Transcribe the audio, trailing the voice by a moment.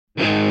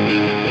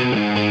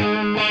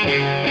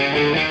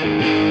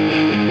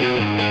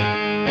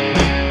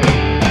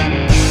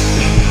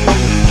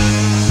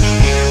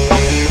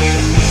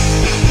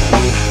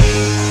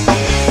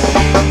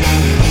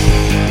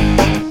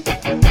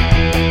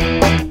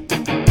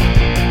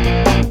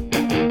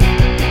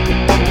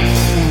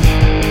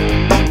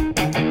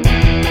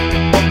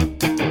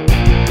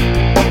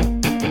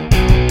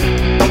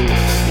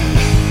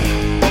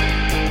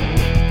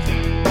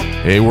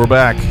Hey, we're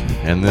back,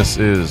 and this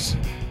is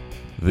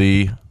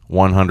the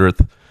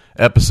 100th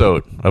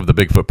episode of the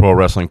Bigfoot Pro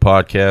Wrestling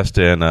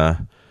Podcast,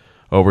 and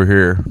over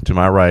here to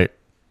my right,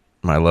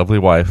 my lovely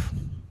wife,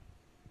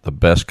 the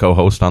best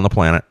co-host on the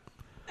planet,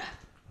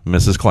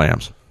 Mrs.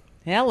 Clams.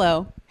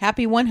 Hello.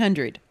 Happy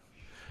 100.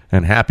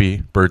 And happy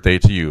birthday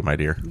to you, my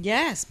dear.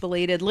 Yes,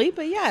 belatedly,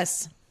 but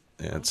yes.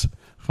 It's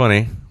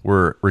funny,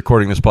 we're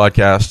recording this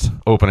podcast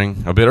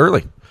opening a bit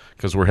early,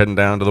 because we're heading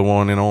down to the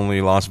one and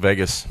only Las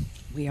Vegas.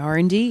 We are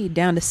indeed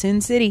down to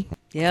Sin City.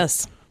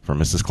 Yes. For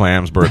Mrs.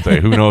 Clam's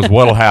birthday. Who knows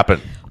what'll happen?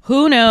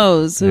 Who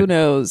knows? Who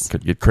knows?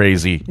 Could get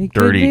crazy, It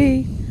dirty. could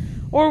be.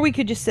 Or we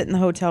could just sit in the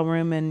hotel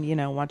room and,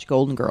 watch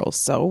Golden Girls.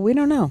 So we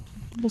don't know.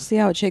 We'll see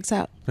how it shakes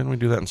out. Didn't we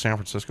do that in San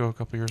Francisco a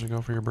couple years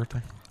ago for your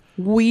birthday?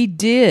 We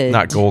did.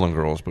 Not Golden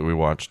Girls, but we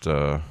watched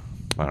I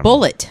don't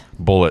Bullet. know.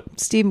 Bullet.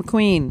 Steve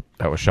McQueen.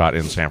 That was shot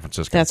in San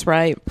Francisco. That's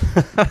right.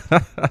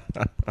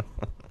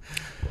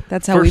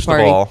 That's how we First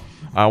party. of all,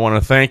 I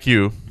want to thank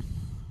you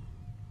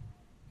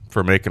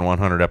for making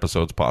 100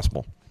 episodes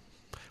possible.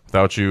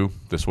 Without you,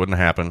 this wouldn't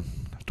happen.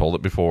 I've told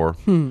it before.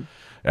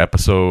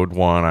 Episode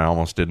 1, I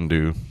almost didn't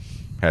do.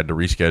 Had to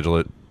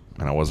reschedule it,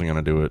 and I wasn't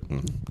going to do it.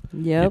 And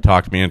you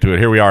talked me into it.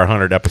 Here we are,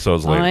 100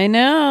 episodes later. I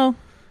know.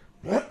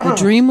 The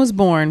dream was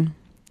born.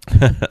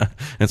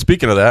 And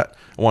speaking of that,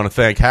 I want to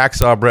thank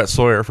Hacksaw Brett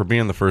Sawyer for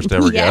being the first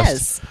ever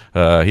guest. He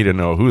didn't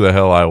know who the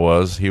hell I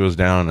was. He was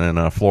down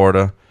in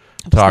Florida,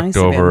 talked nice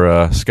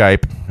over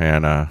Skype,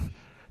 and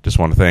just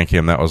want to thank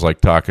him. That was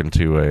like talking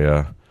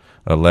to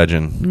a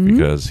legend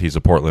because he's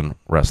a Portland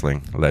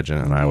wrestling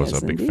legend, and I was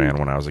a big fan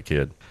when I was a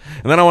kid.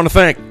 And then I want to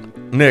thank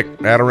Nick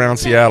at Around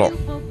Seattle,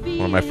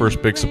 one of my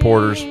first big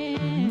supporters.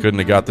 Couldn't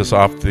have got this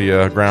off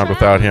the ground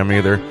without him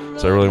either.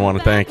 So I really want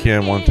to thank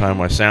him. One time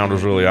my sound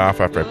was really off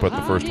after I put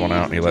the first one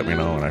out, and he let me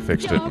know, and I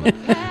fixed it. And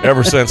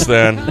ever since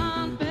then,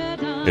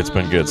 it's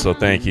been good. So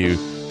thank you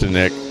to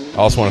Nick. I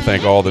also want to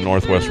thank all the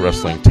Northwest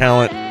Wrestling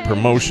talent,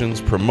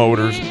 promotions,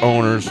 promoters,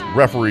 owners,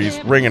 referees,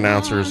 ring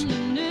announcers.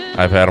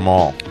 I've had them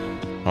all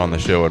on the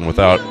show, and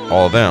without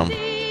all of them,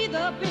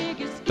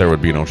 there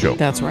would be no show.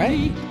 That's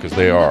right. Because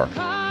they are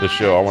the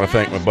show. I want to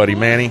thank my buddy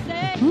Manny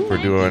for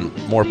doing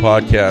more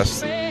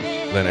podcasts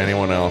than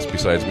anyone else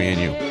besides me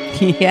and you.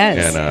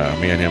 Yes. And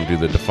me and him do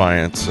the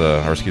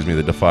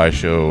the Defy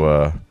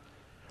show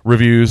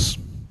reviews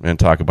and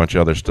talk a bunch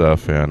of other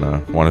stuff. And I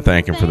want to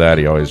thank him for that.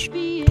 He always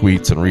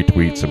tweets and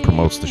retweets and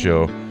promotes the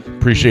show.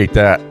 Appreciate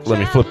that. Let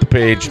me flip the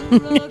page.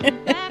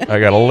 I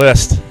got a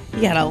list.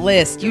 You got a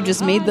list. You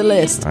just made the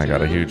list. I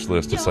got a huge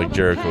list. It's like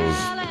Jericho's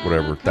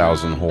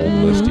 1,000-hold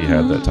list he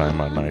had that time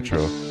on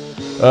Nitro.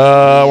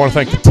 I want to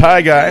thank the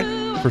Thai guy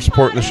for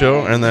supporting the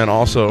show, and then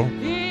also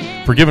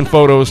for giving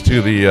photos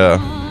to the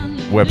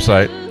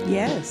website.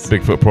 Yes.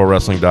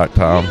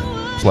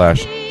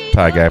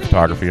 BigfootProWrestling.com/Thai guy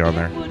photography on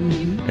there.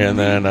 And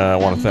then I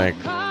want to thank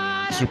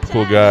super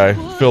cool guy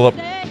Philip,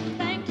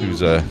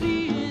 who's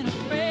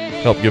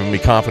helped giving me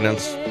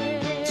confidence,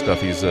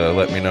 stuff he's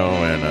let me know,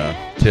 and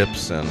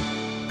tips and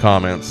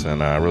comments,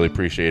 and I really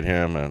appreciate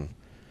him. And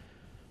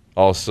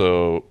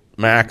also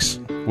Max,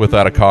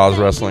 Without a Cause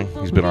Wrestling.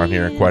 He's been on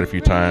here quite a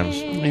few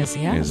times. Yes,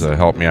 he has. He's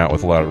helped me out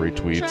with a lot of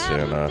retweets.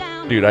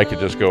 And, dude, I could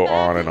just go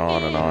on and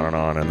on and on and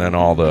on. And then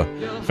all the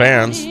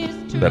fans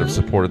that have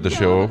supported the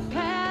show,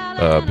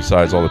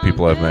 besides all the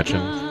people I've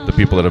mentioned, the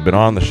people that have been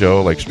on the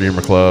show, like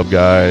Streamer Club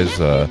guys,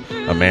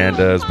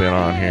 Amanda has been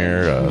on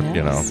here,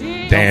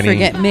 Danny. Don't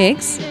forget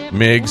Miggs.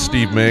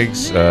 Steve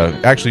Miggs.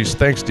 Actually,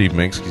 thanks, Steve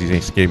Miggs, because he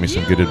gave me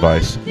some good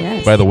advice.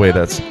 Yes. By the way,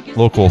 that's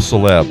local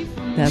celeb.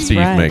 That's Steve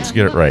right. Miggs.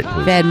 Get it right, please.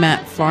 We've had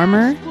Matt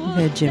Farmer. We've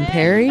had Jim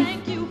Perry.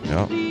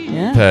 Yep. Yeah.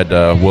 We've had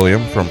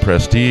William from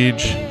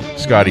Prestige,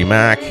 Scotty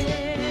Mack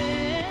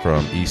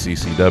from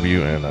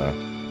ECCW, and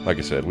like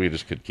I said, we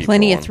just could keep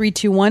Plenty going of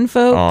 321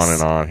 folks. on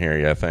and on here.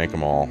 Yeah, thank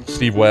them all.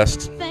 Steve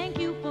West.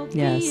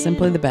 Yeah,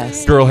 simply the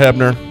best. Girl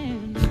Hebner.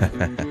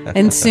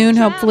 And soon,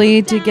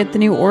 hopefully, to get the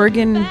new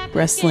Oregon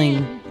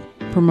wrestling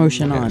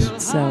promotion on.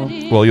 So,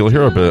 Well, you'll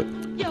hear a bit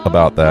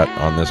about that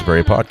on this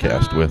very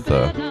podcast with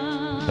a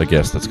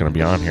guest that's going to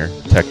be on here,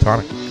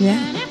 Tectonic. yeah,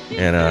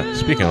 And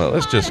speaking of that,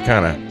 let's just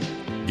kind of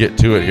get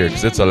to it here,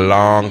 because it's a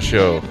long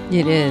show.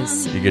 it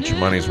is. You get your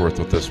money's worth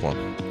with this one.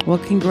 Well,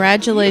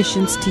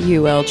 congratulations to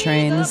you, L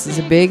Train. This is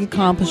a big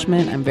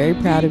accomplishment. I'm very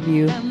proud of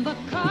you.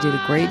 You did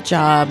a great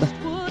job.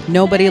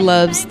 Nobody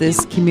loves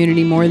this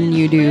community more than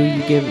you do.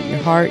 You give it your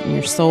heart and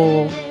your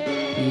soul.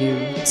 You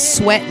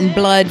sweat and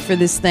blood for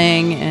this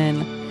thing,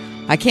 and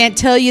I can't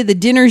tell you the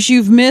dinners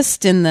you've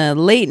missed and the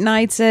late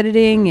nights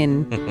editing,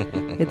 and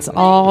it's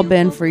all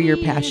been for your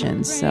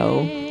passion.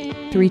 So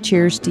 3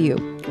 cheers to you.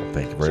 Well,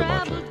 thank you very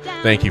much.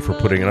 Thank you for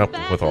putting it up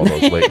with all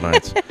those late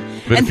nights.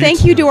 And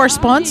thank you to our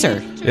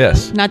sponsor.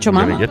 Yes. Nacho I'm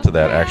Mama. going to get to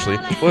that, actually.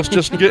 Let's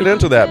just get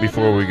into that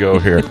before we go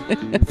here.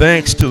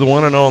 Thanks to the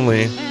one and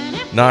only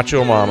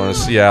Nacho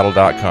Mama's,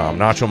 Seattle.com.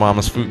 Nacho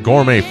Mama's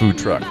gourmet food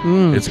truck.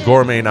 It's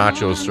gourmet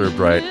nachos served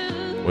right.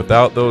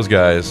 Without those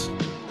guys,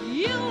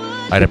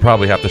 I'd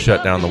probably have to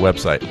shut down the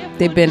website.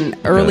 They've been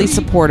early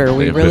supporter.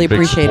 We really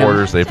appreciate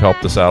them. They've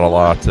helped us out a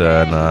lot.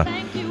 And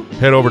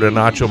head over to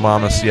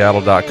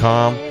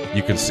NachoMamasSeattle.com.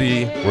 You can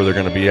see where they're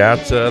going to be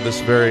at this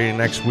very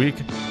next week.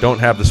 Don't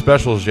have the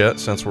specials yet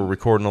since we're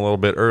recording a little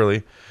bit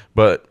early.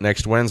 But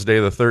next Wednesday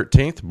the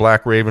 13th,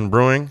 Black Raven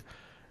Brewing.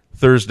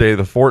 Thursday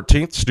the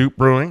 14th, Stoop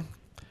Brewing.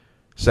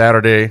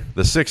 Saturday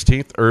the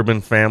 16th,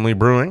 Urban Family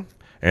Brewing.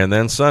 And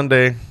then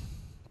Sunday,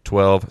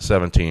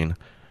 12/17,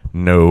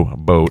 No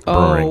Boat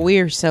Brewing. Oh,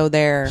 we're so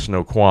there.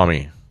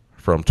 Snoqualmie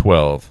from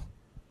 12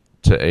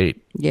 to 8.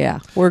 Yeah,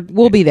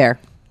 we'll be there.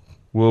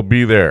 We'll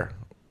be there,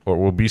 or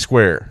we'll be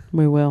square.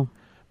 We will.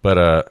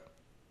 But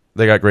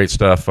they got great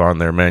stuff on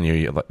their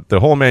menu. The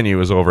whole menu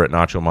is over at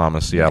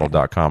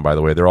NachoMamasSeattle.com, by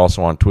the way. They're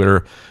also on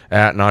Twitter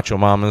at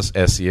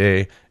NachoMamas,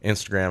 SEA,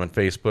 Instagram and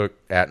Facebook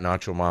at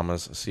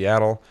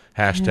NachoMamasSeattle,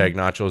 hashtag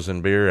Nachos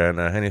and Beer. And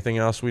anything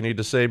else we need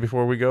to say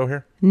before we go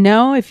here?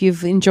 No, if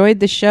you've enjoyed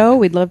the show,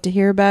 we'd love to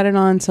hear about it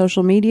on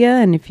social media.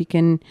 And if you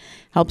can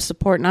help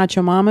support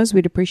Nacho Mamas,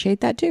 we'd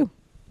appreciate that too.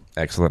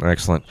 Excellent,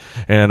 excellent.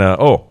 And,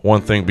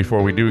 one thing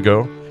before we do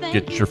go,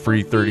 get your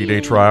free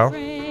 30-day trial.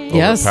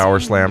 Yes. Over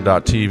at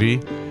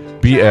powerslam.tv,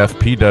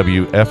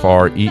 BFPWFREE,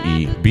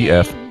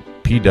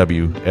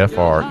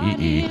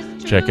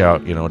 BFPWFREE. Check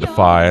out,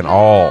 Defy and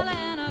all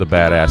the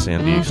badass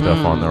indie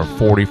stuff on there.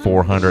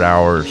 4,400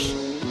 hours.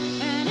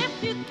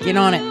 Get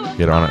on it.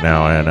 Get on it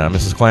now. And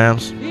Mrs.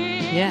 Clams?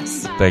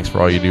 Yes. Thanks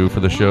for all you do for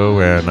the show.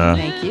 And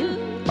thank you.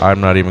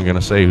 I'm not even going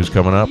to say who's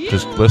coming up.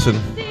 Just listen.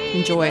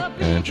 Enjoy.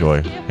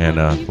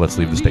 And let's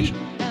leave the station.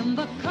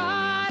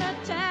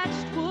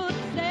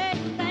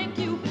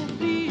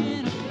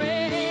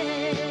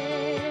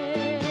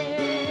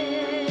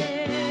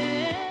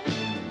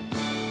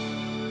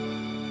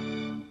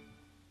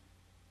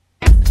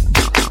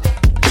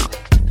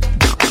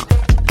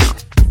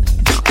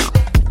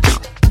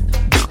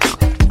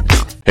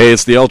 Hey,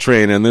 it's the L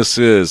Train, and this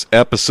is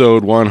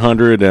episode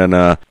 100,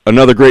 and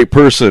another great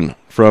person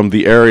from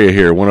the area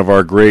here, one of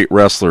our great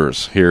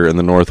wrestlers here in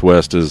the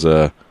Northwest, has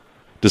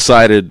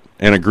decided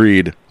and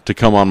agreed to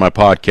come on my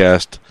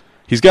podcast.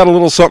 He's got a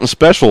little something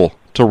special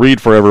to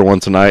read for everyone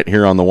tonight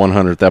here on the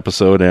 100th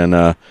episode,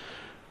 and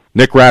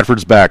Nick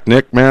Radford's back.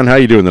 Nick, man, how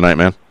you doing tonight,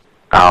 man?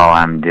 Oh,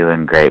 I'm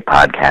doing great,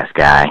 podcast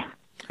guy.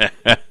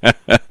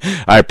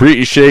 I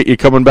appreciate you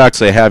coming back,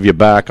 so I have you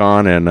back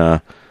on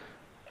and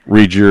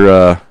read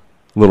your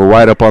little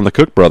write-up on the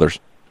Cook brothers.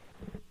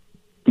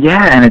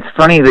 Yeah, and it's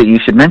funny that you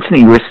should mention it.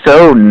 You were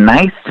so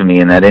nice to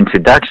me in that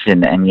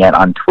introduction, and yet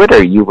on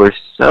Twitter you were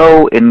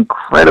so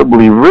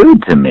incredibly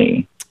rude to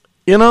me.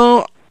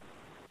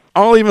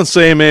 I'll even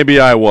say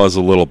maybe I was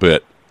a little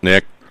bit,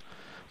 Nick.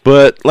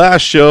 But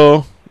last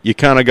show, you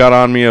kind of got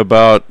on me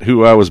about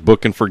who I was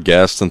booking for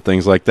guests and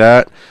things like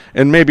that,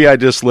 and maybe I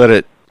just let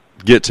it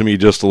get to me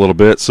just a little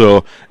bit.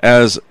 So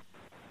as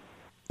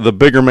the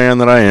bigger man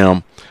that I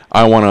am,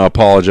 I want to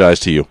apologize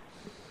to you.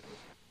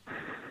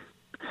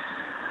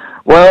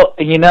 Well,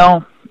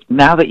 now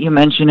that you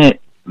mention it,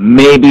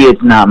 maybe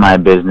it's not my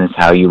business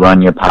how you run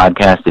your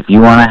podcast. If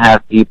you want to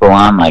have people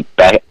on like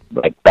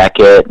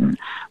Beckett and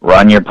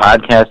run your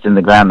podcast in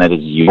the ground, that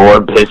is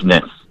your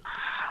business.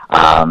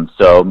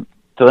 So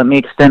let me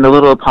extend a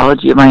little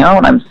apology of my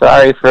own. I'm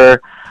sorry for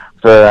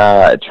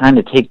trying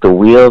to take the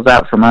wheels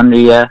out from under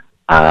you.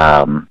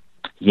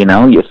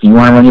 If you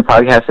want to run your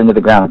podcast into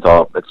the ground,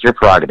 it's your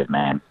prerogative,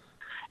 man.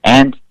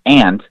 And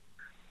I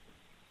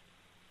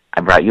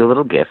brought you a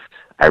little gift.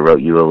 I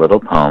wrote you a little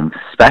poem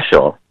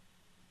special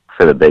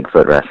for the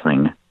Bigfoot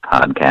Wrestling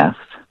podcast.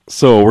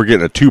 So we're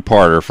getting a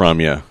two-parter from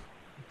you,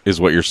 is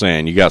what you're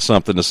saying. You got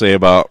something to say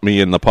about me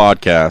in the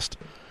podcast,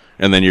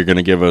 and then you're going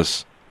to give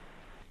us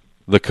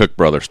the Cook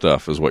brother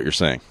stuff, is what you're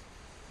saying.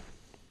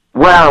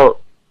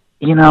 Well,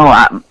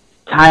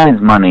 time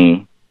is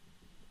money,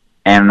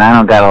 and I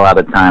don't got a lot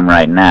of time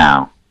right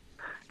now.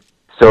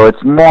 So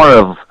it's more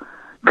of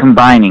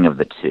combining of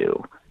the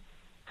two.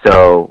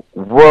 So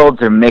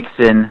worlds are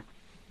mixing,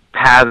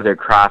 paths are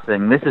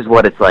crossing. This is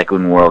what it's like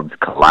when worlds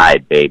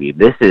collide, baby.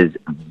 This is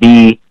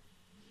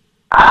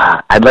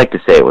I'd like to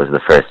say it was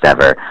the first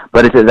ever,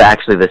 but it is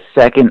actually the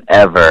second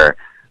ever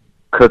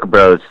Cook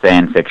Bros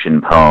fan fiction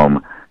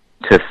poem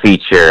to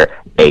feature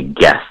a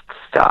guest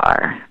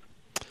star.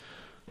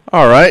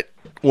 All right.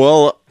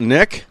 Well,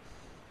 Nick,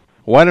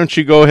 why don't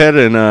you go ahead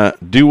and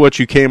do what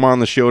you came on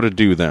the show to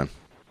do then?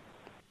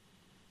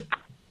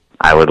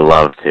 I would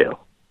love to.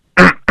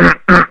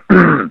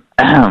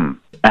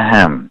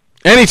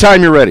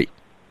 Anytime you're ready.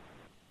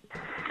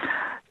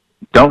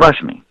 Don't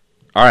rush me.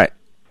 All right.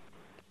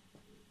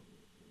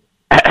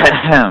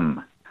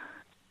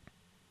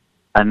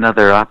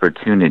 Another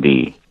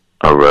opportunity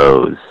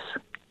arose.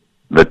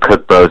 The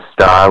Cook Bros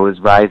star was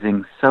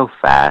rising so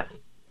fast.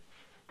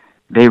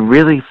 They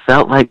really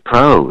felt like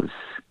pros.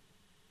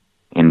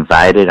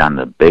 Invited on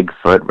the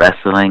Bigfoot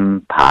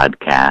Wrestling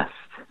podcast.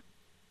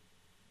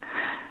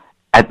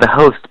 At the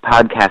host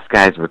podcast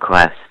guy's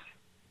request,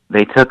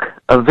 they took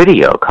a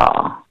video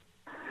call.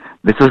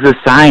 This was a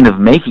sign of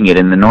making it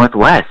in the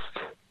Northwest.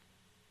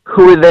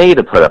 Who were they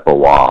to put up a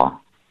wall?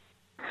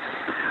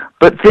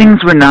 But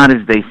things were not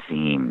as they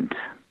seemed.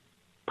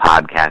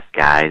 Podcast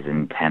guys'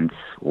 intents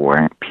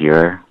weren't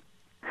pure.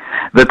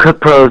 The Cook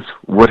Bros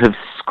would have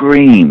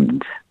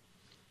screamed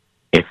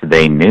if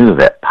they knew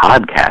that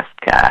Podcast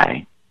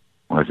Guy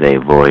was a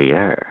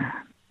voyeur.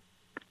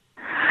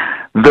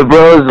 The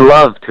bros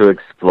love to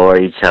explore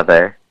each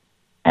other,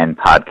 and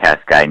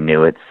Podcast Guy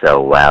knew it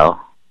so well.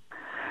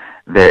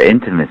 Their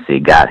intimacy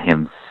got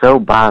him so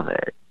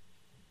bothered,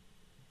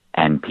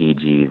 and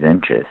PG's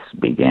interest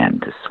began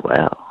to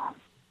swell.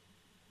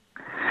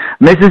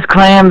 Mrs.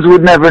 Clams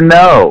would never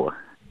know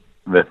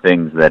the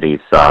things that he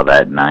saw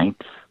that night.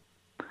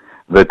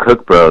 The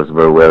Cook Bros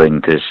were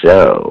willing to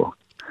show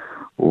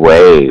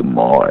way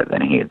more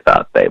than he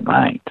thought they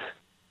might.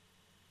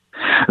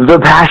 The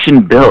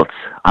passion built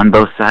on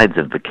both sides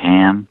of the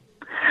cam.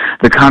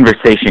 The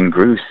conversation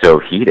grew so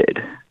heated.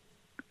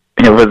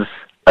 It was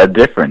a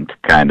different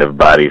kind of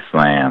body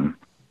slam,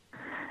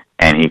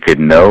 and he could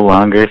no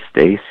longer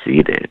stay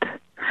seated.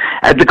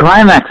 At the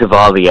climax of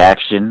all the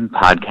action,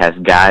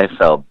 Podcast Guy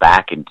fell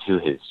back into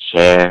his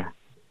chair,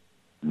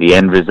 the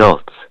end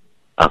result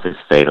of his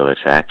fatal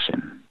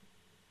attraction.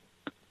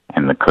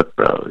 And the Cook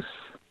Bros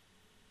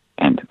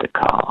ended the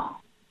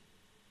call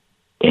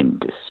in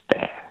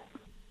despair.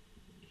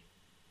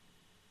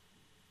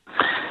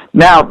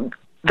 Now,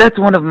 that's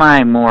one of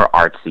my more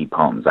artsy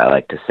poems, I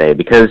like to say,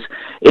 because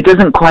it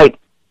doesn't quite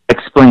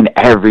explain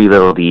every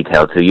little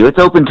detail to you. It's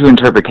open to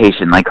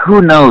interpretation, like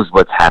who knows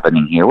what's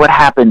happening here? What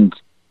happened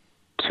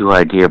to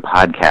our dear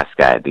Podcast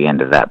Guy at the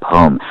end of that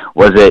poem?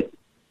 Was it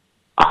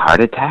a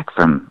heart attack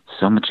from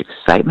so much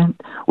excitement?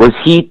 Was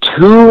he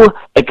too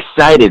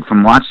excited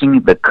from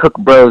watching the Cook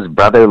Bros'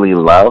 brotherly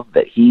love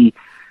that he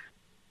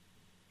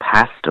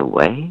passed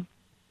away?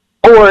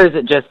 Or is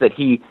it just that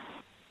he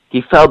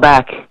fell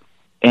back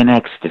in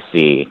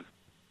ecstasy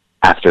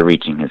after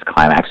reaching his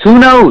climax? Who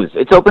knows?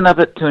 It's open up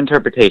to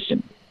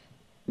interpretation.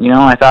 You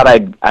know, I thought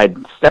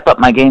I'd step up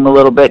my game a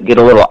little bit, get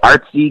a little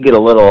artsy, get a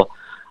little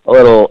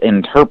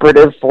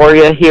interpretive for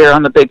you here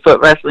on the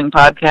Bigfoot Wrestling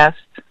Podcast.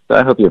 So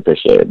I hope you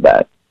appreciated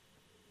that.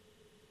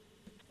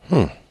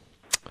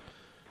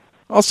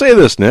 I'll say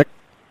this, Nick.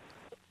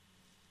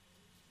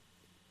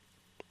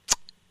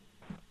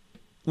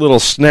 Little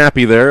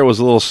snappy there. It was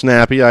a little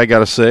snappy, I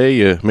gotta say.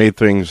 You made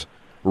things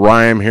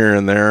rhyme here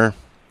and there.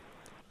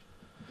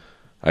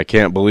 I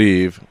can't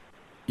believe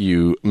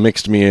you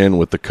mixed me in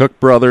with the Cook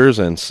Brothers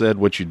and said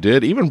what you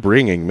did, even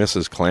bringing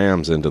Mrs.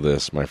 Clams into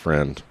this, my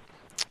friend.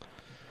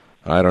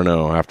 I don't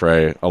know, after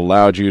I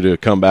allowed you to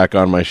come back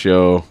on my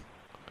show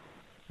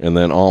and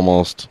then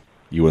almost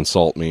you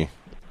insult me.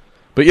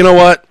 But you know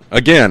what?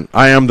 Again,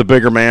 I am the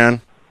bigger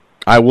man.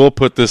 I will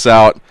put this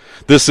out.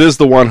 This is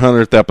the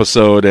 100th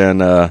episode,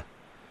 and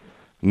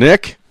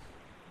Nick,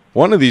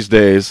 one of these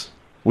days,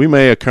 we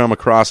may come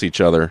across each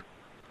other.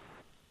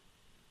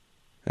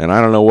 And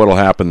I don't know what'll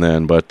happen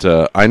then, but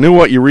I knew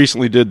what you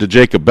recently did to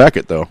Jacob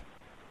Beckett, though.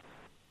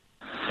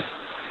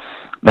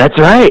 That's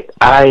right.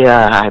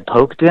 I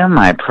poked him,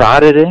 I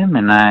prodded him,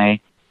 and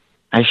I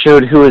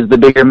showed who was the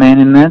bigger man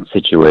in that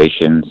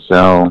situation.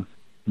 So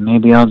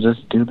maybe I'll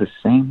just do the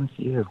same with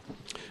you.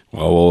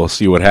 Well, we'll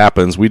see what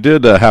happens. We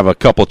did have a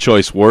couple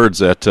choice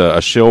words at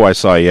a show I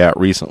saw you at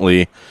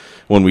recently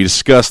when we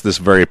discussed this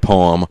very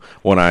poem,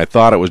 when I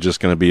thought it was just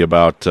going to be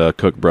about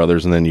Cook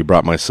Brothers, and then you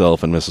brought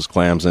myself and Mrs.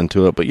 Clams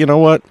into it. But you know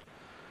what?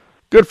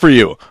 Good for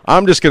you.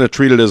 I'm just going to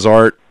treat it as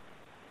art,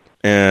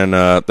 and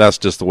that's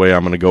just the way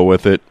I'm going to go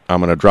with it.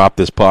 I'm going to drop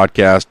this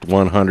podcast,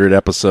 100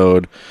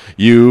 episode.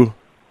 You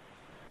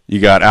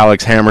got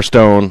Alex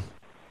Hammerstone,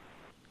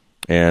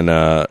 and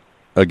a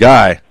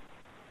guy.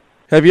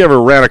 Have you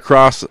ever ran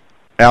across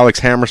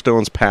Alex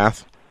Hammerstone's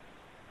path?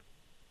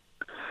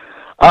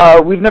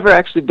 We've never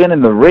actually been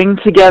in the ring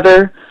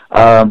together,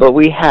 but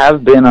we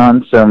have been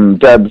on some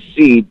Dub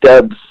C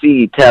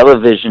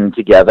television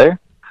together.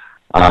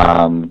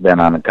 Been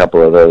on a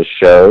couple of those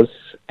shows,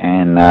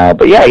 and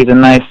but yeah, he's a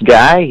nice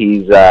guy.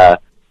 He's a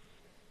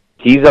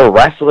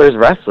wrestler's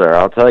wrestler.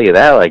 I'll tell you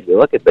that. Like, you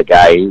look at the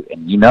guy,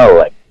 and you know,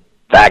 like,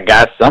 that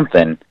guy's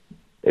something.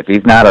 If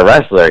he's not a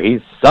wrestler,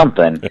 he's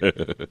something.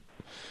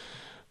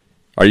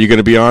 Are you going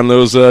to be on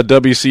those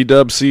WC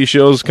Dub C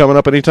shows coming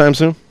up anytime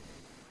soon?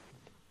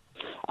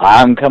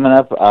 I'm coming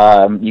up.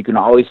 You can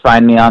always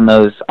find me on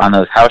those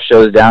house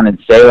shows down in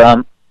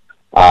Salem,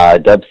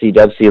 Dub C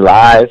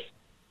Live.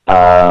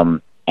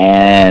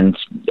 And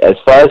as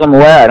far as I'm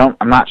aware,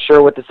 I'm not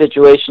sure what the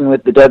situation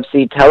with the Dub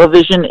C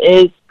television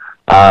is.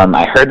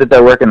 I heard that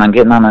they're working on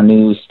getting on a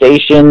new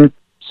station,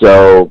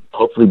 so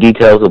hopefully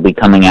details will be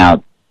coming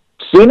out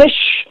soonish.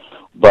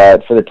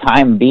 But for the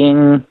time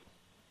being,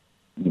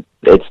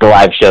 it's the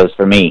live shows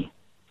for me.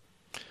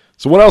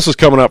 So what else is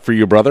coming up for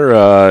you, brother?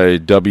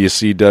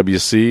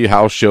 WC,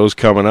 house shows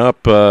coming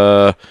up.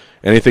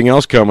 Anything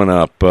else coming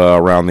up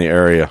around the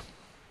area?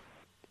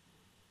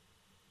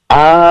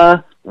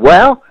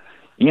 Well,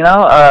 you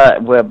know,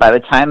 by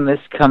the time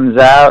this comes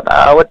out,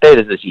 what day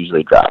does this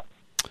usually drop?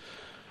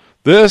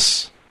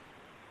 This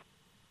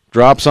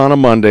drops on a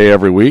Monday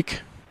every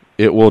week.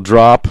 It will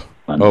drop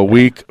a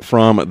week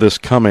from this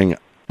coming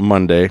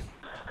Monday.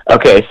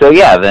 Okay, so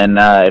yeah, then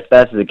if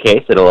that's the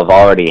case, it'll have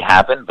already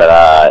happened,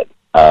 but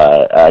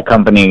a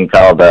company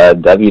called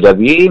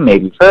WWE.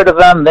 Maybe you've heard of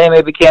them. They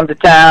maybe came to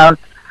town.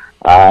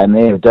 I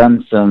may have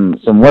done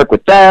some work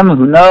with them.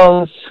 Who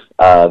knows?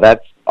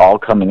 That's all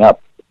coming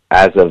up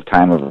as of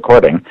time of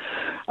recording.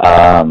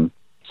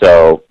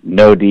 So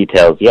no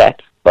details yet,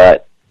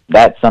 but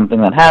that's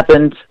something that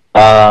happened.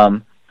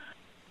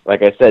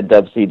 Like I said,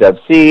 Dub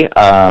C.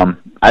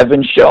 I've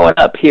been showing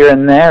up here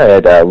and there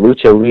at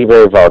Lucha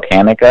Libre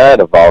Volcanica at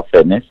Evolve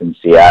Fitness in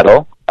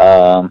Seattle.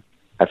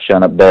 I've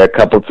shown up there a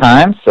couple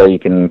times, so you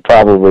can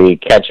probably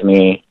catch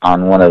me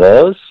on one of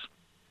those.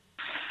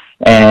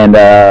 And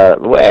the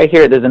way I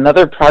hear it, there's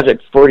another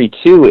Project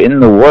 42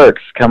 in the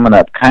works coming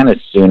up kind of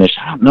soonish.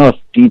 I don't know if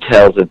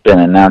details have been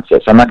announced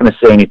yet, so I'm not going to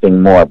say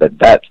anything more, but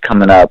that's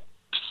coming up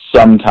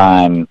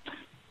sometime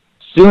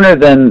sooner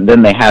than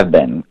they have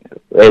been.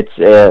 It's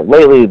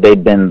lately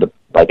they've been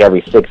like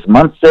every 6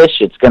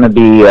 months-ish. It's going to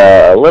be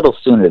a little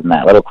sooner than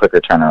that, a little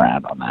quicker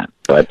turnaround on that.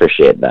 So I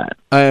appreciate that.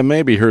 I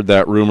maybe heard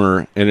that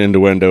rumor and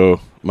innuendo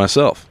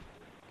myself.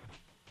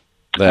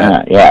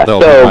 Yeah,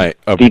 so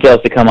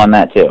details to come on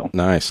that too.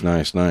 Nice.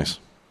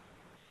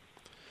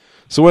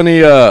 So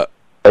any But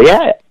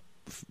yeah,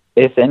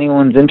 if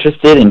anyone's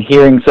interested in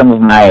hearing some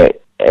of my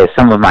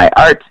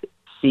art,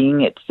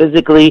 seeing it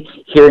physically,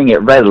 hearing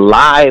it read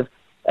live,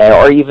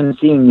 or even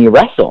seeing me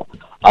wrestle,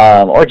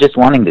 or just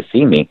wanting to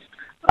see me,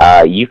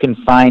 you can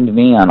find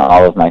me on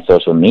all of my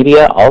social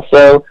media.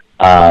 Also,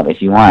 if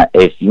you want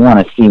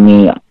to see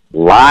me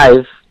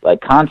live,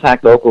 like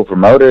contact local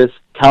promoters.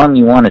 Tell them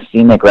you want to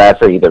see Nick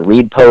Radford either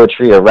read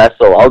poetry or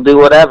wrestle. I'll do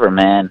whatever,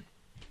 man.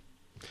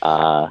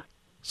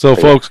 So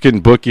folks can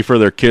book you for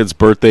their kids'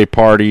 birthday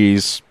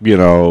parties,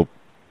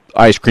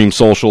 ice cream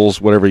socials,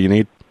 whatever you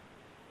need.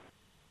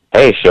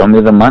 Hey, show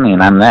me the money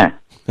and I'm there.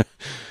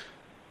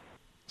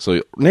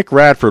 So Nick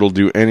Radford will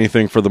do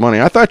anything for the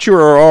money. I thought you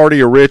were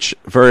already a rich,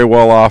 very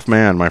well-off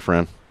man, my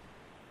friend.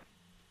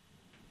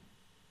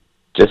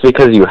 Just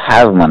because you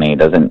have money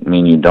doesn't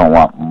mean you don't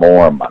want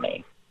more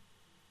money.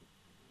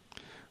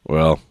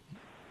 Well,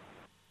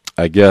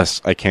 I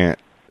guess I can't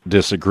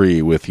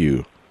disagree with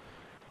you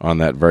on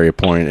that very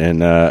point.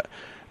 And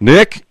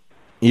Nick,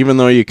 even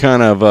though you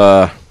kind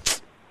of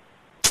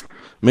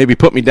maybe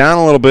put me down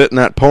a little bit in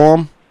that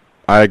poem,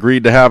 I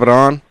agreed to have it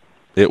on.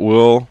 It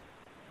will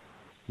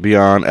be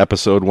on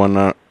episode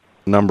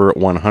number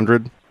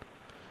 100.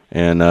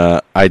 And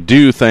I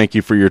do thank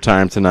you for your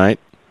time tonight.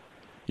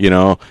 You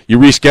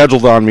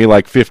rescheduled on me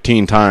like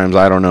 15 times.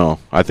 I don't know.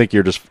 I think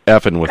you're just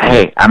effing with me.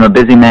 Hey, I'm a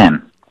busy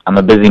man.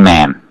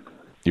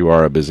 You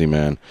are a busy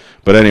man.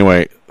 But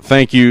anyway,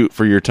 thank you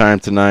for your time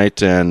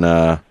tonight, and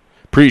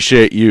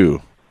appreciate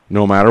you,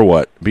 no matter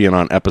what, being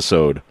on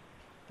episode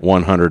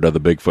 100 of the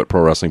Bigfoot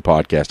Pro Wrestling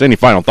Podcast. Any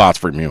final thoughts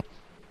from you?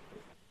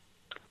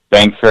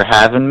 Thanks for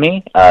having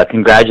me.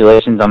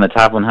 Congratulations on the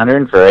top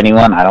 100. For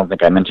anyone, I don't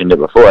think I mentioned it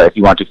before, if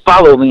you want to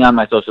follow me on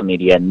my social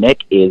media,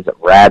 Nick is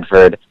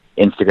Radford,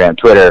 Instagram,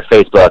 Twitter,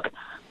 Facebook.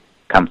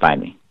 Come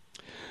find me.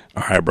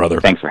 All right,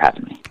 brother. Thanks for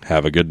having me.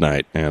 Have a good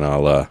night, and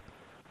I'll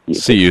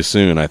see you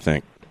soon, I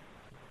think.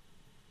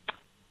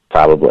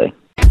 Probably.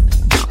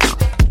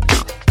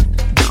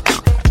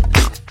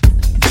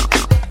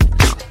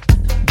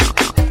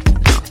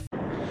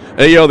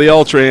 Hey, yo, the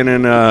L Train,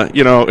 and,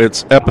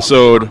 it's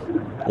episode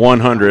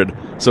 100,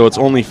 so it's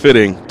only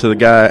fitting to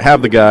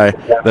have the guy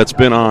that's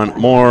been on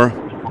more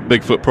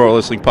Bigfoot Pro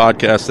Wrestling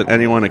Podcasts than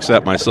anyone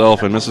except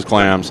myself and Mrs.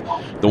 Clams,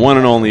 the one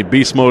and only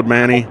Beast Mode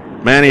Manny.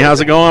 Manny, how's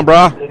it going,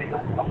 brah?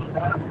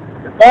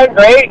 Going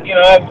great.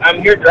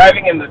 I'm here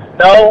driving in the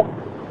snow.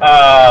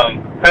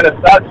 Kind of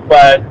sucks,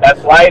 but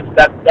that's life.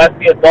 That's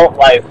the adult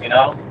life,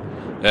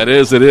 It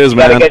is,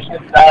 man. Gotta get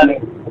shit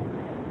done.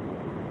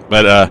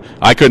 But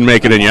I couldn't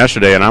make it in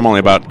yesterday, and I'm only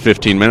about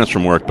 15 minutes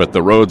from work, but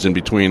the roads in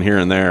between here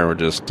and there were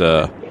just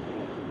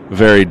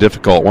very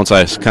difficult. Once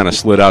I kind of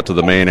slid out to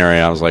the main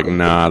area, I was like,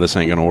 nah, this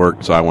ain't going to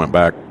work, so I went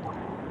back.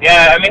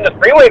 Yeah, the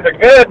freeways are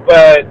good,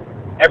 but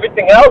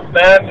everything else,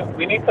 man,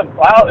 we need some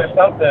plow or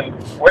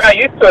something. We're not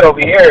used to it over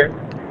here.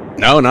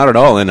 No, not at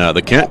all. And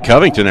the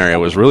Kent-Covington area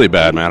was really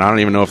bad, man. I don't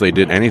even know if they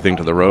did anything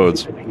to the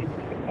roads. It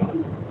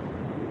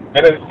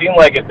didn't seem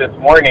like it this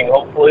morning.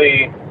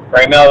 Hopefully,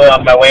 right now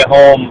on my way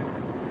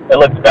home, it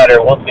looks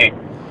better. We'll see.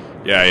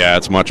 Yeah,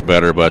 it's much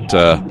better. But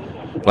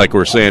like we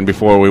were saying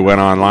before we went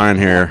online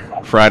here,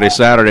 Friday,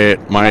 Saturday,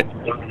 it might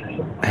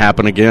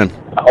happen again.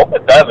 I hope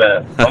it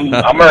doesn't.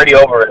 I'm already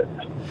over it.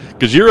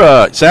 Because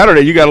you're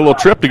Saturday, you got a little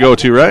trip to go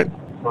to, right?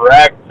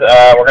 Correct.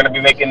 We're going to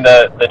be making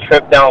the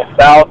trip down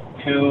south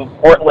to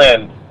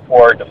Portland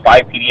for the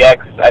 5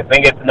 PDX. I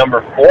think it's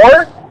number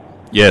 4.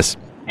 Yes.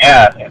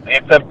 Yeah,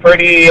 it's a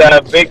pretty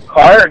big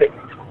card.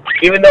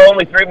 Even though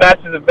only 3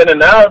 matches have been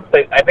announced,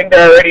 I think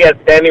they're already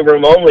at standing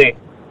room only.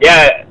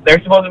 Yeah,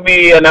 they're supposed to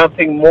be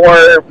announcing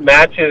more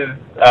matches,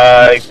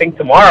 I think,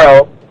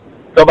 tomorrow.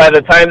 So by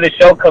the time the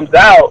show comes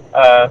out,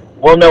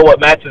 we'll know what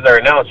matches are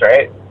announced,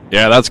 right?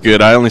 Yeah, that's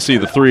good. I only see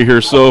the 3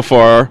 here so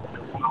far.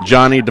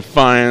 Johnny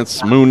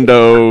Defiance,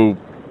 Mundo,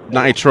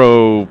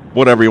 Nitro,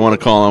 whatever you want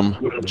to call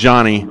him,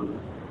 Johnny,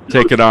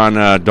 take it on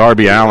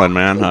Darby Allin,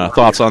 man.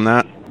 Thoughts on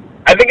that?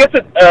 I think it's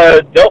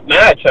a dope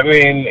match. I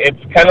mean, it's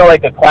kind of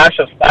like a clash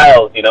of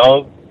styles, you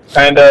know?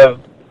 Kind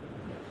of,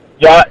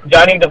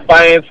 Johnny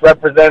Defiance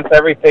represents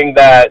everything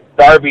that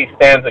Darby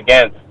stands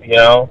against, you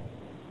know?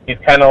 He's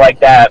kind of like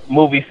that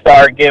movie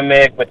star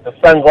gimmick with the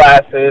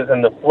sunglasses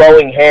and the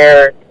flowing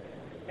hair,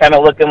 kind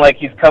of looking like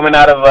he's coming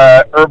out of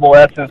a Herbal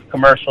Essence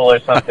commercial or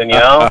something, you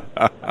know?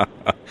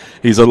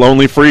 He's a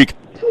lonely freak.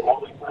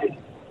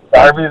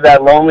 Darby's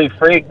that lonely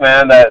freak,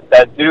 man,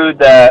 that dude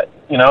that,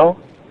 you know,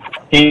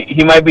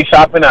 he might be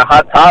shopping at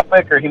Hot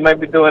Topic, or he might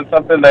be doing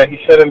something that he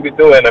shouldn't be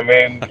doing. I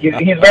mean,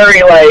 he's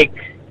very, like,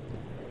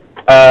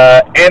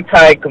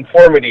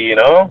 anti-conformity, you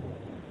know?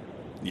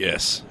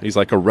 Yes, he's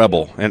like a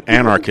rebel, an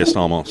anarchist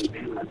almost.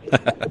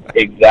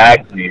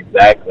 Exactly.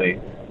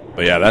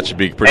 But yeah, that should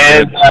be pretty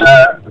good.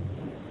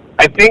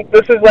 I think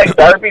this is like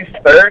Darby's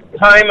third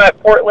time at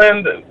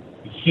Portland.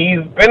 He's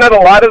been at a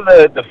lot of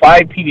the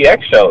Defy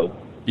PDX shows.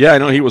 Yeah, I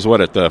know he was,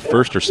 at the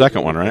first or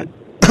second one, right?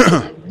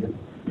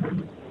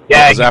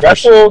 Yeah, he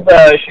wrestled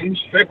Shane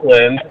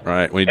Strickland.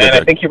 Right.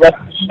 I think he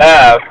wrestled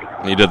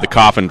Shaft. He did the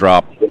coffin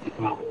drop.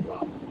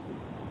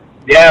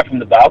 Yeah, from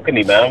the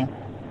balcony, man.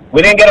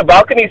 We didn't get a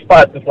balcony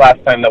spot this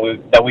last time that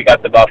we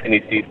got the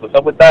balcony seats. What's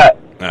up with that?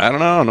 I don't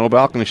know. No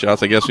balcony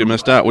shots. I guess we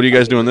missed out. What are you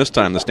guys doing this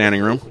time? The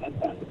standing room?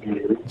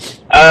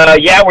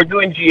 Yeah, we're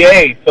doing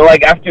GA. So,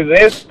 like, after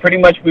this, pretty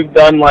much we've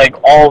done, like,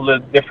 all the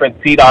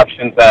different seat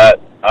options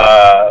at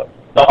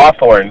the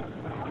Hawthorne.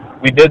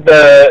 We did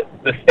the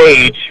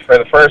stage for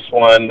the first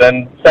one.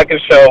 Then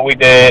second show we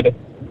did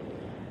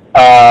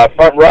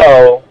front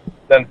row.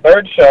 Then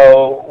third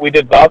show we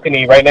did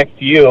balcony right next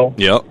to you.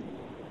 Yep.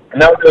 And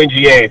now we're doing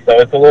GA,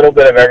 so it's a little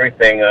bit of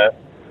everything.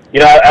 You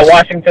know, at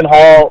Washington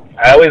Hall,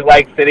 I always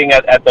like sitting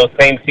at those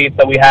same seats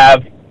that we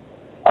have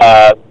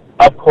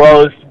up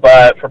close.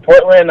 But for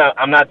Portland,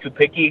 I'm not too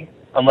picky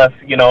unless,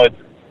 you know, it's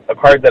a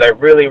card that I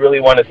really, really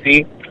want to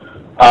see.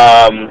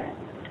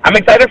 I'm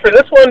excited for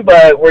this one,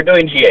 but we're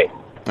doing GA.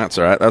 That's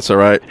all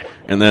right.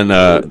 And then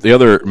the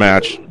other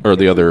match, or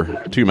the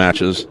other two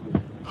matches,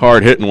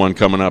 hard-hitting one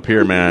coming up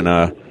here,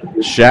 man.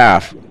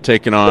 Shaft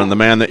taking on the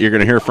man that you're going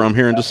to hear from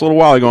here in just a little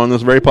while ago on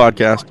this very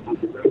podcast,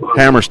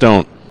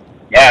 Hammerstone.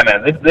 Yeah,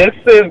 man, this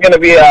is going to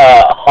be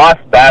a Hoss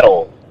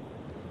battle.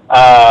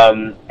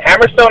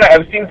 Hammerstone,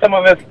 I've seen some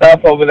of his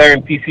stuff over there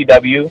in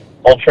PCW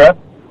Ultra,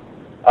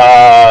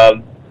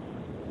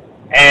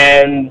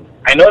 and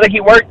I know that he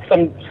worked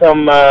some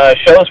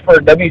shows for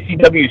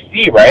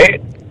WCWC,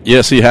 right?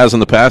 Yes, he has in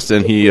the past,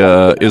 and he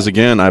is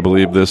again, I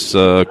believe, this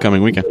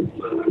coming weekend.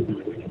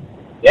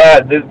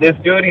 Yeah, this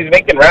dude, he's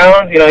making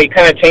rounds. You know, he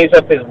kind of changed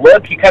up his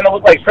look. He kind of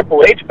looked like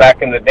Triple H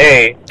back in the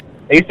day.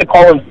 They used to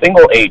call him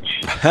Single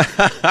H.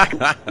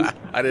 I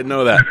didn't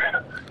know that.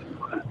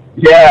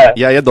 Yeah.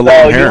 Yeah, he had the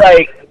long hair.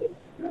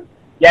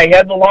 He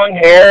had the long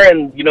hair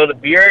and, you know, the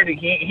beard.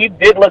 He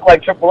did look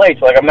like Triple H,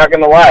 like, I'm not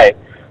going to lie.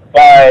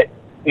 But,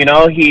 you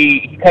know,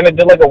 he kind of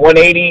did like a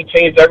 180,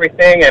 changed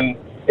everything, and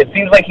it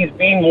seems like he's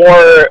being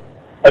more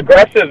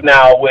aggressive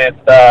now with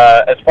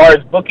as far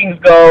as bookings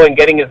go and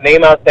getting his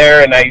name out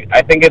there, and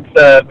I think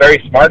it's very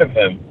smart of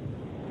him.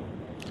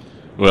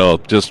 Well,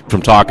 just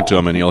from talking to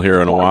him, and you'll hear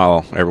in a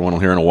while, everyone will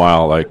hear in a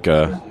while, like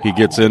he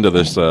gets into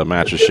this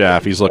match with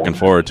Shaft. He's looking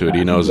forward to it.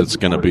 He knows it's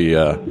going to be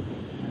a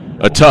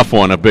tough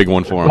one, a big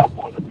one for him.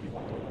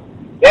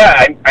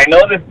 Yeah, I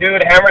know this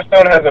dude,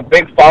 Hammerstone, has a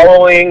big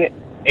following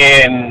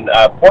in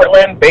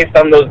Portland based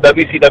on those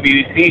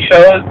WCWC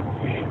shows.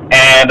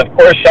 And, of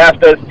course,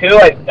 Shaft does, too.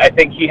 I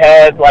think he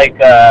has, like,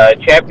 a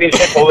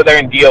championship over there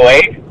in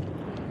DOA.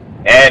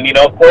 And, you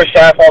know, of course,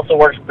 Shaft also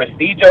works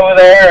Prestige over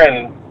there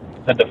and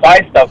the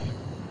Defy stuff,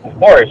 of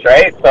course,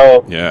 right?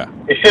 So, yeah,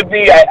 it should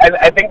be,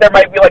 I think there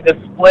might be, like, a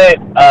split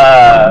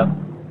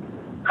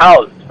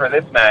house for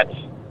this match.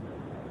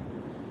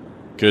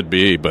 Could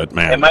be, but,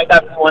 man. It might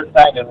not be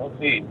one-sided. We'll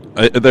see.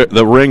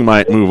 The ring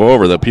might move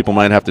over. The people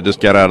might have to just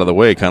get out of the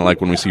way, kind of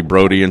like when we see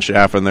Brody and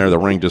Shaft in there. The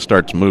ring just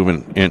starts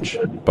moving inch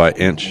by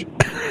inch.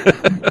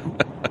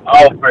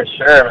 Oh, for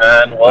sure,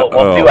 man.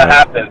 We'll see what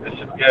happens. It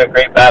should be a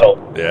great battle.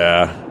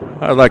 Yeah.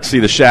 I'd like to see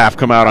the Shaft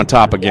come out on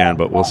top again,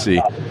 but we'll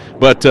see.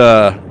 But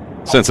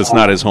since it's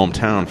not his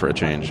hometown for a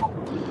change.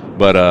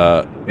 But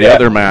the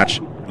other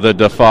match, the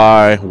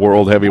Defy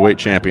World Heavyweight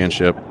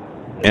Championship,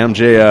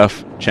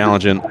 MJF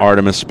challenging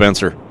Artemis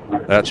Spencer.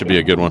 That should be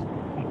a good one.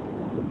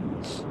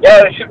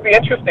 Yeah, it should be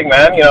interesting,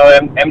 man. You know,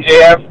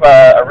 MJF,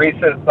 a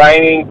recent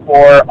signing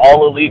for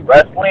All Elite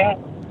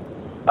Wrestling.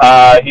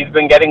 He's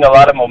been getting a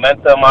lot of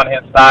momentum on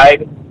his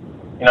side.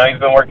 You know, he's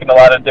been working a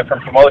lot of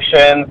different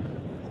promotions.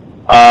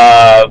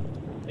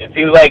 It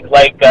seems like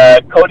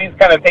Cody's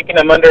kind of taking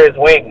him under his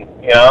wing,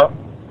 you know.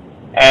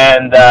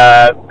 And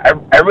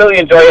I really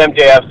enjoy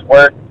MJF's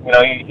work. You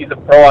know, he's a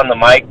pro on the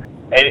mic.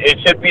 It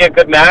should be a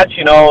good match.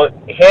 You know,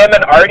 him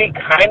and Artie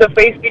kind of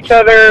faced each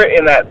other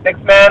in that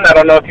six-man. I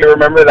don't know if you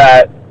remember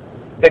that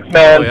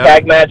six-man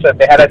tag match that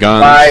they had at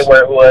Defy,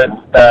 where it was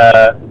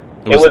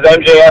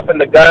MJF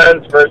and the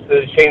Guns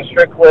versus Shane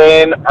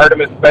Strickland,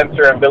 Artemis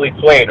Spencer, and Billy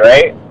Swade,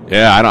 right?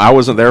 Yeah, I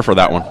wasn't there for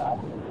that one. It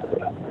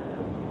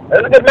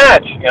was a good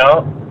match, you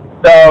know.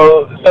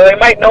 So they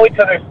might know each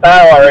other's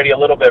style already a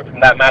little bit from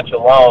that match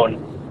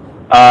alone.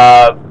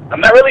 I'm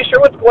not really sure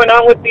what's going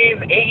on with these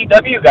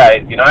AEW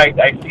guys. You know, I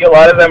see a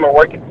lot of them are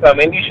working some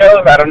indie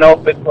shows. I don't know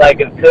if it's like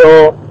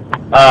until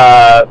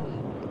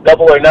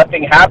Double or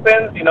Nothing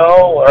happens, you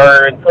know,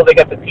 or until they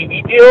get the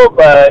TV deal.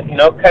 But, you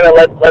know, kind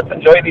of let's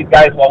enjoy these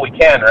guys while we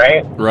can,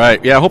 right?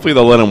 Right. Yeah, hopefully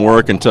they'll let them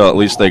work until at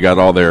least they got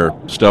all their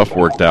stuff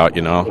worked out,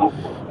 you know.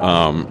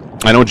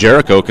 I know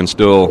Jericho can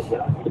still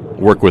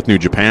work with New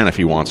Japan if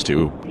he wants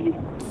to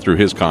through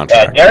his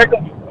contract. Yeah,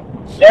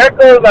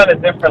 Jericho's on a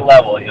different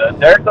level, you know.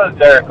 Jericho's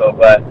Jericho,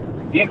 but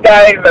these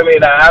guys, I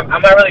mean, I'm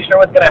not really sure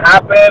what's going to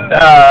happen.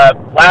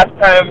 Last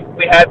time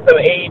we had some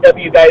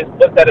AEW guys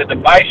booked at a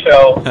Dubai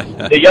show,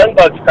 the Young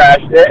Bucks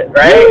crashed it,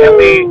 right?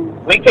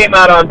 And we came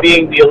out on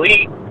being the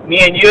Elite,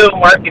 me and you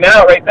marking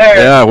out right there.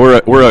 Yeah, we're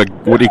a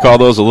what do you call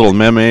those? A little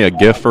meme, a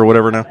GIF or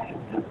whatever now?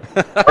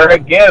 We're a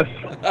GIF.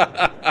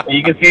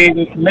 You can see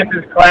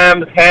Mrs.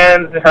 Clam's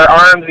hands, her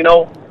arms, you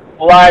know,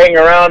 flying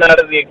around out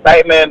of the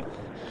excitement.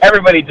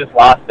 Everybody just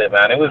lost it,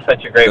 man. It was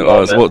such a great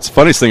moment. Well, the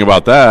funniest thing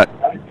about that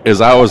is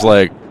I was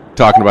like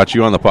talking about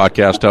you on the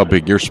podcast, how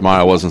big your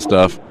smile was and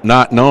stuff,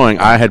 not knowing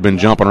I had been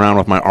jumping around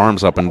with my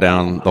arms up and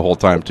down the whole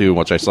time too,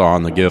 which I saw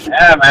on the GIF.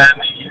 Yeah, man.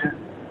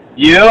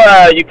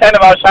 You kind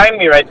of outshined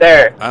me right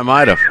there. I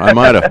might have.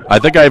 I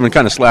think I even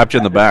kind of slapped you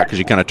in the back because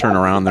you kind of turned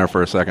around there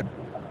for a second.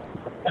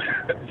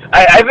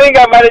 I think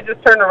I might have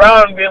just turned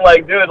around and been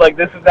like, dude, like,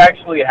 this is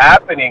actually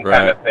happening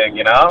kind of thing,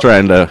 you know?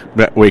 Trying to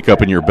wake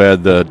up in your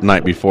bed the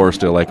night before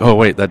still like, oh,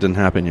 wait, that didn't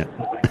happen yet.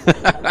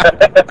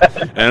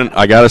 And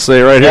I got to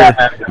say right here,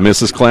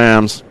 Mrs.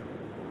 Clams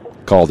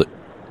called it.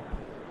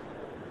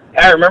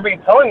 Yeah, I remember you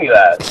telling me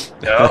that,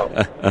 you know?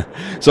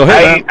 So,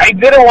 hey, I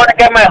didn't want to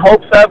get my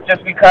hopes up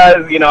just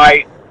because, you know,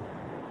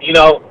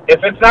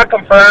 if it's not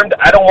confirmed,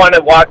 I don't want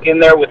to walk in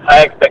there with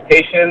high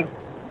expectations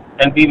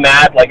and be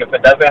mad, like, if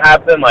it doesn't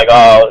happen, like,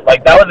 oh,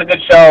 like, that was a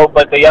good show,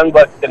 but the Young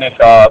Bucks didn't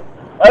show up.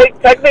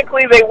 Like,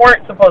 technically, they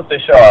weren't supposed to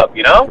show up,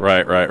 you know?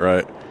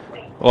 Right.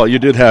 Well, you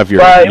did have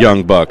your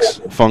Young Bucks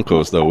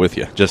Funkos, though, with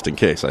you, just in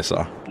case, I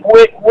saw.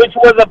 Which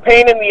was a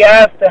pain in the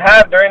ass to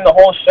have during the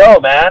whole show,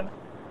 man.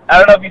 I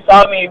don't know if you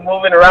saw me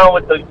moving around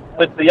with the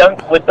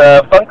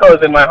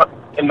Funkos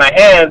in my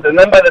hands, and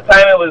then by the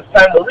time it was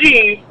time to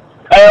leave,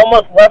 I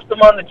almost left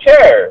them on the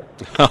chair.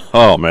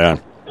 Oh,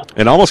 man.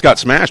 It almost got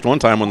smashed one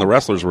time when the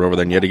wrestlers were over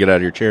there, and you had to get out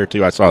of your chair,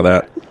 too. I saw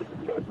that.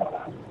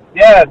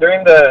 Yeah,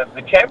 during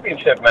the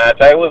championship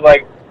match, I was,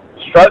 like,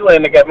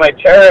 struggling to get my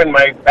chair and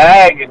my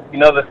bag, and, you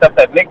know, the stuff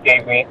that Nick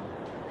gave me,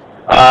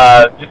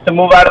 just to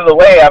move out of the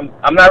way.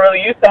 I'm not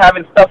really used to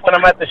having stuff when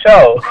I'm at the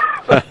show.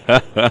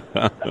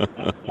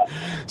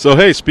 So,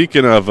 hey,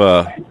 speaking of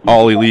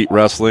All Elite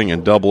Wrestling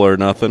and Double or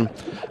Nothing,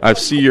 I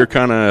see you're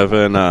kind of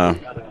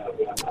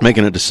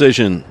making a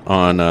decision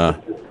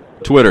on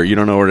Twitter. You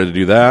don't know where to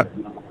do that?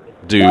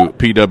 Do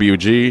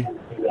PWG,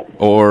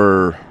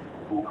 or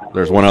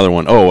there's one other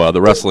one. Oh,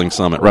 the Wrestling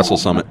Summit, Wrestle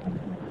Summit.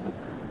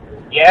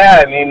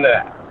 Yeah, I mean,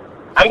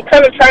 I'm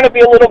kind of trying to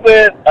be a little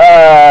bit,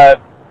 I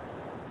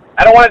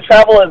don't want to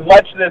travel as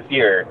much this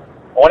year.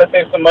 I want to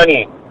save some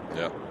money.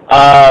 Yeah.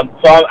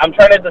 So I'm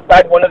trying to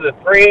decide one of the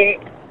three.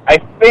 I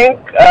think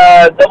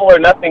Double or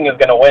Nothing is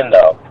going to win,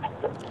 though.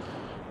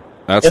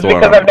 That's just the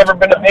because one. I've never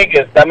been to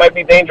Vegas. That might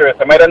be dangerous.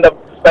 I might end up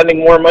spending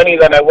more money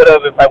than I would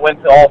have if I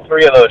went to all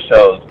three of those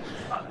shows.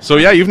 So,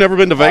 yeah, you've never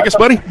been to Vegas,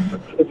 buddy?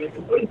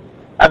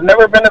 I've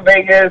never been to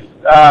Vegas.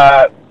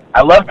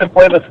 I love to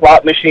play the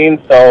slot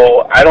machine,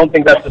 so I don't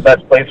think that's the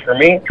best place for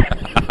me.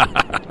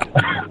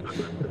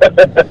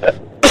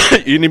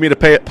 You need me to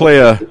play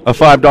a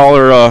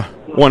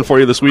 $5 one for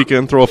you this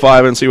weekend? Throw a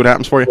 5 and see what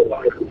happens for you?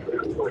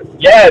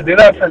 Yeah, do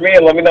that for me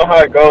and let me know how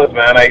it goes,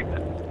 man.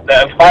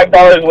 That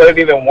 $5 wouldn't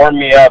even warm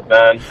me up,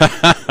 man.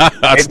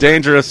 That's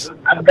dangerous.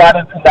 I've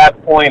gotten to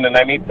that point, and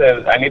I need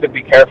to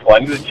be careful. I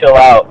need to chill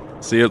out.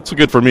 See, it's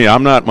good for me.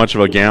 I'm not much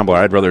of a gambler.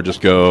 I'd rather just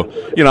go,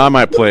 you know, I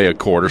might play a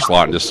quarter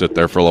slot and just sit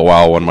there for a little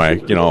while when my,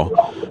 you know,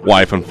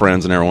 wife and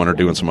friends and everyone are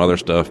doing some other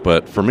stuff.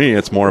 But for me,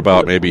 it's more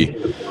about maybe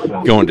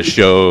going to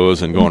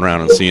shows and going around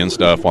and seeing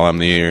stuff while I'm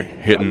there,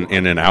 hitting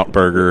In-N-Out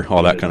Burger,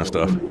 all that kind of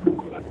stuff.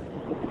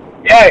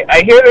 Yeah,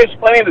 I hear there's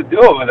plenty to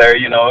do over there,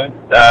 you know,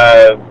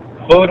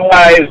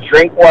 food-wise,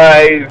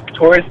 drink-wise,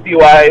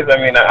 touristy-wise. I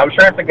mean, I'm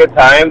sure it's a good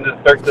time, the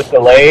Cirque du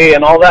Soleil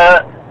and all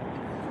that.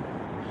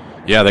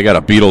 Yeah, they got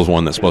a Beatles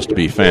one that's supposed to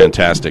be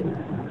fantastic,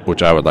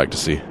 which I would like to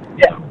see.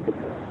 Yeah.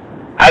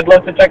 I'd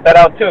love to check that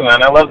out, too,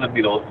 man. I love the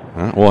Beatles.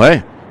 Well,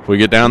 hey, if we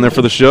get down there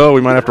for the show,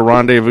 we might have to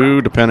rendezvous,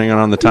 depending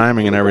on the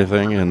timing and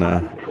everything. And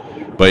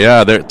but,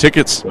 yeah, their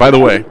tickets, by the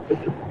way,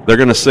 they're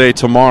going to say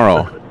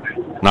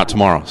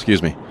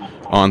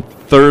on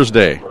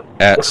Thursday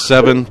at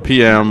 7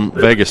 p.m.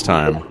 Vegas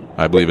time,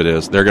 I believe it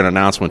is, they're going to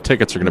announce when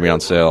tickets are going to be on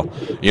sale.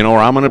 You know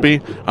where I'm going to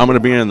be? I'm going to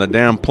be in the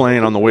damn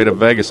plane on the way to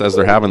Vegas as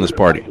they're having this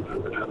party.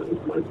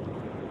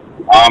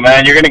 Oh,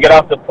 man, you're going to get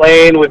off the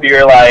plane with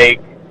your,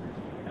 like,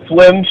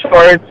 swim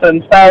shorts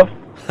and stuff.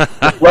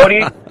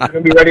 Floaty, you're going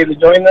to be ready to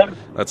join them?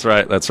 That's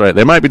right.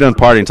 They might be done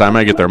partying time.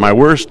 I get there. My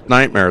worst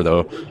nightmare,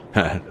 though,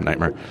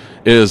 nightmare,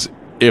 is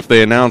if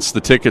they announce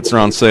the tickets are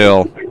on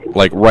sale,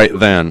 like right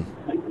then,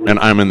 and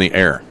I'm in the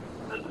air.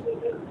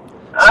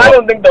 I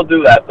don't think they'll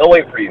do that. They'll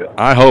wait for you.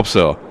 I hope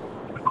so.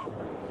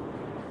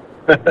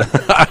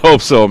 I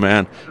hope so,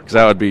 man. Because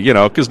that would be,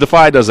 because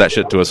Defy does that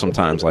shit to us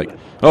sometimes. Like,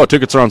 oh,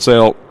 tickets are on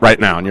sale right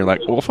now. And you're like,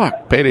 well,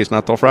 fuck, payday's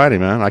not till Friday,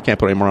 man. I can't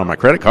put any more on my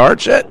credit card.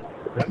 Shit.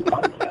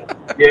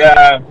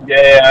 Yeah.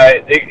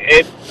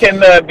 It can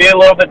be a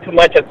little bit too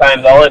much at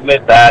times. I'll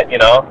admit that,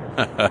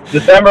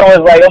 December was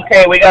like,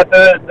 okay, we got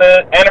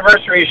the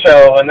anniversary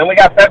show, and then we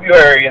got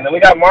February, and then we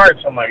got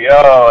March. I'm like,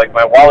 like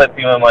my wallet's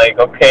even like,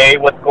 okay,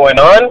 what's going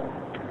on?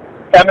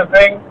 Kind of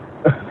thing.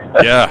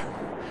 Yeah.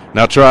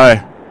 Now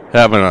try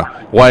having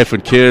a wife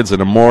and kids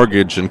and a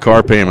mortgage and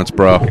car payments,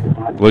 bro.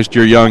 At least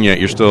you're young yet.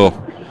 You're still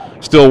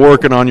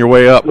working on your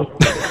way up. Yeah,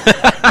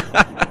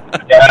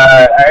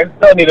 I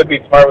still need to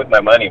be smart with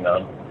my money,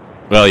 man.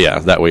 Well, yeah,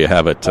 that way you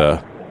have it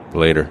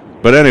later.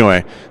 But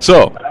anyway,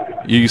 so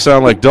you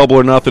sound like Double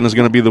or Nothing is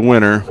going to be the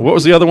winner. What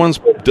was the other ones?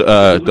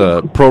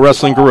 The Pro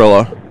Wrestling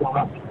Guerrilla.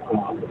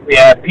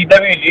 Yeah,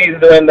 PWG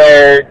is doing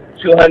their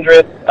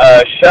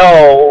 200th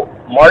show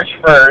March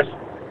 1st.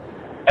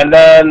 And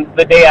then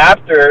the day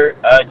after,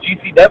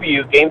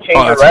 GCW, Game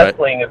Changer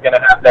Wrestling, is going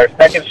to have their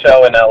second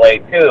show in LA,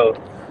 too.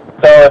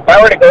 So if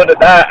I were to go to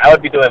that, I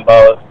would be doing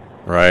both.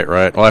 Right.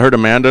 Well, I heard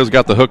Amanda's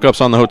got the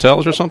hookups on the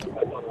hotels or something.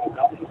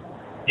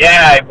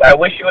 Yeah, I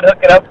wish you would hook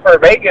it up for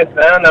Vegas,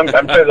 man.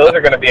 I'm sure those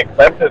are going to be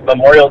expensive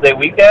Memorial Day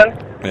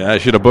weekend. Yeah, I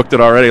should have booked it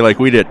already like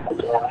we did.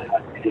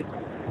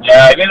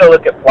 Yeah, I need to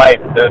look at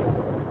flights, dude.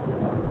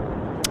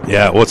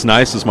 Yeah, what's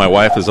nice is my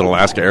wife is an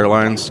Alaska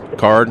Airlines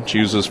card. She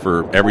uses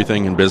for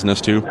everything in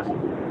business, too.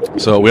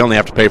 So we only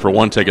have to pay for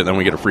one ticket, then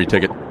we get a free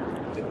ticket.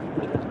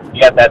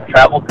 You got that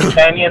travel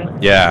companion?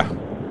 Yeah.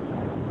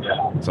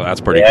 So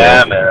that's pretty cool.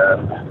 Yeah,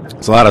 man.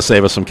 So that'll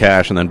save us some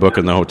cash and then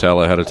booking the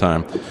hotel ahead of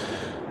time.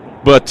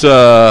 But,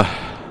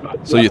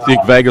 so you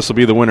think Vegas will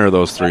be the winner of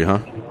those three, huh?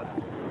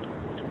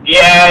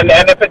 Yeah,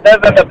 and if it does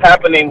end up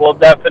happening, we'll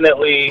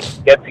definitely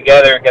get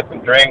together, get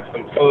some drinks,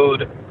 some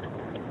food,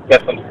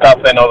 get some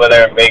stuff in over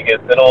there in Vegas.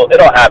 It'll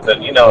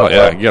happen, Oh,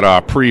 yeah, get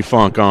our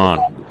pre-funk on.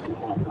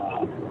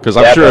 Because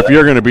I'm sure if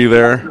you're going to be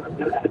there,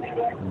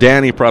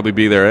 Danny probably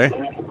be there, eh?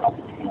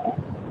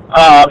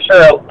 I'm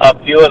sure a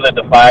few of the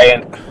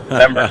Defiant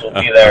members will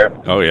be there.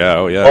 Oh,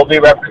 yeah. We'll be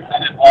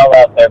represented well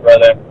out there,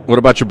 brother. What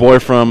about your boy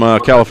from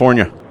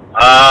California?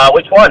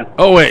 Which one?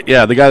 Oh, wait,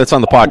 yeah, the guy that's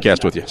on the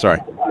podcast with you. Sorry.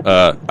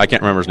 I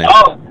can't remember his name.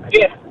 Oh,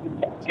 yes.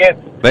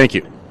 Thank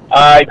you.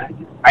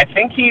 I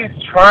think he's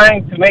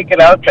trying to make it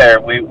out there.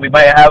 We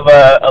might have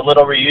a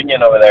little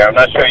reunion over there. I'm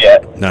not sure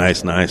yet.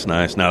 Nice.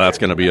 Now that's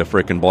going to be a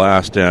freaking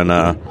blast. And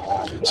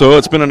so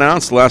it's been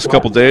announced the last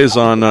couple days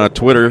on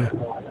Twitter,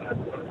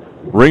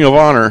 Ring of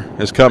Honor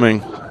is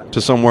coming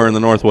to somewhere in the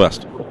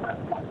Northwest.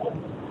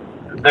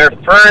 Their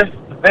first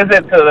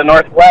visit to the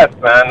Northwest,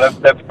 man.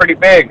 That's pretty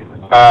big.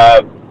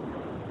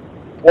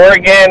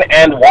 Oregon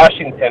and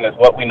Washington is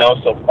what we know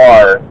so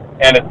far,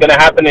 and it's going to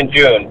happen in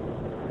June.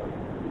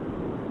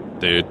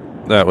 Dude,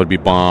 that would be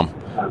bomb.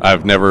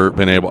 I've never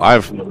been able. I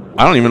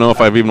don't even know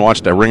if I've even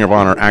watched a Ring of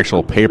Honor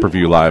actual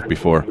pay-per-view live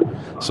before.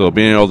 So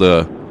being able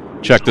to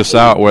check this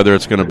out, whether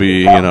it's going to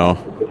be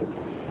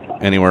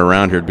anywhere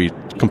around here, would be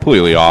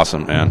completely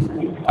awesome, man.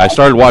 I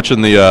started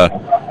watching the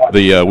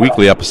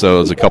weekly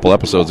episodes a couple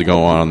episodes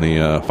ago on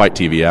the Fight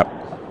TV app.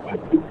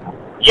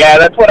 Yeah,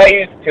 that's what I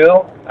used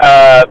to.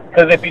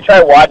 Because if you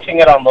try watching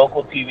it on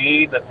local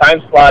TV, the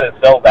time slot is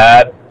so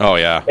bad. Oh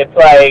yeah, it's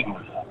like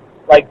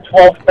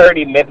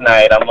 12:30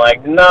 midnight. I'm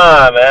like,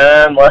 nah,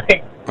 man.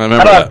 Like, I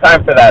don't have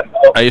time for that.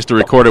 So. I used to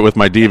record it with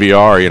my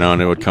DVR,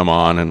 and it would come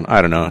on, and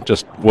I don't know, it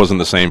just wasn't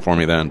the same for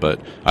me then. But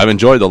I've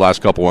enjoyed the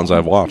last couple ones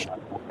I've watched.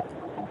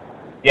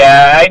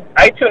 Yeah,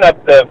 I tune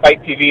up the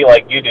Fight TV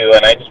like you do,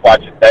 and I just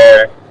watch it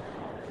there.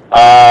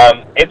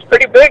 It's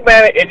pretty big,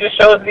 man. It just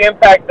shows the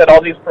impact that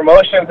all these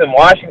promotions in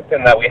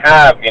Washington that we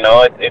have,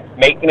 it's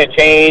making a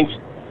change.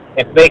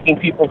 It's making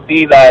people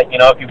see that,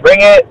 if you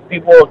bring it,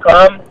 people will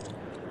come.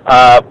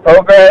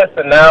 Progress,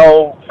 and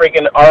now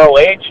freaking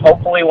ROH.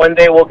 Hopefully one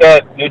day we'll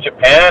get New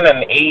Japan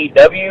and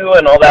AEW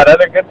and all that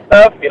other good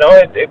stuff.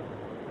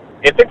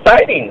 It's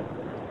exciting.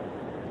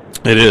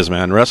 It is,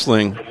 man.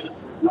 Wrestling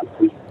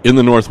in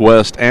the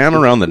Northwest and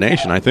around the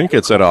nation, I think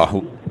it's at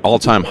a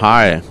all-time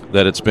high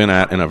that it's been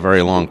at in a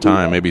very long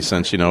time, maybe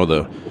since,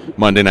 the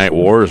Monday Night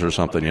Wars or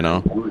something,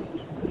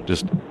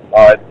 Just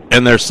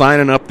and they're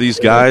signing up these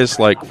guys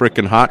like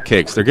freaking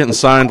hotcakes. They're getting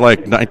signed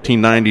like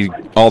 1990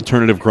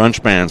 alternative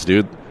grunge bands,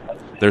 dude.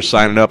 They're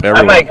signing up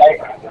everyone.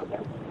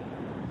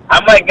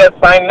 I might get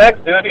signed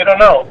next, dude. You don't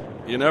know.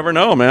 You never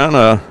know, man.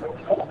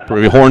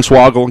 Probably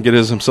Hornswoggle get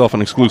himself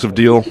an exclusive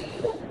deal.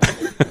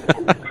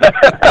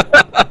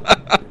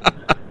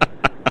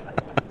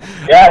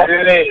 Yeah,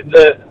 dude,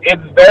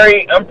 it's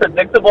very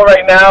unpredictable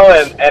right now,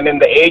 and in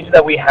the age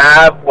that we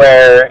have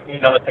where,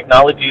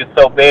 technology is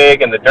so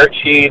big, and the dirt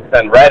sheets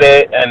and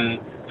Reddit and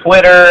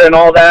Twitter and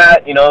all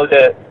that,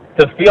 to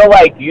feel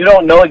like you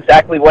don't know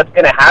exactly what's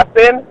going to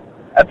happen,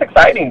 that's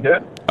exciting,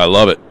 dude. I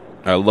love it.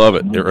 I love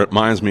it. It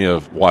reminds me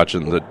of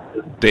watching the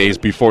days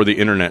before the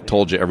internet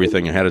told you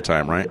everything ahead of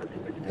time, right?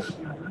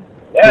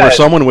 Yeah, where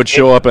someone would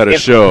show up at a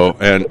show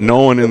and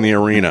no one in the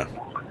arena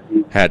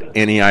had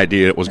any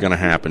idea it was going to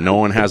happen. No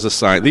one has a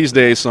sign. These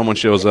days, someone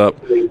shows up,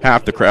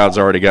 half the crowd's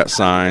already got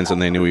signs,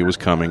 and they knew he was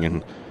coming.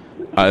 And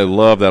I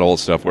love that old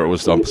stuff where it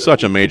was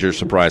such a major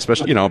surprise,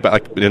 especially, you know,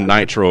 back in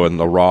Nitro and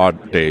the Raw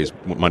days,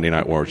 Monday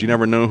Night Wars. You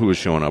never know who was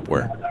showing up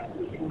where.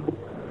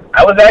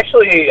 I was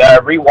actually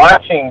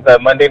rewatching the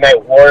Monday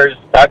Night Wars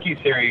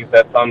docuseries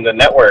that's on the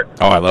network.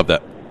 Oh, I love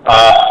that.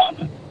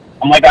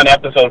 I'm like on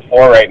episode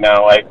 4 right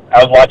now. Like,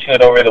 I was watching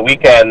it over the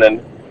weekend,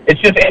 and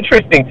it's just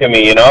interesting to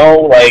me, you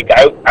know? Like,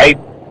 I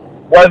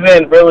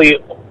wasn't really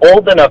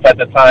old enough at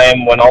the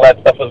time when all that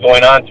stuff was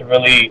going on to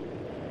really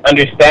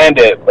understand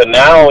it. But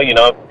now, you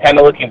know, kind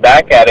of looking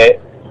back at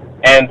it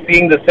and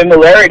seeing the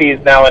similarities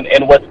now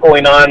in what's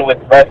going on with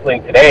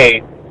wrestling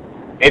today,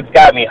 it's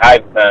got me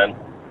hyped, man.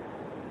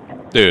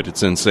 Dude,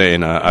 it's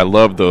insane. I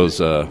love those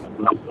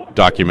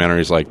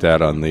documentaries like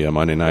that on the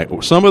Monday night.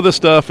 Some of the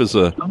stuff is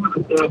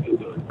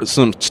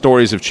some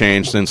stories have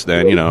changed since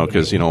then, you know,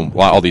 because, you know,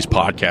 all these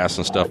podcasts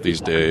and stuff these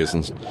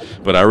days.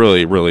 But I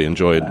really, really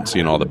enjoyed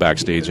seeing all the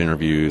backstage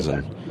interviews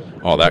and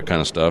all that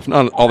kind of stuff.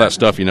 Not all that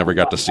stuff you never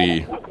got to see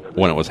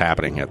when it was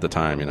happening at the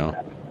time, you know.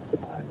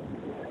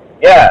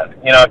 Yeah,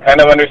 you know, kind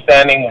of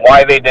understanding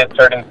why they did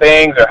certain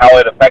things or how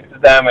it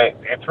affected them.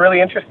 It's really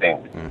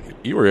interesting.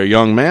 You were a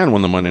young man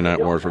when the Monday Night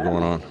Wars were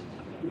going on.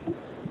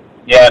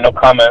 Yeah, no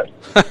comment.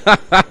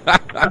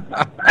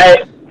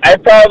 I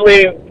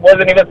probably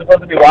wasn't even supposed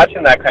to be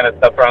watching that kind of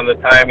stuff around the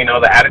time, you know,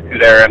 the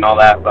Attitude Era and all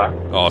that. But.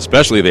 Oh,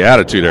 especially the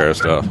Attitude Era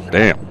stuff.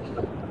 Damn.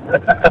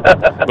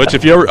 But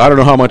if you ever, I don't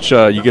know how much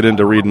you get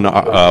into reading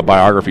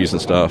biographies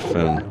and stuff,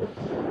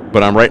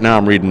 but I'm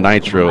reading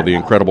Nitro, The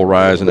Incredible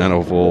Rise and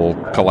Inevitable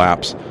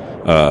Collapse,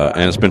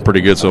 and it's been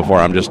pretty good so far.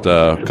 I'm just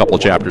a couple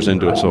of chapters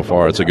into it so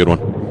far. It's a good one.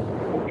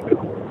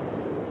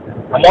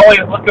 I'm always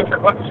looking for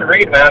books to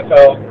read, man,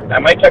 so I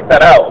might check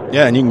that out.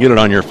 Yeah, and you can get it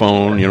on your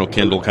phone, you know,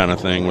 Kindle kind of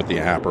thing with the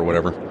app or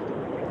whatever.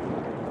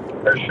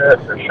 For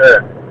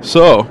sure.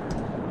 So,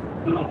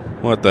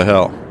 what the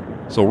hell?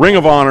 So, Ring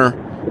of Honor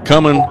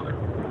coming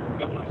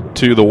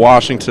to the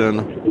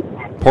Washington,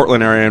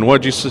 Portland area,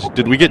 and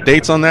did we get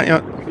dates on that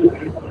yet?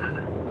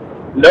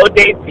 No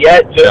dates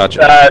yet, just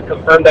gotcha.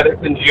 Confirmed that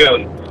it's in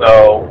June.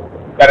 So,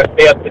 got to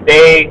stay up to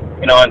date,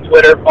 you know, on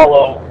Twitter,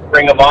 follow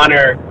Ring of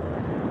Honor,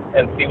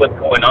 and see what's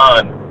going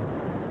on.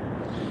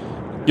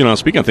 You know,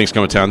 speaking of things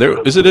coming to town,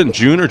 is it in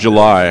June or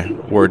July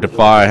where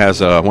Defy has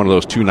one of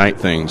those 2-night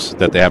things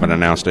that they haven't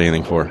announced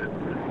anything for?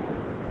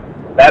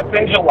 That's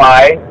in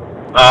July.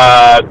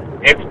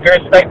 It's pure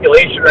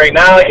speculation right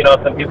now. You know,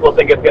 some people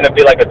think it's going to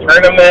be like a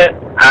tournament.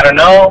 I don't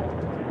know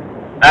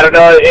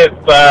if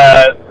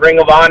Ring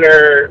of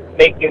Honor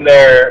making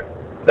their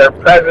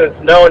presence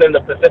known in the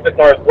Pacific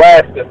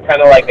Northwest is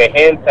kind of like a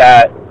hint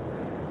at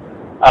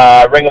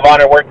Ring of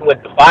Honor working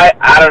with Defy.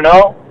 I don't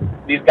know.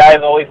 These guys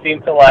always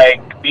seem to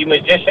like be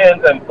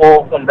magicians and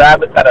pull some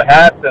rabbits out of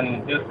hats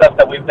and do stuff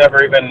that we've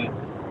never even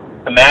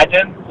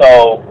imagined.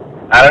 So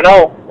I don't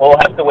know. We'll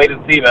have to wait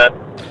and see, man.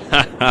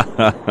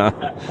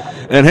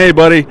 And hey,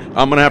 buddy,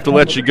 I'm gonna have to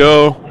let you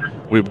go.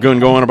 We've been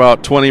going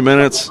about 20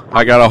 minutes.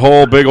 I got a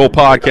whole big old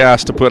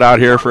podcast to put out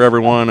here for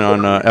everyone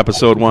on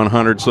episode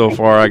 100 so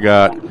far. I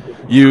got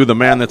you, the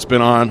man that's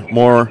been on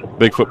more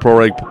Bigfoot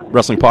Pro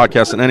Wrestling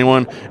podcasts than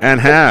anyone,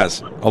 and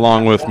has,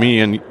 along with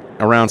me and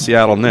Around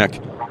Seattle Nick,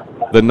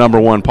 the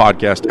 #1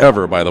 podcast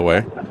ever, by the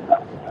way.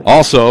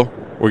 Also,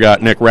 we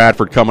got Nick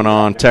Radford coming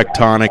on,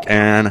 Tectonic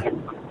and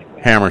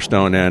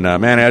Hammerstone.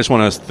 And, man, I just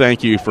want to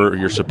thank you for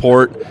your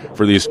support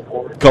for these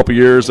couple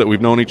years that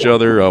we've known each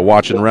other,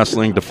 watching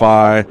wrestling,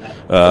 Defy,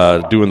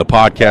 doing the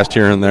podcast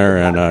here and there.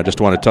 And I just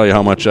want to tell you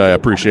how much I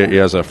appreciate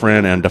you as a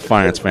friend and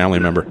Defiance family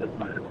member.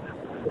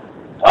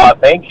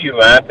 Thank you,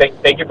 man.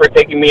 Thank you for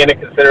taking me into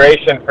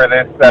consideration for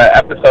this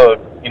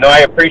episode. You know, I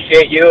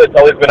appreciate you. It's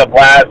always been a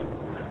blast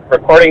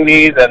recording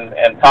these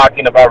and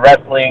talking about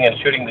wrestling and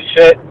shooting the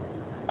shit.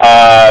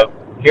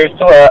 Here's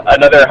to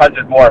another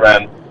 100 more,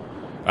 man.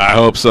 I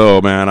hope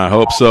so, man. I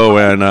hope so.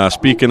 And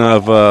speaking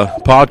of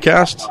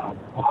podcasts,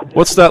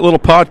 what's that little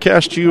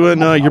podcast you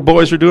and your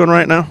boys are doing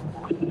right now?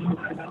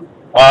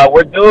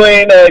 We're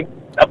doing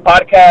a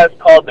podcast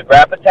called The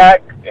Grap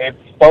Attack. It's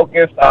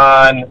focused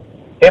on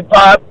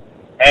hip-hop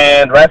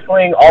and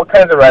wrestling, all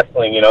kinds of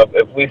wrestling. You know,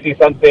 if we see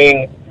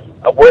something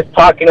worth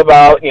talking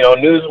about, you know,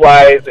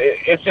 news-wise,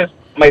 it's just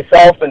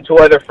myself and 2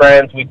 other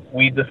friends.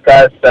 We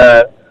discuss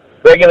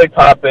regular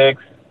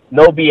topics,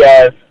 no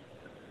BS.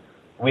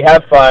 We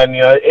have fun.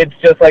 You know, it's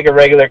just like a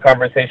regular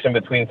conversation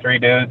between 3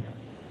 dudes.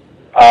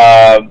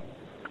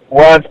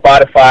 We're on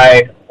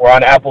Spotify. We're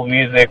on Apple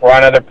Music. We're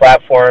on other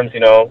platforms, you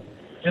know.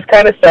 Just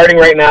kind of starting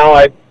right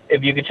now.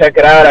 If you could check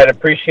it out, I'd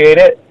appreciate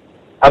it.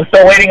 I'm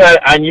still waiting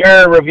on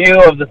your review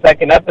of the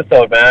 2nd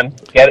episode, man.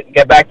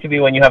 Get back to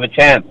me when you have a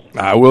chance.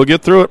 I will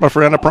get through it, my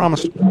friend. I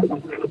promise.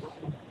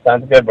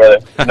 Sounds good, brother.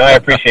 No, I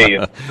appreciate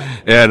you.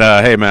 And,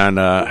 hey, man,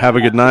 have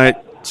a good night.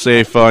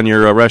 Safe on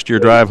your rest of your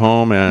drive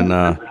home.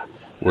 And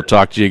We'll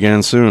talk to you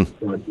again soon.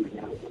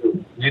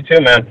 You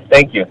too, man.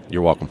 Thank you.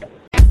 You're welcome.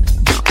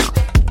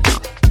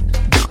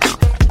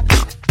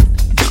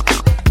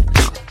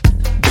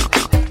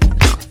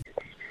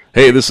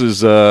 Hey, this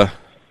is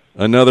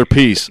another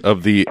piece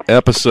of the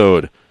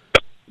episode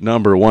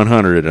number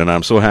 100, and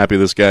I'm so happy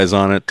this guy's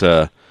on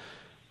it.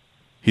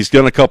 He's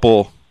done a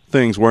couple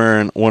things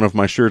wearing one of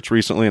my shirts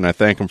recently, and I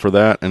thank him for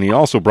that. And he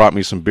also brought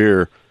me some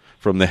beer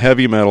from the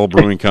Heavy Metal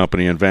Brewing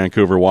Company in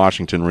Vancouver,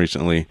 Washington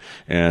recently,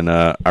 and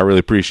I really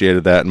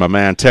appreciated that. And my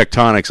man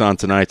Tectonic's on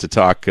tonight to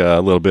talk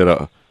a little bit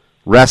of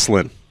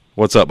wrestling.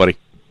 What's up, buddy?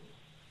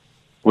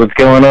 What's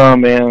going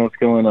on, man? What's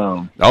going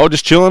on? Oh,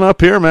 just chilling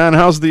up here, man.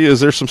 Is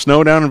there some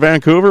snow down in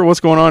Vancouver? What's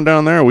going on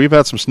down there? We've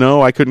had some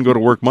snow. I couldn't go to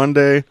work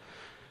Monday.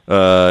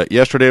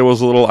 Yesterday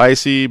was a little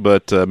icy,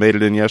 but made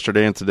it in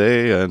yesterday and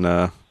today,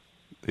 and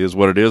is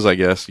what it is, I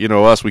guess. You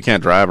know us, we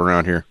can't drive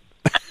around here.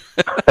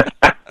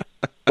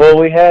 Well,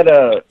 we had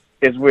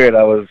it's weird.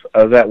 I was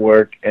at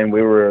work, and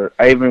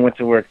I even went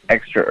to work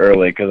extra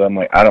early because I'm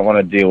like, I don't want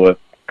to deal with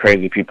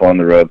crazy people on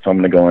the road, so I'm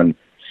going to go in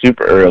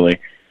super early.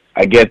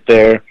 I get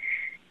there.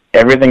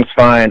 Everything's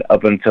fine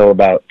up until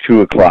about 2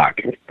 o'clock.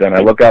 Then I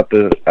look out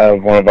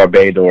of one of our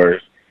bay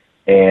doors,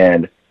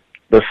 and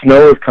the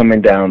snow is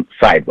coming down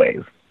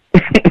sideways.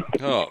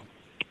 Oh,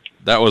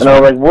 that was. And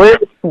I was like,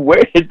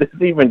 where did this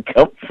even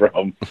come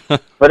from?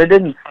 But it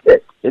didn't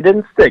stick. It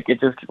didn't stick.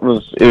 It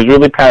was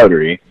really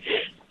powdery.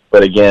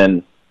 But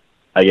again,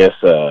 I guess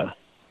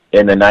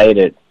in the night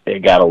it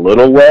got a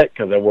little wet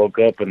because I woke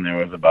up and there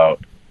was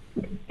about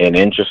an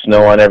inch of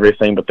snow on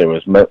everything, but there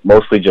was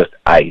mostly just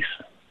ice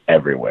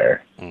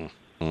everywhere.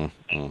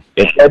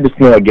 It had to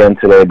snow again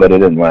today, but it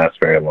didn't last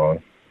very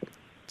long.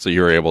 So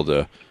you were able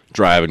to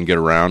drive and get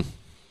around?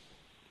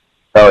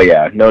 Oh,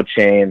 yeah. No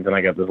chains, and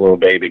I got this little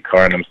baby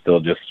car, and I'm still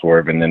just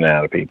swerving in and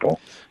out of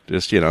people.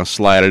 Just,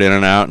 slide it in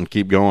and out and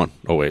keep going.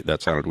 Oh, wait,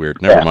 that sounded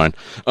weird. Never mind.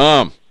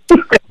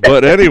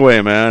 But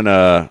anyway, man,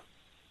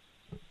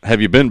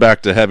 have you been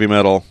back to Heavy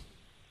Metal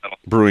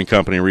Brewing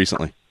Company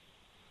recently?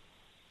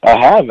 I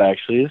have,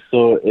 actually.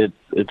 So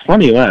it's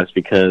funny you ask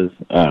because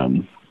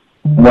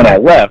when I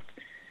left,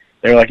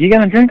 they were like, you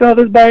going to drink all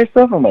this by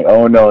yourself? I'm like,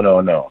 oh,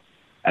 no.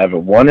 I have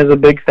one is a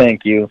big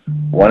thank you,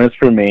 one is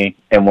for me,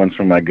 and one's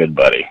for my good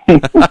buddy.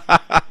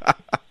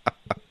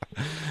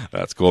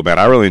 That's cool, man.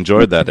 I really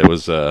enjoyed that. It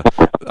was, I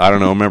don't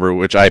know, remember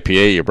which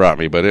IPA you brought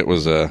me, but it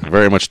was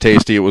very much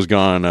tasty. It was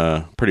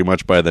gone pretty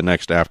much by the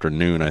next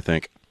afternoon, I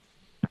think.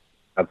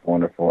 That's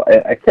wonderful.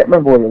 I can't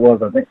remember what it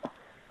was.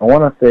 I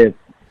want to say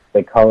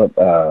they call it,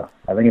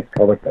 I think it's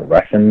called like the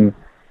Russian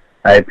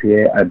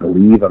IPA, I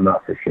believe. I'm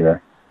not for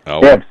sure. Oh.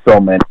 They have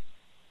so many.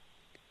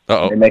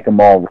 Uh-oh. They make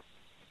them all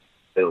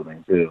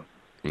building, too.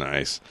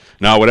 Nice.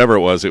 No, whatever it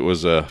was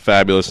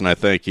fabulous, and I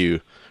thank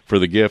you for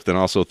the gift, and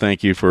also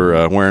thank you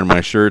for wearing my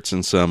shirts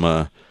and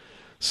some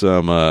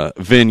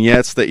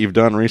vignettes that you've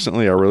done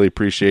recently. I really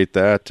appreciate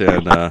that.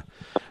 And,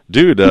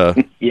 dude,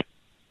 yeah.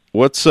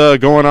 What's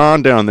going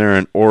on down there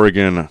in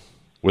Oregon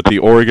with the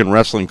Oregon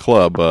Wrestling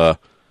Club?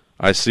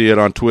 I see it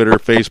on Twitter,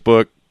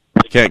 Facebook.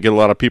 Can't get a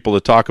lot of people to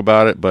talk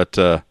about it, but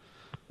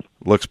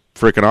looks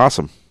freaking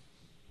awesome.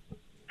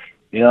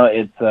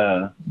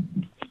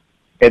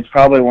 It's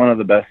probably one of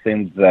the best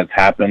things that's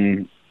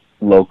happened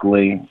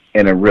locally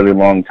in a really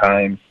long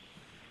time.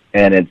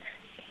 And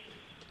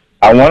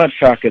I want to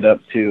chalk it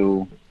up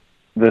to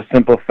the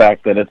simple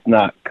fact that it's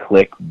not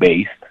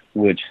click-based,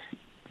 which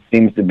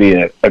seems to be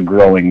a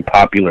growing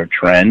popular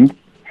trend.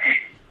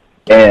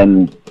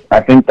 And I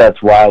think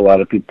that's why a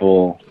lot of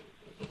people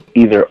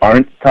either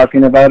aren't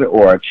talking about it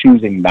or are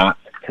choosing not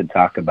to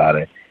talk about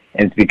it.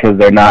 And it's because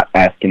they're not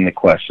asking the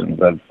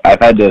questions. I've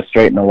had to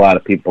straighten a lot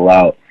of people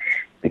out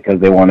because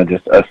they want to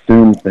just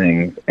assume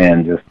things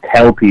and just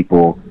tell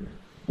people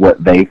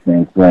what they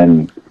think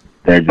when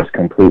they're just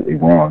completely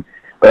wrong.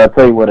 But I'll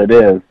tell you what it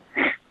is.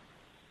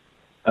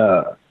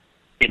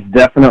 It's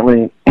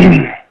definitely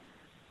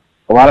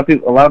a lot of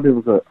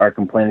people are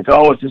complaining.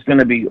 Oh, it's just going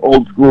to be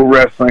old school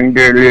wrestling.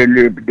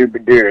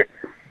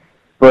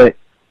 But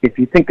if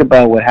you think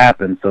about what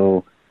happened,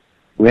 so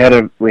we had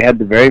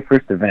the very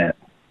first event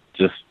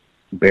just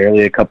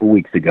barely a couple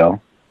weeks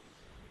ago,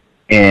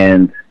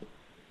 and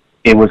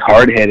it was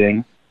hard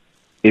hitting.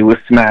 It was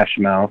smash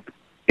mouth.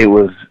 It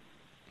was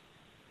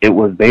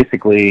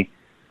basically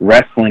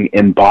wrestling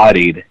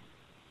embodied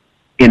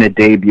in a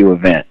debut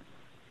event.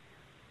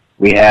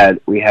 We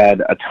had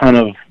a ton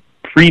of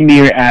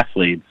premier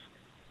athletes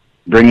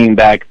bringing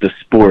back the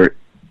sport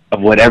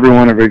of what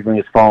everyone originally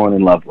has fallen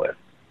in love with.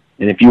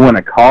 And if you want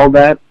to call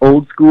that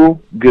old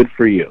school, good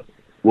for you.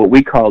 What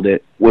we called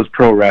it was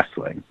pro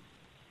wrestling.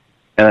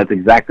 And that's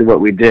exactly what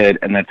we did,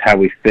 and that's how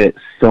we fit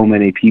so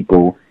many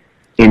people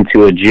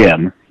into a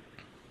gym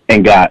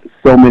and got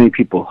so many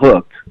people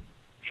hooked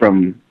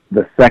from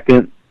the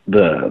second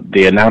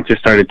the announcer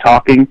started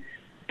talking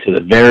to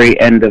the very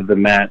end of the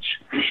match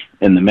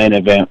in the main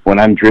event when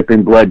I'm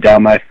dripping blood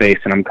down my face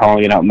and I'm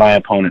calling out my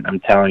opponent. I'm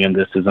telling him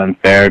this is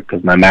unfair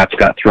because my match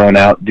got thrown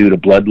out due to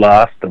blood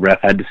loss. The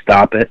ref had to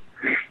stop it.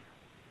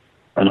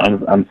 And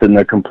I'm sitting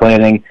there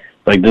complaining,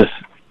 like, this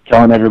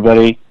telling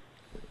everybody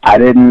I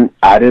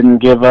didn't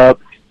give up.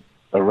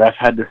 The ref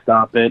had to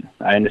stop it.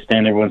 I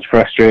understand everyone's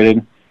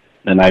frustrated.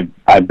 And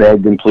I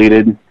begged and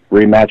pleaded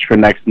rematch for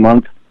next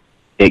month.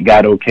 It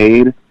got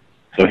okayed.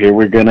 So here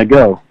we're going to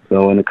go.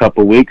 So in a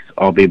couple weeks,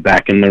 I'll be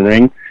back in the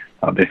ring.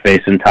 I'll be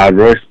facing Todd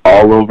Royce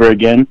all over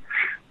again.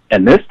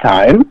 And this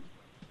time,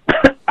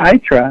 I'm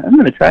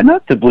going to try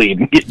not to bleed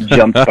and get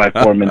jumped by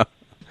Foreman.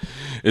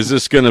 Is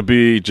this going to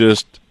be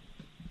just,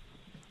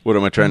 what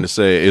am I trying to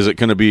say? Is it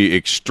going to be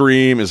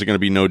extreme? Is it going to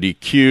be no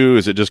DQ?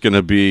 Is it just going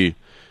to be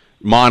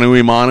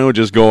mano-a-mano,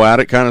 just go at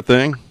it kind of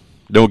thing?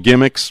 No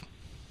gimmicks?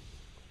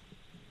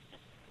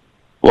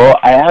 Well,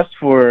 I asked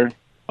for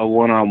a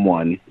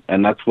one-on-one,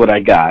 and that's what I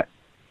got.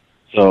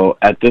 So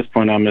at this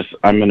point, I'm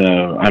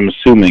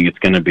assuming it's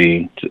going to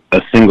be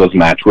a singles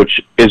match, which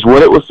is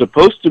what it was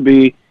supposed to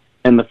be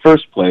in the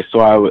first place. So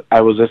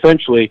I was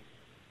essentially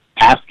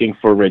asking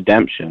for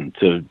redemption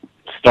to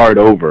start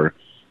over,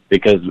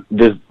 because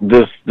this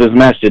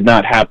match did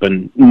not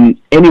happen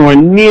anywhere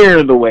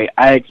near the way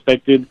I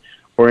expected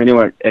or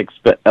anyone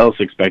else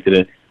expected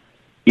it.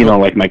 You know,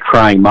 like my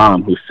crying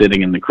mom who's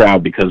sitting in the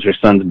crowd because her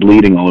son's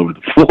bleeding all over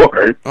the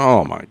floor.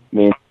 Oh my! I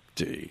mean,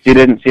 geez. She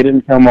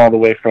didn't come all the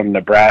way from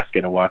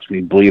Nebraska to watch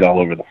me bleed all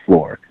over the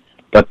floor,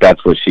 but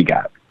that's what she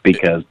got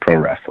because pro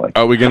wrestling.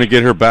 Are we going to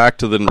get her back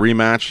to the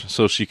rematch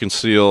so she can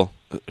so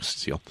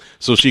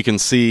she can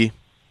see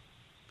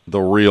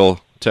the real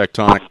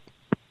Tectonic?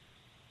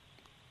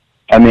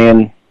 I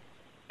mean,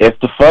 if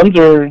the funds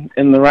are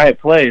in the right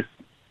place,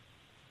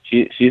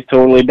 she's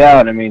totally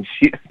down. I mean,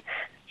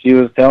 she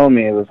was telling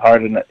me it was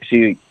hard enough.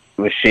 She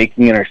was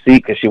shaking in her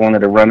seat because she wanted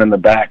to run in the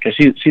back. Because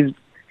she's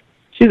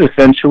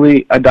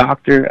essentially a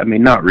doctor. I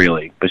mean, not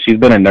really, but she's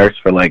been a nurse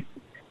for like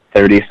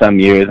 30-some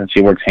years, and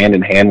she works hand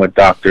in hand with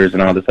doctors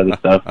and all this other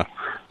stuff.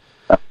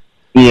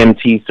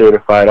 EMT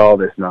certified, all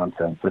this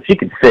nonsense. So she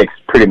could fix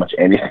pretty much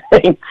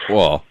anything.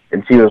 Well,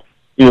 and she was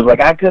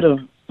like, I could have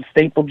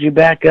stapled you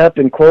back up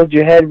and closed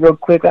your head real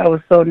quick. I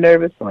was so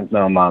nervous. I'm like,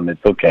 no, Mom,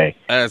 it's okay.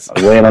 I was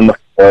laying on the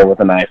floor with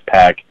an ice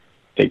pack.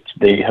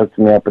 They hooked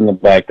me up in the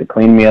back. They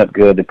cleaned me up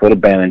good. They put a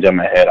bandage on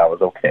my head. I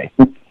was okay.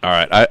 All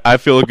right. I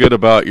feel good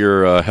about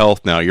your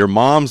health now. Your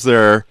mom's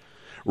there,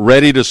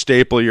 ready to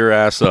staple your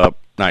ass up.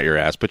 Not your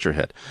ass, but your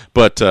head.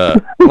 But,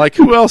 like,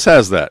 who else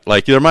has that?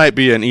 Like, there might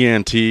be an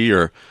ENT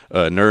or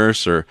a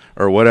nurse or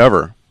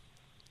whatever.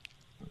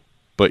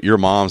 But your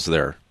mom's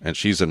there, and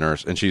she's a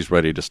nurse, and she's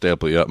ready to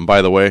staple you up. And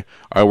by the way,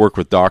 I work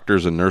with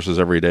doctors and nurses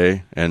every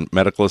day and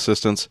medical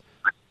assistants.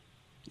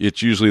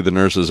 It's usually the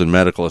nurses and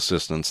medical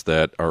assistants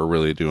that are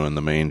really doing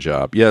the main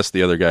job. Yes,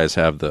 the other guys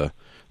have the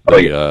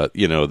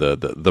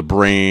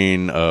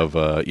brain of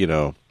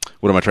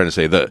what am I trying to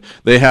say?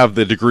 They have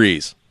the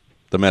degrees,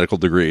 the medical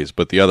degrees,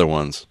 but the other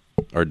ones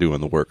are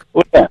doing the work.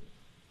 Well, yeah,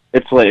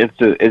 it's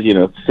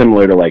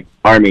similar to like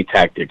Army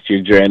tactics.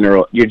 Your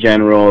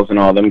generals and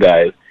all them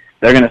guys,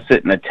 they're gonna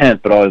sit in a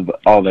tent, but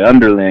all the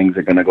underlings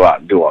are gonna go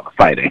out and do all the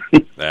fighting.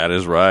 That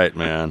is right,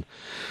 man.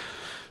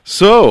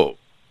 So,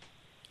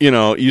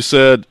 you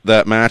said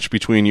that match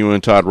between you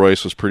and Todd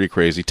Royce was pretty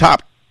crazy.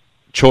 Top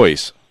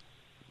choice,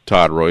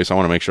 Todd Royce. I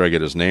want to make sure I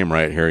get his name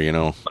right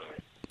here,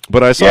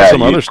 But I saw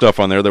some other stuff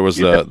on there. There was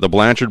the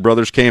Blanchard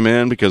brothers came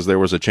in because there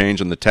was a change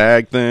in the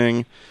tag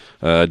thing.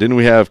 Didn't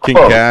we have King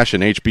Cash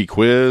and HB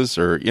Quiz?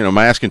 Or, am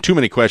I asking too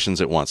many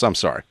questions at once? I'm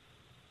sorry.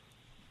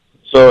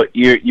 So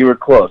you were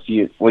close.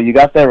 You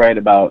got that right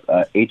about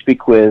HB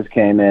Quiz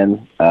came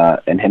in,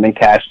 and him and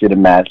Cash did a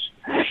match.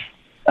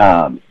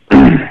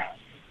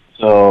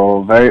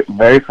 So very,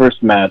 very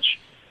first match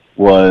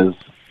was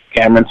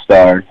Cameron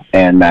Starr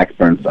and Max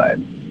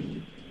Burnside.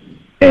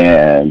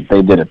 And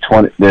they did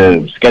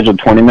the scheduled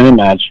 20-minute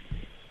match.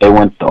 They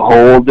went the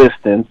whole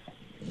distance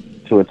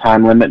to a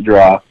time limit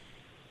draw.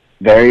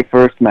 Very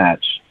first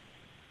match,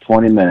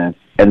 20 minutes,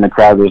 and the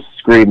crowd was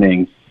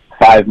screaming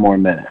 5 more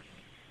minutes.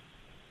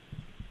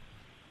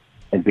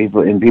 And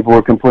people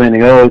were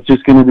complaining, oh, it's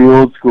just going to be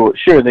old school.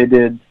 Sure, they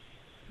did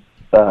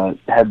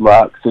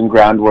headlocks and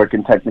groundwork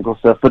and technical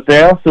stuff, but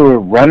they also were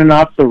running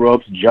off the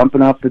ropes,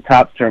 jumping off the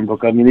top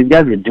turnbuckle. I mean, these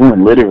guys were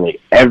doing literally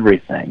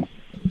everything.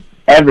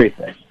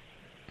 Everything.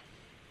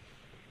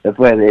 That's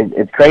why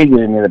it's crazy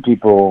to me that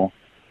people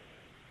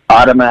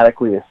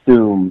automatically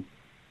assume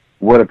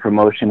what a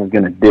promotion is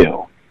going to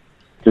do,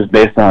 just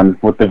based on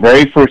what the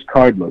very first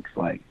card looks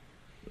like.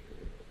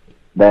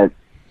 That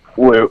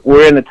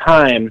we're in a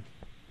time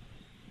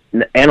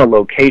and a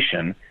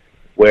location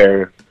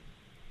where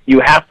you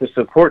have to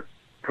support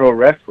pro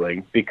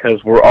wrestling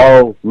because we're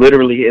all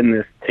literally in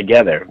this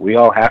together. We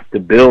all have to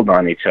build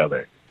on each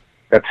other.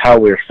 That's how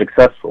we're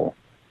successful.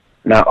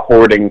 Not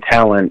hoarding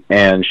talent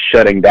and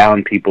shutting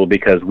down people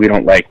because we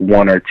don't like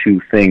one or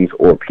two things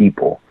or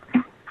people.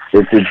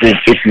 It's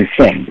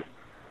insane.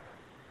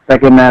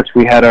 Second match,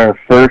 we had our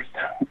first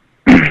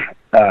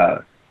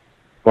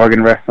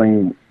Oregon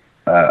Wrestling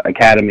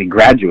Academy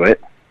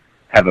graduate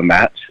have a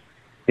match.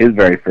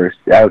 That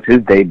was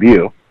his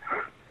debut.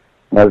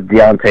 That was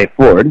Deontay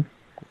Ford.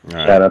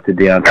 Right. Shout out to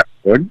Deontay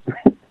Ford.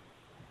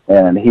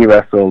 And he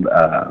wrestled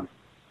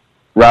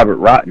Robert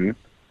Rotten.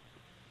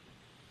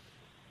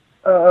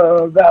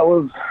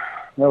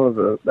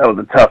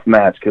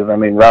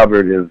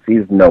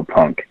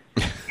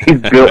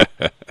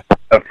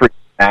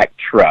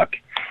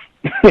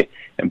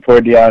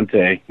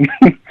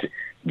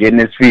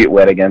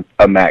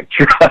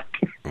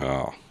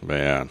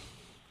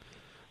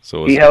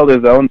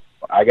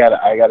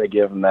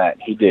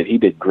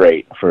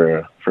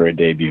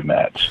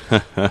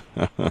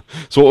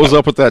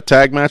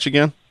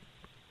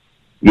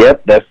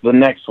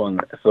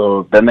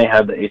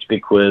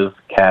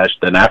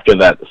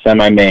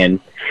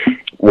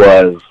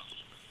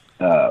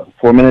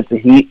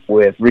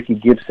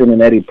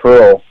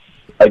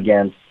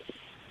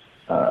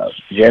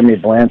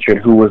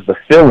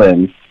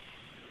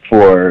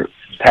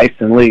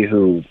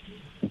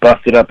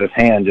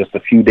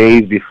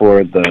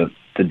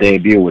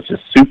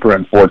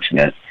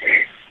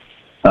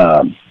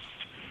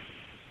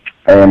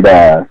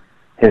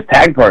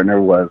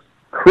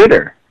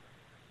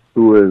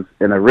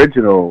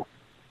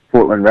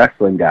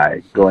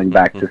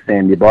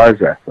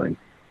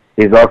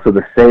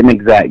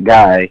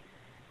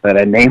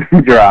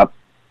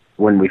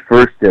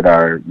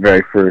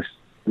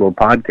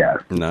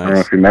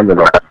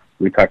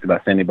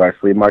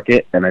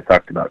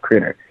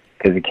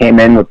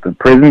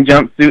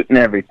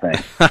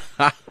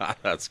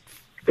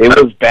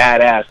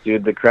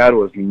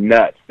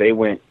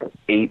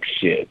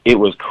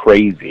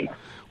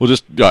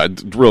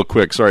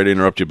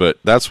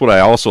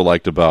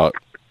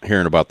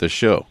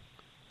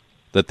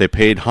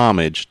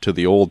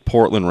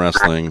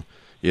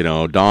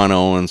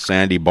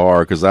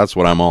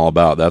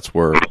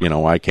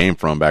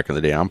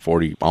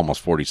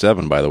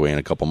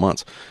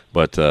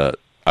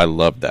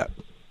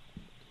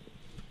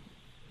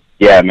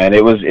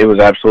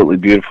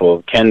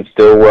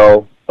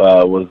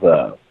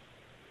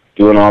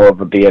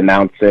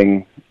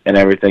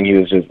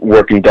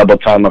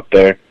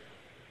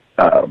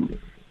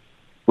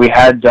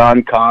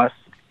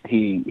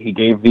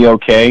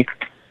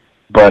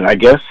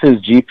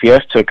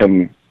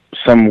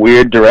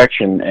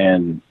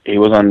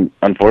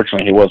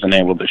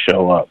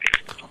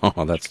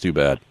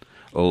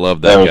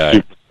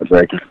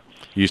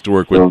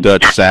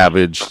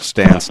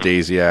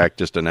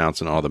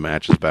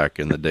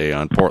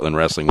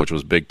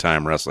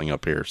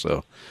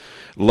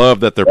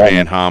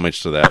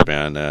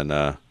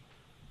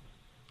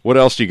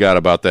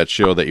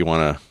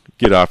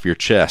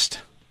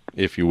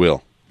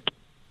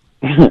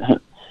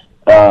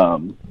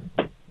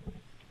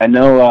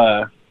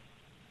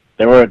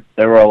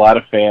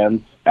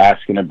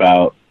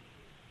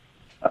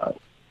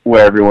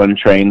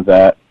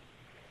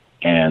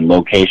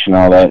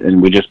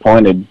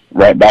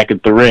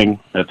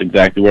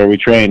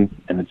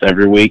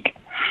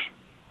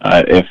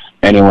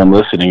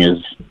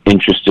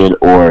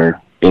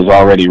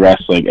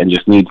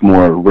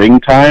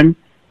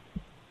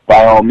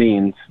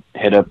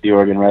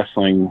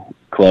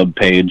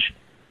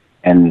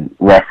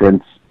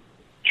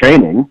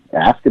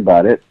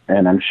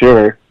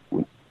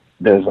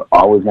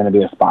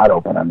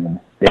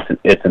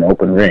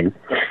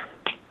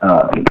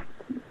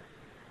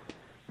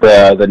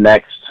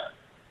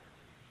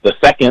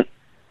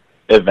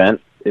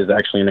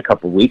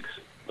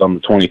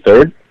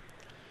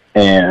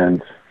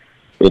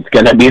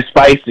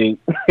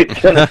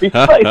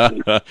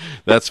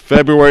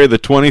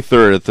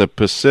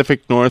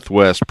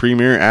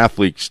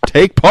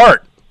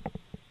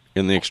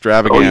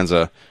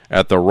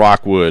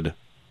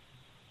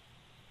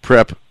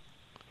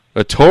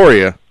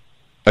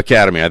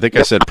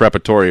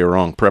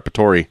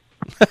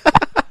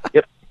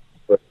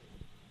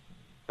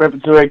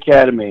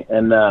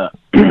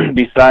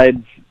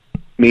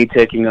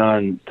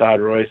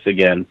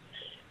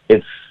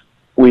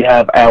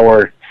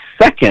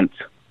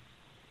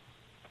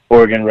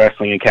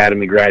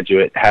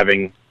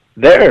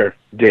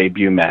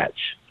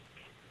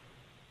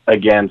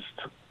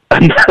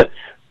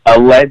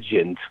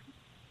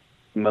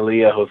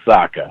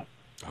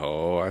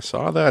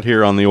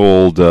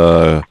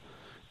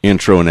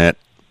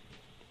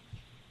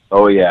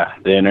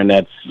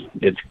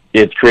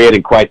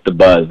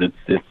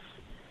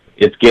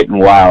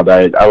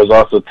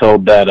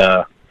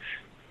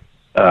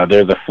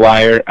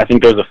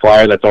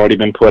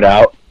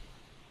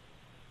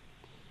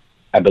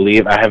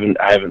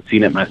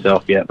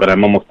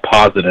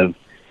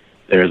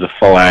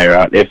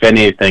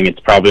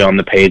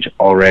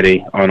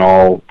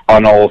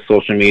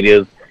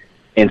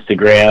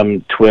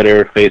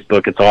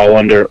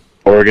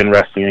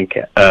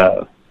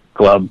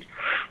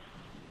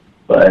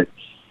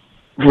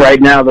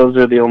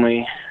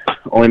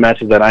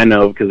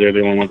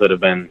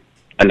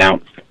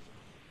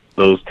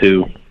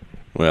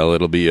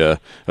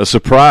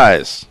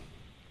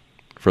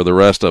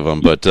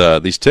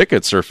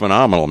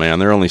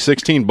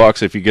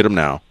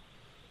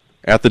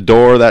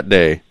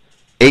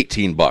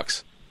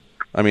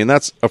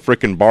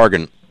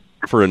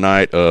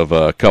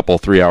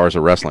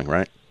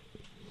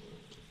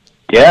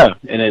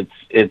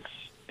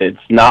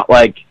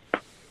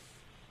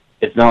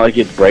 It's not like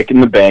it's breaking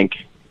the bank.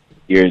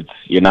 You're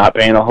not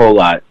paying a whole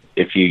lot.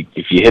 If you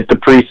hit the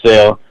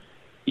pre-sale,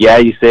 yeah,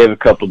 you save a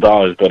couple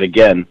dollars, but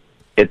again,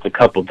 it's a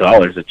couple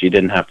dollars that you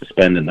didn't have to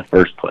spend in the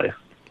first place.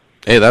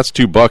 Hey, that's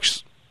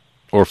 $2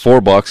 or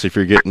 $4 if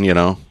you're getting,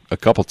 a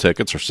couple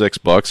tickets, or $6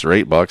 or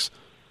 $8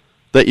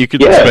 that you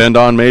could spend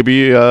on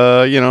maybe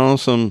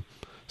some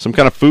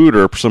kind of food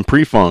or some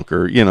pre-funk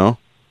or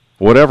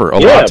whatever, a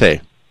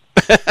latte.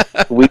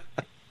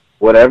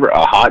 Whatever,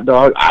 a hot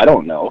dog, I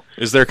don't know.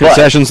 Is there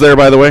concessions there,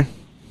 by the way?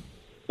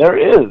 There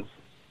is.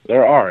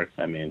 There are.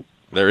 I mean,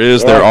 there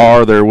is, there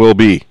are, there will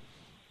be.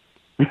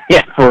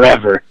 Yeah,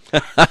 forever.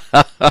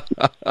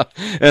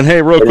 And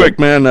hey, real quick,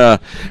 man,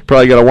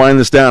 probably got to wind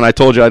this down. I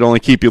told you I'd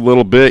only keep you a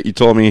little bit. You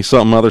told me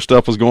some other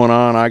stuff was going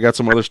on. I got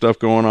some other stuff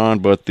going on,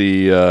 but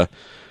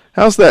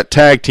how's that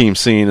tag team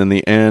scene in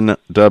the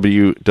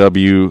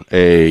NWWA?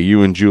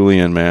 You and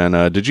Julian,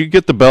 man. Did you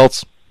get the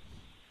belts?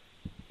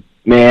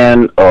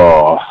 Man,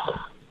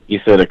 you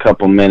said a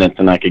couple minutes,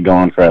 and I could go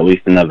on for at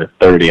least another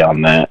 30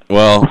 on that.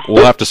 Well,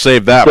 we'll have to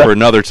save that for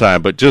another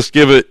time, but just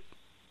give it,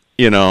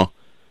 in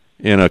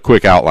a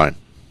quick outline.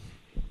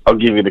 I'll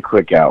give you the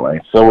quick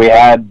outline. So we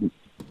had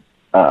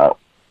the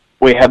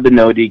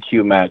no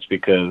DQ match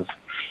because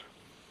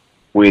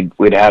we'd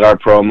had our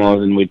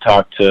promos, and we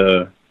talked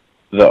to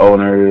the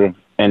owner of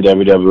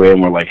NWWA,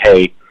 and we're like,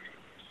 hey,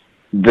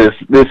 this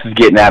is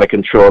getting out of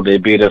control. They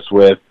beat us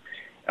with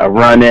a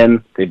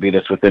run-in. They beat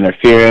us with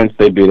interference.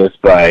 They beat us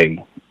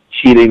by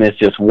cheating. It's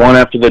just one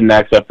after the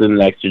next.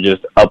 They're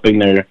just upping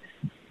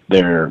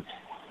their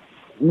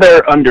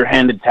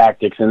underhanded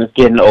tactics, and it's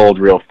getting old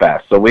real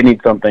fast. So we need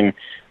something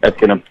that's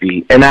going to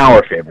be in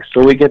our favor.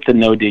 So we get the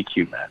no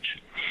DQ match.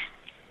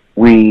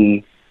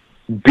 We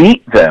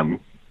beat them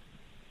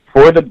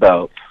for the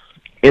belts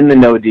in the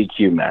no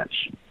DQ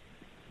match.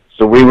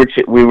 So we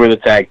were the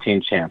tag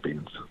team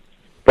champions.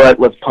 But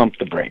let's pump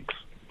the brakes.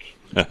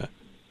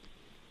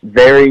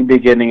 Very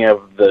beginning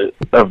of the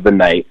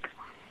night,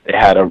 they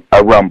had a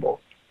rumble.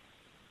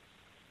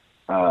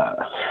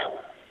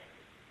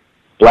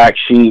 Black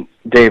Sheep,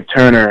 Dave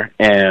Turner,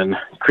 and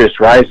Chris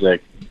Ryzek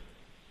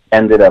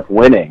ended up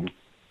winning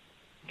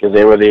because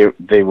they were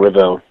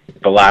the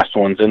last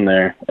ones in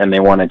there, and they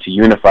wanted to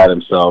unify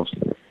themselves.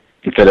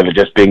 Instead of it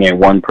just being a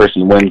one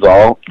person wins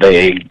all,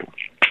 they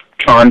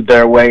conned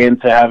their way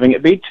into having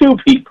it be two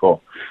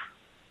people.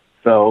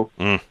 So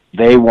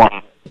they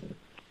won.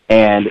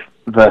 And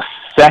the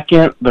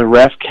second the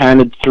ref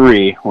counted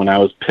 3, when I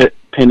was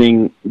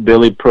pinning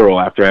Billy Pearl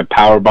after I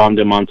powerbombed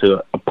him onto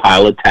a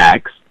pile of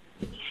tacks,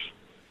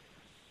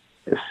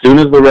 as soon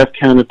as the ref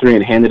counted 3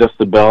 and handed us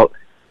the belt,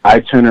 I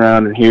turn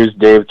around and here's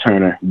Dave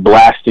Turner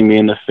blasting me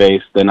in the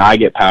face. Then I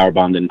get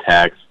powerbombed in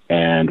tacks,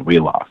 and we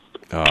lost.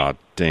 Oh,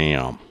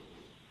 damn.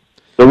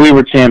 So we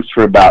were champs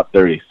for about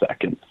 30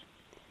 seconds.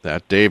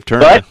 That Dave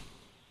Turner. But,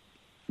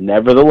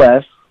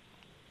 nevertheless,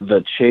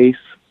 the chase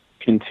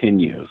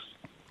continues.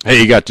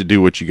 Hey, you got to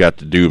do what you got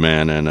to do,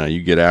 man, and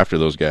you get after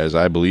those guys.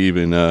 I believe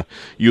in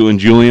you and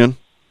Julian,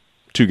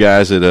 2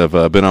 guys that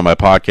have been on my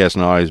podcast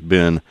and always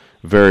been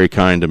very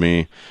kind to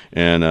me.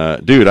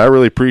 And, dude, I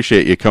really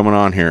appreciate you coming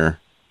on here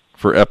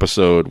for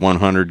episode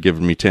 100,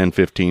 giving me 10,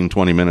 15,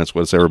 20 minutes,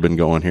 what's ever been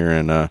going here.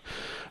 And I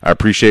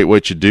appreciate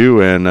what you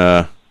do,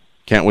 and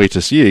can't wait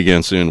to see you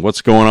again soon.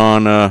 What's going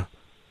on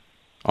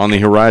the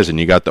horizon?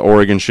 You got the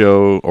Oregon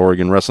show,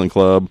 Oregon Wrestling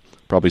Club,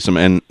 probably some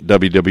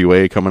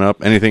NWWA coming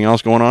up. Anything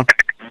else going on?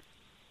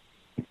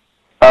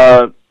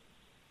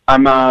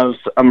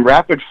 I'm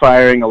rapid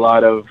firing a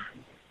lot of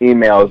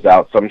emails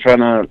out, so I'm trying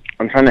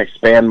to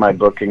expand my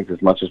bookings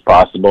as much as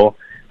possible,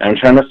 and I'm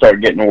trying to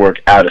start getting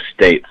work out of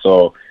state.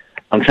 So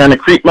I'm trying to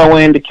creep my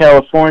way into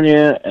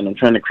California, and I'm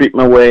trying to creep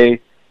my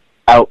way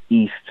out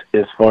east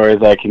as far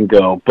as I can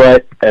go.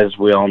 But as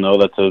we all know,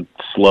 that's a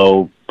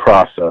slow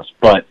process,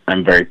 but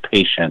I'm very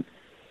patient,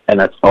 and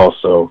that's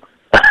also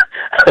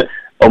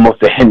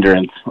almost a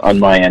hindrance on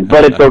my end.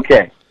 But it's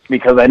okay,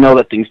 because I know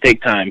that things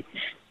take time,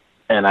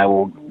 and I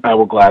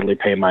will gladly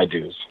pay my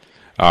dues.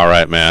 All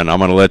right, man. I'm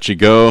going to let you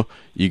go.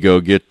 You go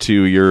get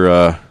to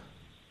your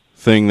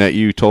thing that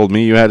you told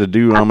me you had to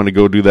do, and I'm going to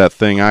go do that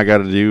thing I got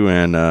to do.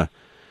 And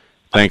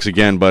thanks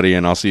again, buddy,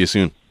 and I'll see you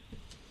soon.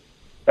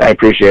 I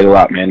appreciate it a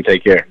lot, man.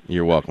 Take care.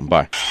 You're welcome.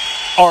 Bye.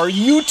 Are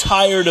you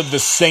tired of the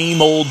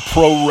same old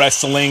pro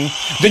wrestling?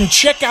 Then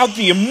check out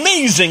the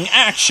amazing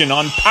action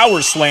on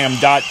Powerslam.tv,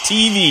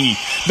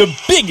 the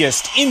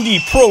biggest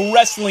indie pro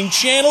wrestling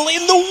channel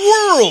in the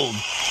world.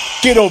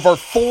 Get over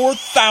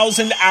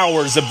 4,000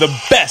 hours of the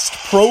best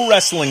pro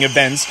wrestling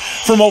events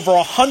from over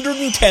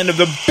 110 of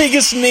the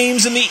biggest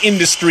names in the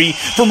industry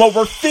from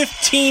over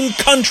 15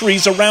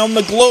 countries around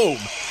the globe.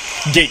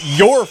 Get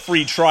your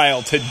free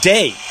trial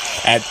today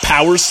at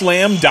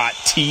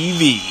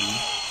Powerslam.tv.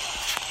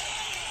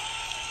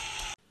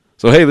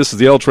 So, hey, this is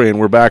the L Train.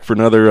 We're back for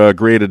another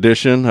great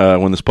edition.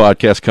 When this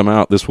podcast come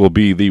out, this will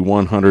be the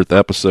 100th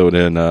episode,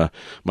 and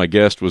my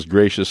guest was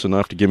gracious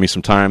enough to give me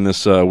some time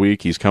this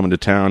week. He's coming to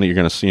town. You're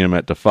going to see him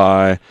at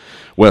Defy,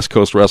 West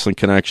Coast Wrestling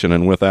Connection,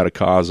 and Without a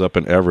Cause up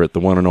in Everett, the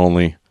one and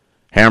only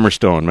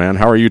Hammerstone, man.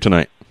 How are you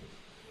tonight?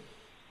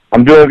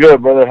 I'm doing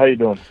good, brother. How you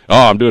doing?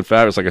 Oh, I'm doing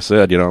fabulous. Like I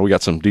said, we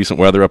got some decent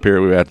weather up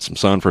here. We had some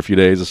sun for a few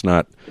days. It's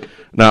not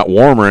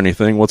warm or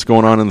anything. What's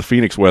going on in the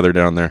Phoenix weather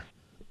down there?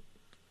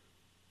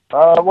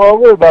 Well,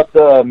 we're about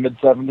the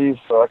mid-70s,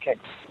 so I can't.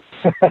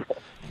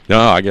 No,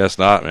 I guess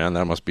not, man.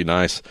 That must be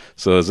nice.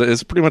 So is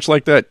it pretty much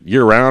like that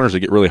year-round, or does it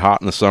get really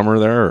hot in the summer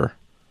there? Or?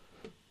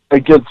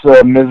 It gets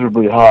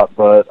miserably hot,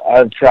 but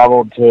I've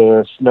traveled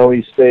to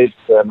snowy states,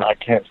 and I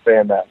can't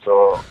stand that,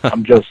 so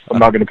I'm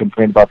not going to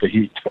complain about the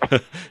heat.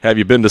 Have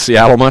you been to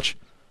Seattle much?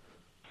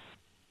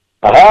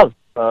 I have.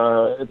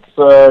 It's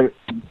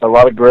a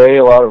lot of gray,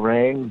 a lot of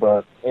rain,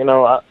 but,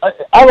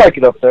 I like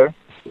it up there.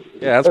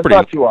 Yeah, it's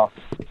not too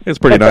often. It's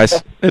pretty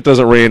nice. It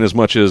doesn't rain as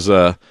much as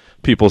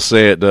people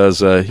say it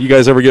does. You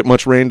guys ever get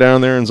much rain down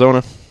there in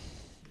Zona?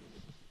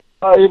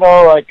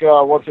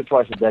 Once or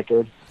twice a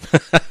decade.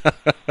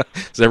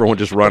 Does everyone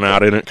just run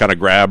out in it, kind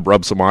of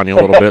rub some on you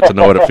a little bit to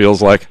know what it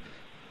feels like?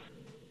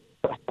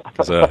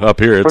 'Cause, up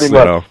here, it's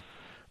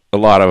a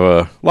lot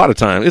of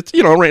time. It's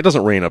it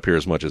doesn't rain up here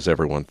as much as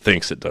everyone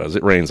thinks it does.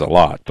 It rains a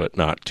lot, but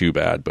not too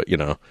bad. But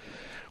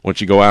once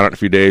you go out in a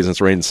few days and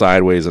it's raining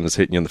sideways and it's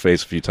hitting you in the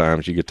face a few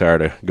times, you get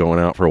tired of going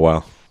out for a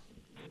while.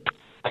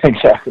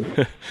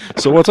 Exactly.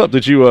 So what's up?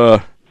 Did you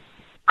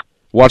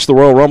watch the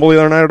Royal Rumble the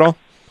other night at all?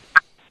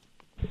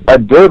 I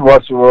did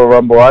watch the Royal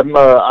Rumble. I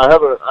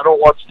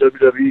don't watch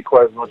WWE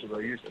quite as much as I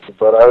used to,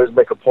 but I always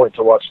make a point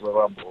to watch the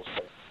Rumble.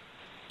 So.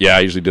 Yeah,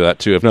 I usually do that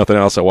too. If nothing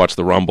else, I watch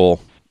the Rumble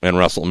and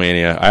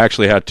WrestleMania. I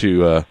actually had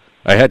to.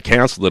 I had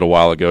canceled it a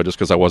while ago just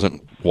because I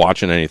wasn't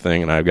watching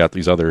anything, and I've got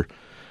these other,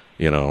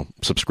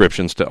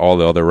 subscriptions to all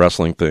the other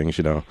wrestling things,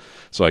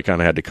 So I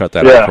kind of had to cut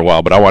that out for a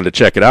while, but I wanted to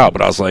check it out.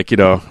 But I was like,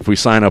 if we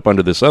sign up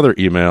under this other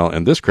email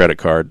and this credit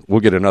card, we'll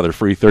get another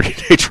free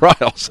 30-day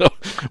trial. So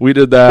we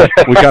did that.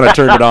 We kind of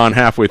turned it on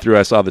halfway through.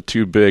 I saw the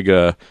two big,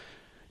 the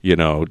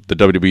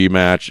WWE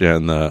match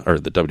and the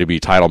WWE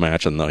title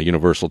match and the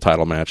Universal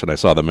title match, and I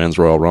saw the Men's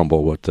Royal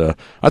Rumble. But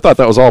I thought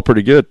that was all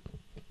pretty good.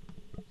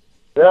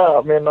 Yeah,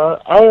 I mean,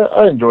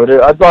 I enjoyed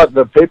it. I thought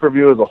the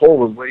pay-per-view as a whole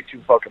was way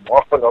too fucking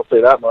long, I'll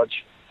say that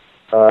much.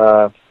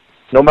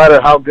 No matter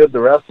how good the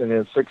wrestling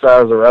is, 6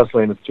 hours of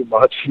wrestling is too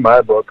much in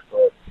my book.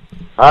 But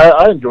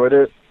I enjoyed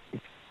it.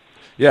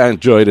 Yeah, I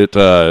enjoyed it.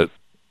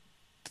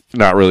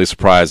 Not really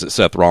surprised that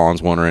Seth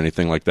Rollins won or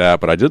anything like that,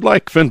 but I did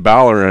like Finn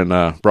Balor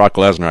and Brock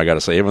Lesnar, I got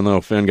to say, even though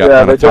Finn got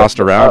kind of tossed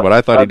around, but I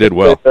thought he did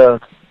well.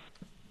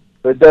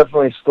 They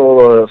definitely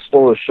stole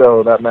a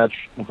show. That match,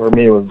 for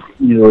me, was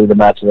easily the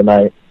match of the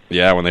night.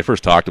 Yeah, when they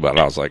first talked about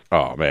it, I was like,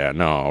 oh, man,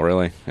 no,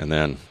 really? And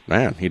then,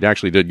 man, he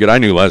actually did good. I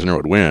knew Lesnar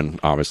would win,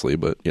 obviously,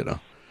 but,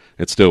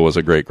 it still was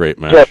a great, great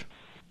match.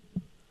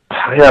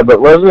 Yeah, but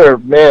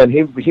Lesnar, man,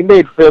 he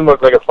made Finn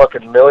look like a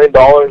fucking $1 million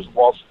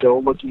while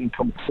still looking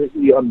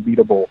completely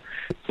unbeatable.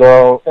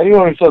 So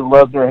anyone who says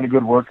Lesnar ain't a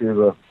good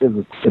worker is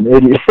an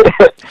idiot.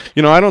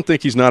 I don't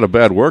think he's not a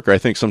bad worker. I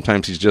think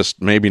sometimes he's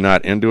just maybe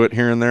not into it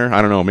here and there.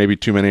 I don't know, maybe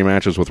too many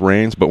matches with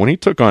Reigns. But when he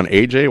took on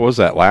AJ, what was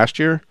that, last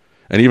year?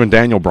 And even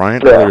Daniel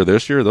Bryan earlier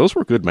this year, those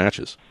were good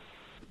matches.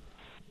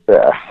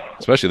 Yeah.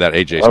 Especially that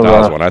AJ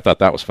Styles one. I thought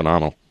that was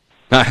phenomenal.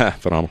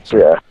 Phenomenal.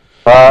 Sorry. Yeah.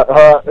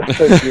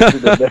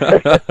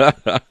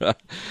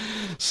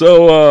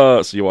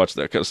 So you watch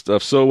that kind of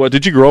stuff. So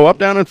did you grow up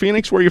down in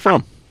Phoenix? Where are you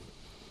from?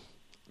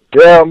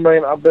 Yeah, I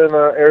mean, I've been an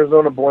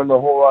Arizona boy my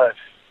whole life.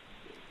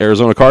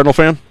 Arizona Cardinal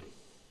fan?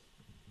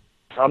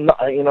 I'm not.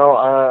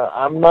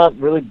 I'm not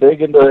really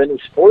big into any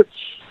sports.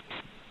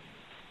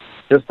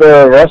 Just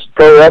pro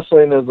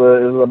wrestling is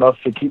enough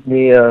to keep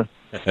me.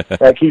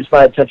 That keeps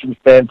my attention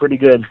span pretty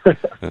good.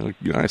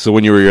 So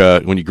when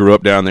you grew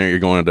up down there, you're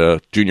going to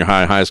junior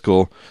high, high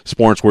school.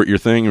 Sports weren't your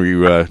thing. Were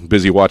you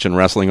busy watching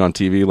wrestling on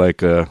TV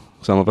like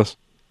some of us?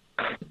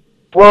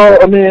 Well,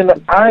 I mean,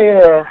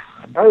 I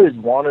always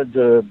wanted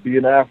to be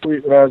an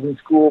athlete when I was in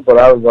school, but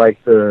I was like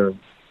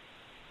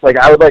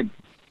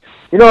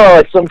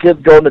some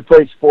kids go into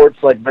play sports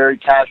like very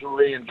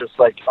casually and just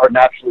like are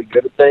naturally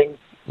good at things.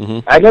 Mm-hmm.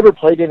 I never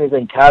played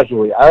anything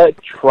casually. I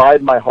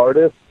tried my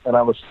hardest, and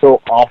I was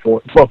still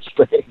awful at most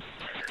things.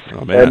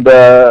 Oh, man. And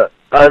I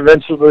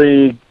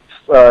eventually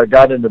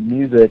got into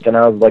music, and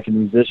I was like a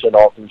musician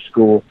all through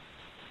school.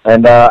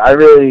 And I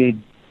really,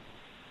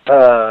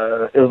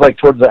 it was like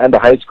towards the end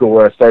of high school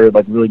where I started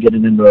like really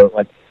getting into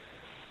like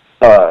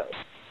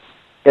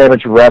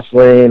amateur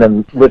wrestling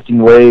and lifting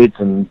weights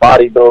and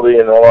bodybuilding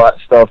and all that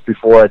stuff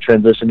before I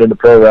transitioned into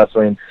pro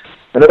wrestling.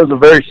 And it was a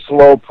very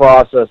slow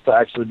process to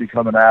actually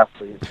become an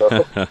athlete.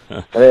 So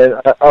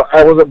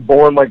I wasn't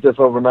born like this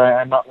overnight.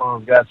 I'm not one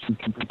of those guys who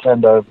can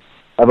pretend I've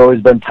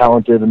always been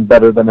talented and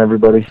better than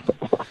everybody.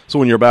 So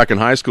when you were back in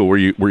high school, were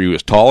you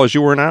as tall as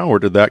you were now, or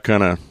did that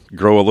kind of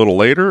grow a little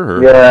later?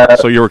 Or? Yeah.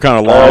 So you were kind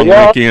of long,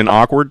 lanky, and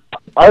awkward?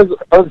 I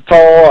was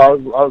tall. I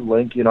was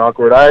lanky and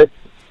awkward.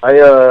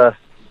 I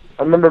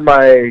remember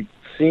my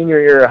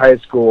senior year of high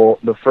school,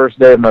 the first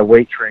day of my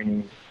weight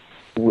training,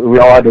 we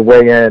all had to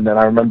weigh in, and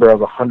I remember I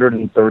was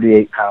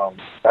 138 pounds,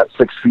 at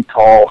 6 feet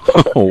tall.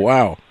 Oh,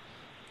 wow.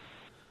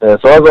 Yeah,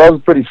 so I was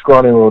a pretty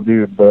scrawny little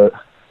dude, but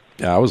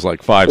Yeah, I was like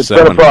It's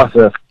been a 5'7".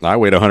 process. I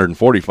weighed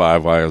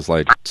 145. I was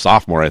like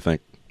sophomore, I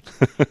think.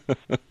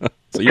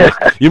 So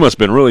you must have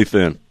been really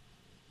thin.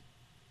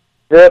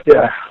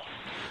 Yeah.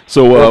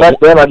 So Back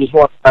then, I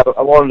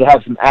wanted to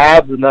have some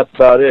abs, and that's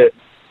about it.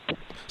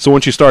 So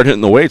once you started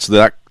hitting the weights,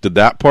 did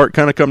that part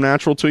kind of come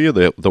natural to you?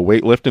 The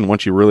weightlifting,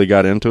 once you really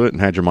got into it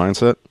and had your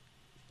mindset?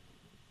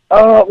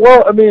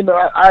 Well, I mean,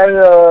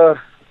 I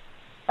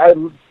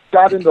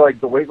got into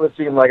like the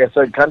weightlifting, and like I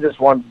said, kind of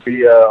just wanted to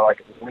be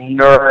like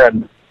leaner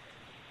and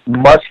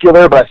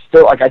muscular, but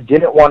I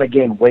didn't want to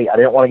gain weight. I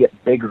didn't want to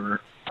get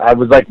bigger. I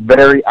was like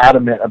very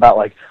adamant about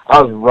like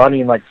I was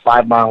running like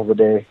 5 miles a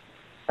day,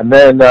 and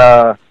then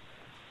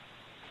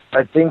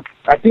I think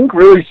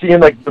really seeing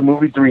like the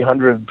movie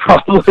 300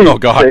 probably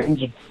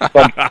changed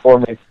something for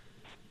me.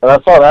 And I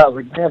saw that, I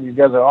was like, man, these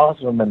guys are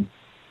awesome, and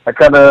I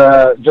kind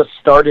of just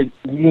started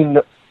eating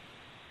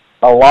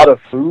a lot of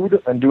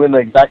food and doing the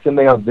exact same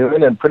thing I was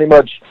doing, and pretty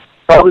much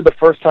probably the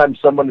first time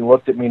somebody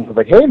looked at me and was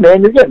like, hey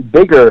man, you're getting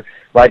bigger,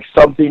 like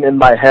something in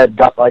my head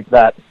got like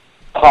that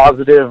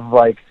positive,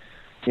 like,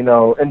 you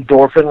know,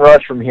 endorphin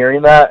rush from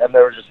hearing that, and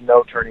there was just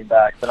no turning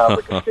back. Then I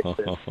was like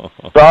addicted.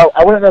 So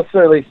I wouldn't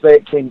necessarily say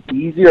it came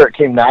easy or it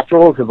came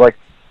natural, because like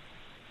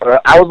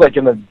I was like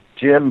in the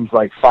gym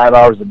like 5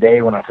 hours a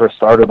day when I first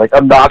started, like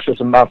obnoxious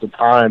amounts of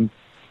time,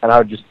 and I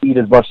would just eat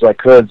as much as I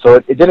could. So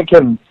it didn't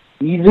come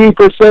easy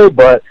per se,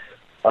 but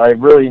I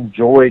really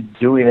enjoyed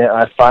doing it.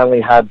 I finally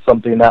had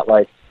something that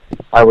like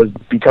I was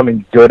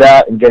becoming good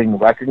at and getting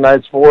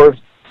recognized for.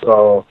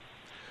 So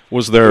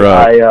was there?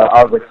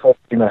 I was like full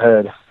steam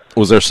ahead.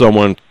 Was there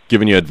someone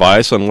giving you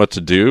advice on what to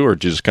do, or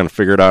did you just kind of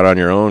figure it out on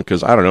your own?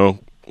 Because I don't know,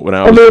 when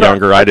I was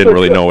younger, I didn't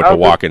really know what to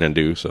walk in and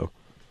do. So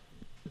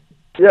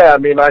yeah, I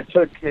mean, I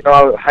took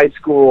high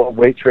school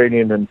weight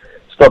training and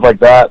stuff like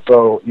that.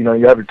 So you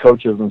have your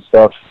coaches and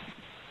stuff,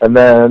 and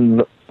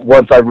then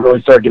once I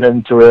really started getting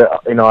into it,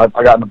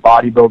 I got into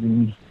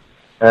bodybuilding,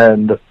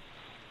 and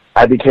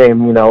I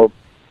became, I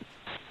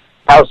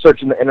was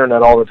searching the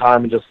internet all the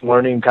time and just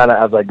learning kind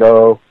of as I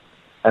go.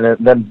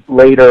 And then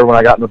later, when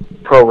I got into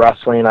pro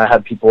wrestling, I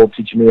had people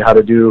teaching me how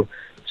to do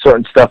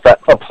certain stuff that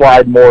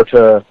applied more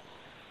to,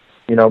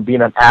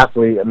 being an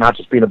athlete and not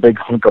just being a big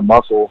hunk of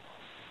muscle.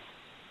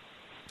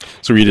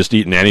 So were you just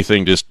eating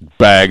anything, just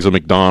bags of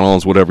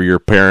McDonald's, whatever your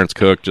parents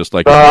cooked, just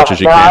like as much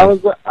as you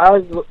can? I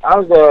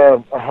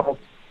was a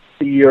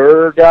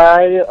healthier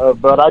guy,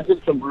 but I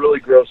did some really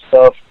gross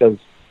stuff because,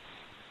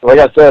 like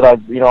I said, I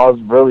was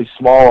really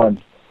small, and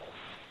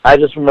I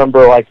just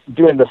remember like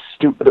doing the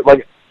stupid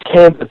like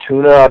cans of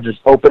tuna. I'd just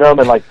open them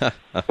and like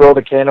throw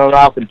the can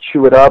off and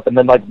chew it up, and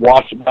then like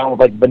wash it down with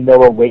like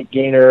vanilla weight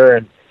gainer,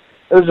 and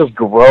it was just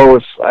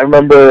gross. I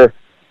remember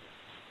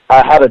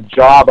I had a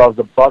job. I was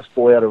a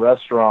busboy at a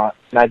restaurant,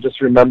 and I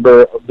just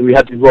remember we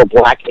had these little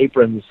black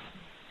aprons.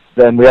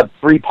 Then we had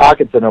 3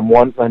 pockets in them.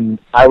 One, and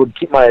I would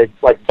keep my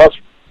like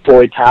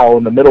busboy towel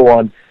in the middle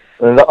one,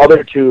 and then the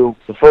other 2.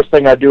 The first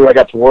thing I'd do when I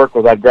got to work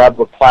was I'd grab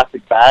a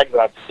plastic bag and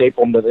I'd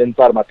staple them to the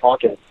inside of my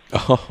pocket,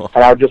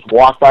 and I would just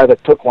walk by the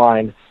cook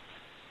line,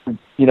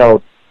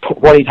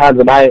 20 times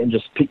a night, and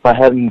just peek my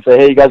head and say,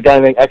 "Hey, you guys got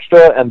anything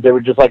extra?" And they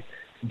would just like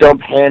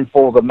dump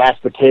handfuls of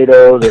mashed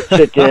potatoes or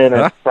chicken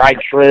or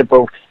fried shrimp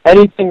or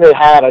anything they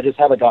had. I just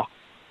had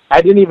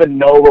I didn't even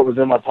know what was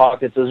in my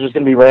pockets. It was just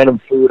going to be random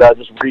food. I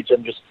just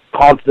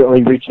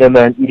constantly reaching in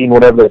there and eating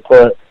whatever they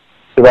put,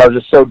 because I was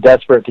just so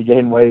desperate to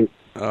gain weight.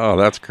 Oh,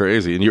 that's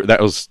crazy. And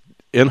that was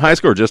in high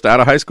school or just out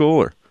of high school?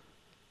 Or?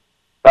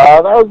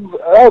 That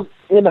was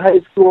in high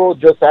school,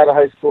 just out of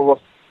high school.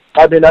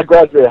 I mean, I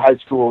graduated high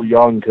school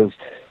young because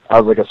I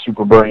was like a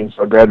super brain,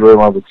 so I graduated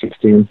when I was like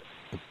 16.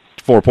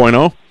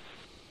 4.0?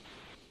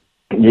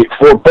 Yeah,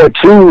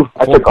 4.2.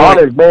 I took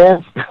honors,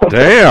 man.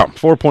 Damn,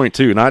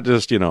 4.2, not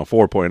just,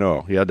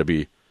 4.0. You had to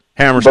be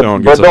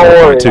Hammerstone but gets a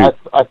don't 4.2. worry,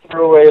 I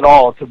threw away it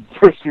all to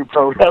pursue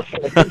pro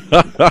wrestling.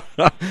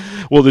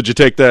 Well, did you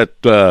take that,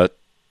 well,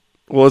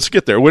 let's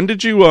get there. When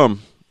did you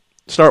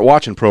start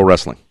watching pro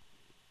wrestling?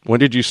 When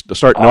did you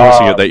start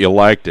noticing it, that you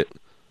liked it?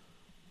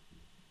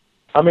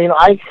 I mean,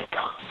 I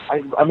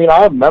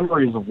have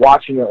memories of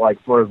watching it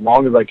like for as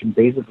long as I can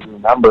basically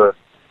remember,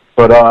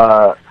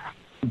 but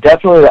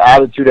definitely the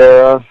Attitude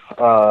Era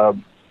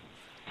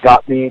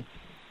got me.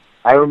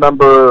 I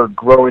remember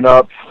growing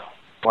up,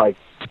 like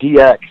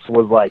DX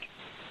was like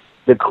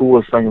the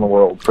coolest thing in the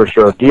world for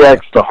sure.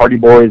 DX, the Hardy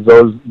Boys,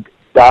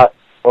 that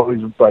always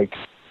like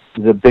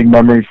is a big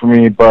memory for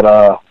me. But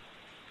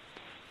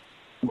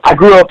I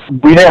grew up,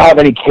 we didn't have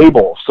any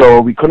cable, so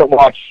we couldn't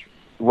watch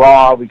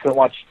Raw. We couldn't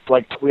watch,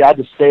 like, we had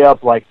to stay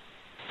up like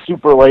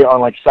super late on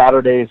like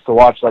Saturdays to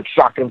watch like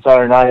Shotgun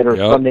Saturday Night or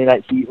Sunday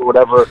Night Heat or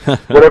whatever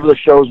the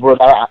shows were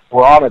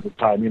on at the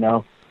time,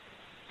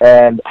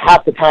 And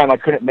half the time I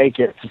couldn't make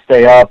it to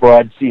stay up, or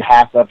I'd see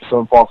half the episode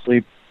and fall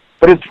asleep.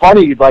 But it's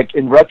funny, like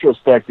in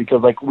retrospect,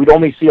 because like we'd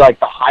only see like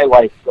the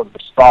highlights of the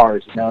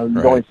stars, You'd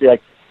only see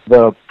like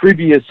the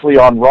previously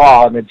on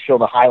Raw, and they'd show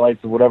the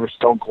highlights of whatever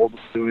Stone Cold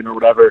was doing or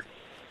whatever.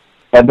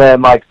 And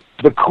then like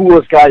the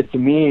coolest guys to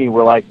me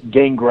were like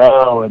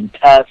Gangrel and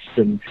Test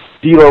and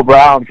D'Lo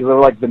Brown, because they were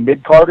like the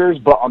mid-carders,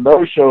 but on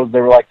those shows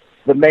they were like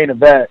the main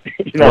event.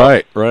 You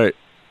know? Right.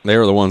 They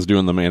were the ones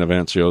doing the main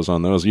event shows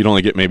on those. You'd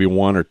only get maybe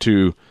 1 or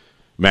 2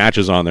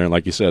 matches on there, and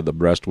like you said, the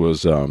rest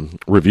was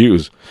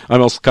reviews.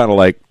 I'm also kind of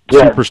like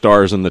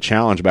Superstars in the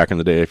Challenge back in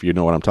the day, if you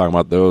know what I'm talking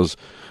about. Those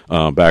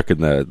back in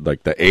the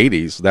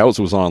 80s, that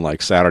was on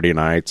like Saturday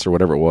nights or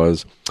whatever it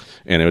was,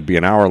 and it would be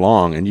an hour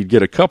long, and you'd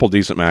get a couple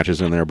decent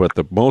matches in there,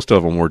 but most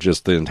of them were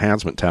just the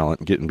enhancement talent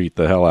and getting beat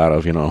the hell out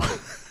of, you know.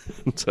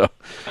 So,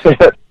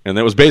 and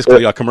it was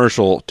basically a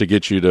commercial to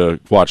get you to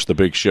watch the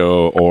big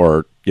show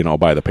or, you know,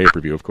 buy the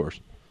pay-per-view, of course.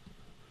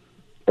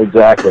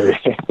 Exactly.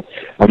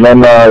 And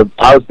then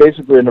I was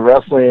basically into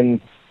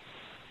wrestling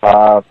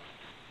from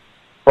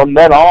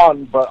then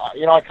on, but,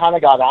 you know, I kind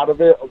of got out of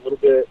it a little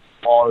bit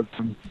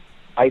from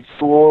high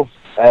school,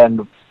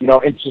 and, you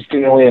know,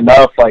 interestingly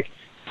enough, like,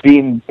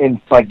 being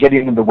in, like,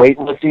 getting into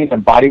weightlifting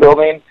and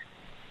bodybuilding,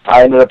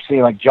 I ended up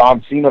seeing, like,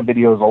 John Cena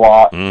videos a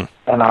lot, and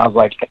I was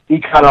like, he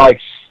kind of, like,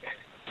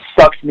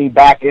 sucked me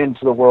back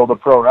into the world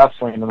of pro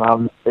wrestling,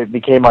 and it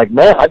became like,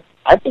 man,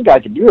 I think I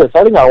can do this.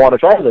 I think I want to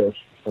try this.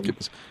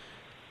 And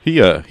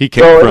he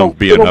came from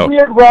being in a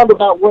weird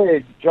roundabout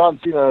way. John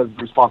Cena is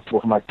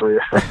responsible for my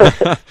career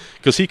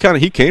because he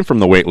came from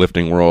the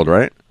weightlifting world,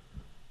 right?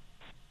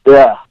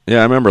 Yeah. Yeah,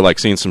 I remember like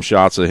seeing some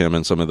shots of him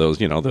in some of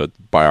those, you know, the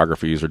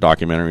biographies or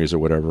documentaries or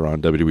whatever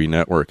on WWE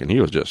Network, and he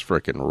was just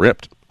freaking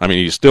ripped. I mean,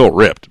 he's still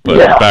ripped, but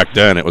back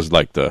then it was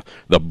like the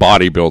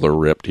bodybuilder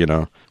ripped, you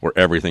know, where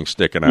everything's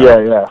sticking out.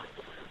 Yeah.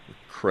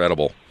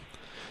 Incredible.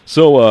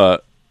 So,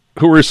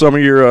 who were some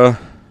of your,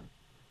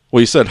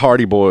 well, you said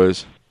Hardy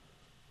Boys.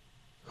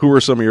 Who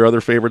were some of your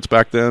other favorites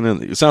back then?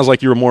 And it sounds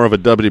like you were more of a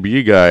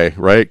WWE guy,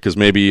 right? Because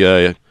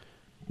maybe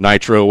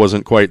Nitro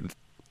wasn't quite,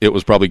 it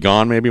was probably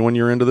gone maybe when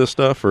you were into this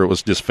stuff, or it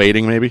was just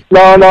fading maybe?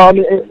 No, I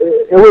mean,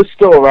 it was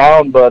still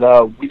around, but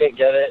we didn't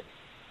get it.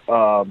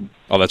 Oh,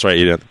 that's right,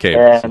 you didn't have the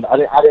cable. And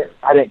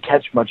I didn't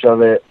catch much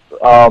of it.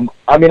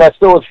 I mean, I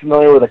still was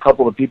familiar with a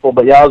couple of people,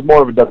 but yeah, I was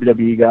more of a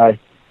WWE guy.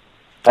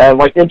 And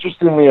like,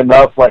 interestingly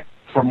enough, like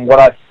from what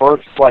I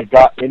first like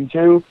got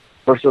into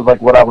versus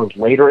like what I was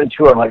later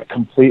into are like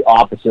complete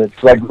opposites.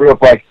 Because I grew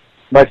up like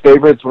my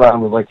favorites when I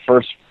was like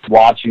first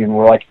watching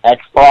were like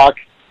X-Pac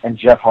and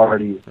Jeff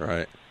Hardy.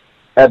 Right.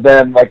 And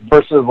then like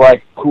versus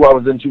like who I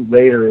was into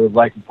later, it was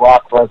like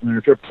Brock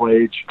Lesnar, Triple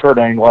H, Kurt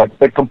Angle, like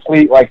the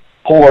complete like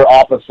polar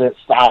opposite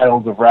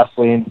styles of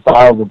wrestling,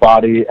 styles of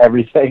body,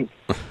 everything.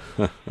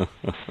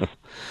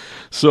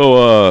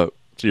 So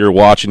you're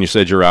watching, you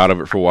said you're out of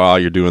it for a while,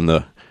 you're doing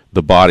the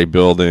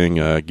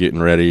bodybuilding,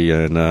 getting ready,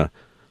 and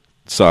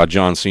saw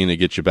John Cena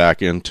get you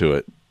back into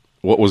it.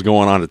 What was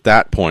going on at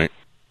that point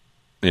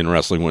in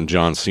wrestling when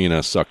John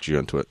Cena sucked you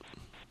into it?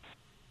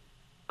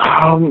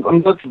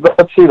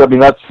 Let's see. I mean,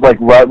 that's like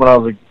right when I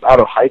was like out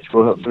of high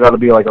school. It's got to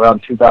be like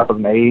around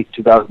 2008,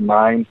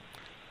 2009,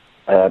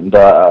 and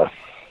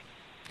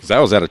because that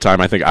was at a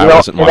time I think I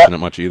wasn't watching it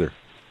much either.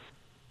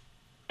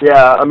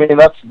 Yeah, I mean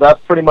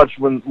that's pretty much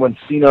when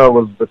Cena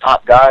was the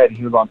top guy and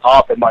he was on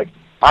top, and like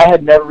I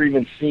had never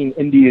even seen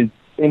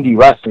indie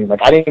wrestling.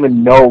 Like I didn't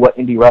even know what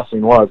indie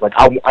wrestling was. Like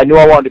I knew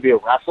I wanted to be a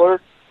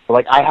wrestler, but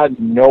like I had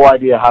no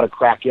idea how to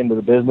crack into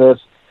the business.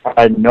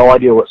 I had no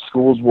idea what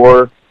schools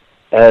were.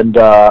 And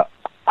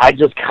I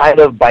just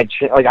kind of like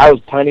I was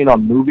planning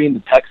on moving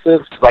to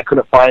Texas because I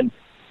couldn't find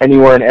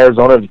anywhere in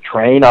Arizona to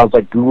train. I was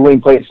like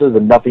Googling places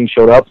and nothing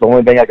showed up. The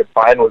only thing I could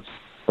find was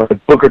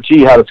like Booker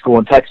T had a school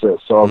in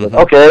Texas. So I was like,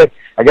 okay,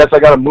 I guess I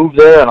got to move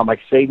there. And I'm like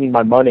saving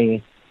my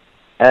money.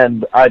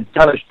 And I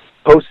kind of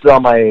posted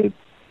on my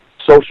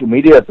social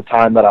media at the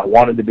time that I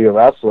wanted to be a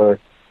wrestler.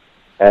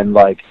 And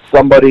like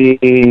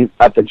somebody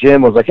at the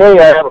gym was like, hey,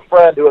 I have a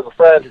friend who has a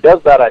friend who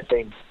does that, I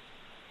think.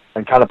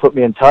 And kind of put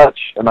me in touch,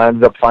 and I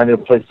ended up finding a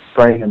place to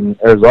train in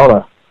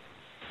Arizona.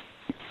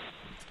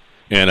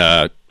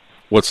 And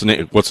what's the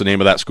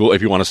name of that school,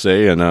 if you want to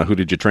say, and who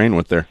did you train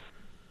with there?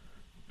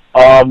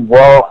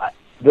 Well,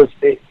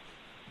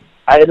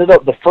 I ended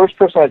up, the first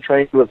person I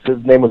trained with,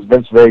 his name was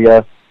Vince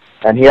Vega,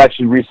 and he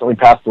actually recently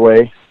passed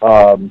away.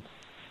 But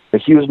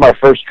he was my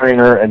first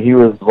trainer, and he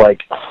was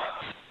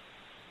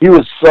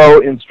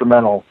so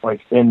instrumental,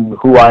 like in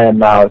who I am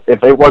now.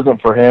 If it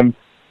wasn't for him,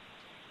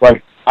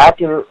 like.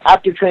 After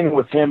training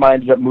with him, I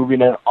ended up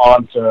moving it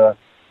on to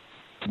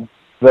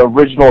the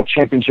original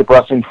Championship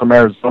Wrestling from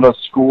Arizona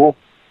school,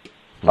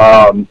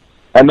 and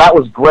that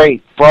was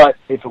great. But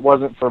if it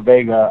wasn't for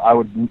Vega, I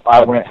wouldn't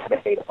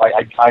have hate it.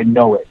 I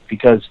know it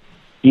because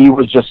he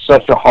was just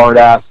such a hard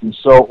ass and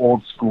so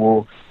old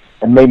school,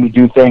 and made me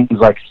do things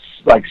like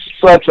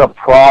such a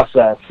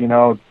process, you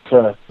know,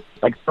 to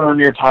like earn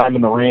your time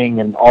in the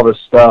ring and all this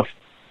stuff.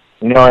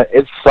 You know,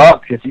 it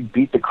sucked if he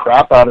beat the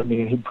crap out of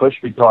me and he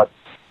pushed me till I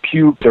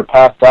puked or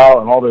passed out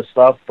and all this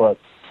stuff, but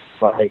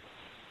like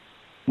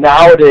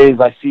nowadays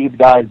I see the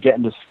guys get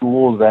into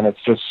schools and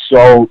it's just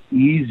so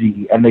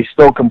easy and they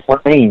still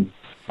complain,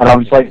 and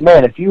I'm just like,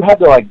 man, if you had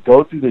to like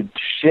go through the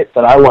shit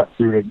that I went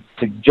through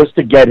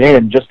to get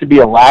in, just to be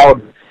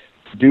allowed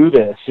do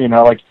this, you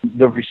know, like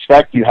the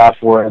respect you have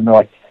for it, and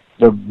like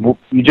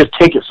you just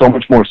take it so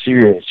much more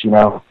serious, you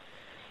know.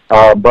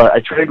 But I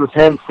trained with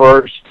him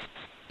first,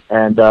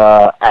 and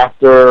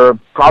after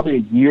probably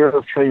a year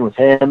of training with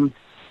him,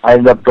 I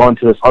ended up going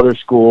to this other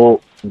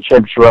school,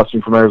 Championship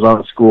Wrestling from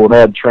Arizona School. They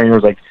had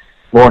trainers like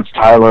Lawrence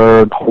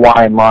Tyler,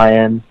 Hawaiian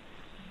Lion.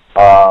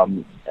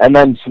 And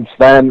then since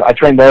then, I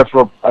trained there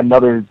for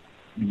another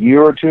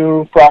year or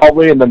two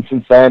probably, and then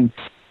since then,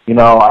 you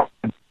know,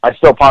 I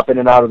still pop in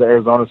and out of the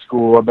Arizona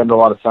school. I've been to a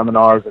lot of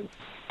seminars and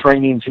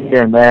trainings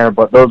here and there,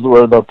 but those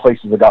were the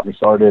places that got me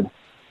started.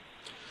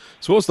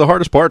 So what was the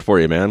hardest part for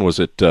you, man? Was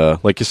it,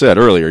 like you said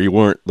earlier, you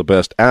weren't the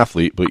best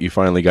athlete, but you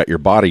finally got your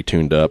body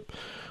tuned up.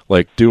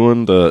 Like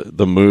doing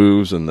the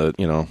moves and the,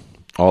 you know,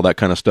 all that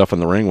kind of stuff in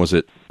the ring, was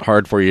it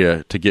hard for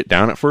you to get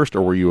down at first,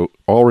 or were you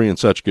already in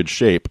such good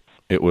shape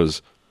it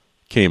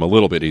came a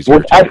little bit easier?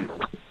 Well,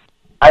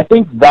 I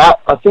think that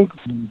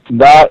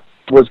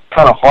was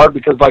kind of hard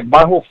because, like,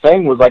 my whole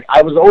thing was, like,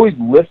 I was always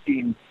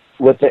lifting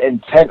with the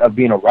intent of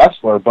being a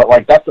wrestler, but,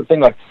 like, that's the thing,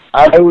 like,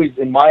 I always,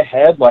 in my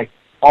head, like,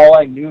 all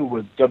I knew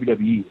was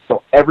WWE,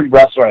 so every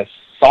wrestler I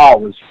saw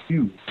was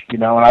huge, you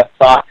know, and I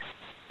thought,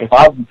 if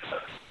I'm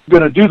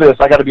going to do this,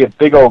 I got to be a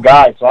big old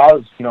guy, so I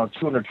was, you know,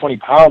 220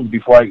 pounds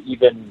before I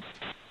even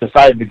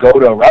decided to go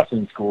to a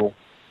wrestling school.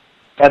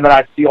 And then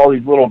I see all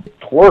these little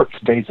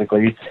twerks,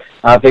 basically, and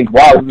I think,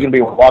 wow, this is going to be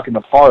a walk in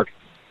the park.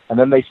 And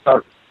then they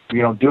start,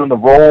 you know, doing the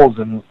rolls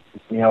and,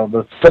 you know,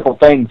 the simple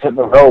things, hitting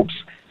the ropes,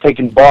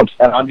 taking bumps,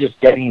 and I'm just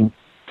getting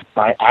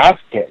my ass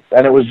kicked.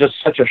 And it was just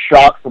such a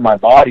shock for my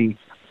body.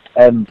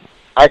 And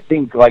I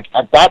think, like,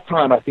 at that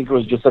time, I think it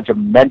was just such a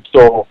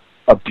mental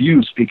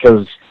abuse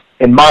because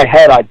in my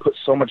head, I put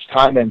so much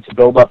time in to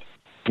build up,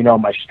 you know,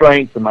 my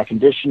strength and my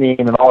conditioning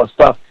and all this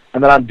stuff.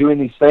 And then I'm doing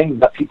these things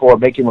that people are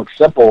making look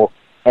simple,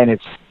 and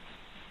it's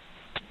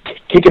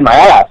kicking my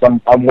ass.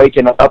 I'm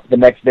waking up the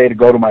next day to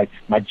go to my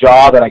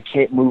job, and I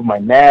can't move my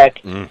neck,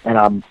 and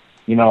I'm,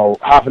 you know,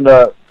 having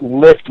to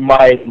lift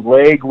my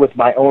leg with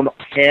my own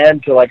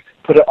hand to, like,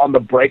 put it on the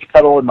brake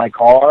pedal in my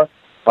car.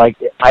 Like,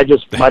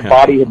 my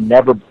body had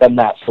never been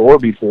that sore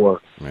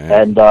before.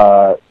 Man.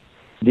 And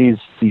these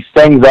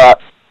things that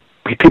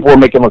people were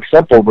making look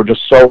simple were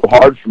just so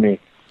hard for me.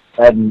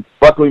 And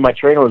luckily my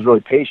trainer was really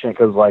patient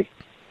because, like,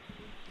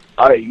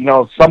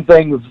 some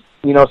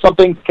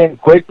things came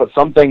quick, but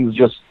some things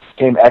just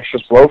came extra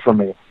slow for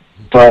me.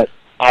 But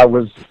I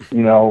was,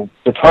 you know,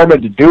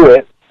 determined to do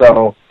it,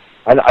 so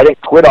I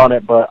didn't quit on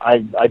it. But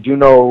I do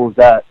know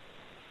that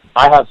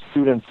I have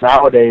students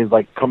nowadays,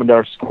 like, coming to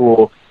our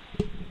school,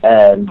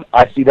 and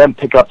I see them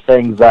pick up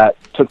things that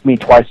took me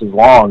twice as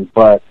long.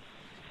 But,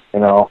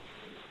 you know,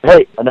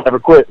 hey, I never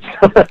quit.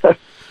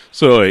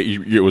 So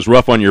it was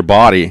rough on your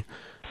body.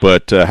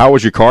 But how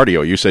was your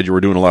cardio? You said you were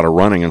doing a lot of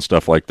running and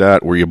stuff like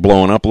that. Were you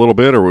blowing up a little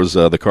bit, or was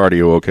the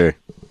cardio okay?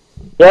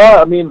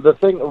 Yeah, I mean, the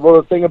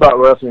thing about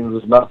wrestling is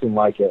there's nothing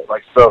like it.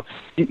 Like, so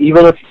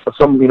even if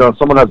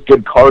someone has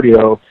good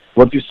cardio,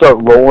 once you start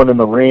rolling in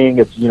the ring,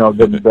 it's, you know,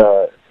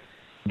 the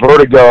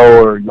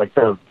vertigo or, like,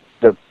 the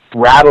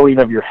rattling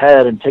of your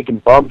head and taking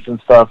bumps and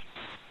stuff,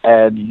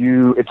 and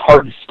it's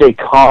hard to stay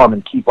calm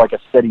and keep, like, a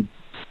steady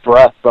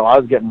breath. So I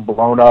was getting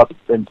blown up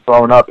and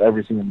thrown up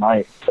every single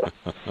night.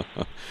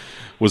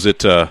 Was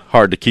it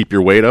hard to keep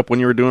your weight up when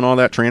you were doing all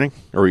that training,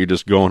 or were you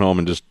just going home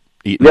and just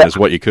eating as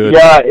what you could?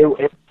 Yeah,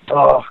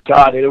 oh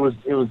God, it was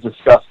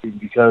disgusting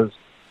because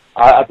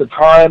at the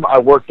time I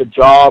worked a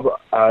job,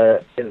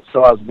 and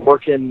so I was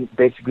working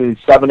basically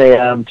 7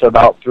 a.m. to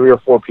about 3 or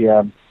 4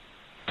 p.m.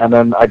 And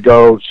then I'd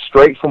go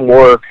straight from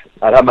work.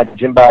 I'd have my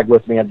gym bag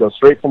with me. I'd go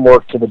straight from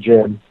work to the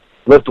gym,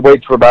 lift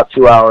weights for about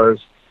 2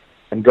 hours,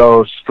 and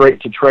go straight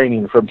to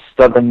training from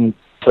 7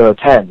 to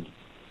 10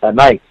 at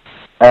night.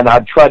 And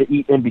I'd try to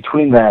eat in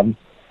between them.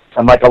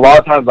 And, like, a lot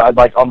of times I'd,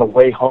 like, on the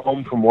way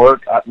home from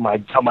work,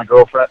 I'd tell my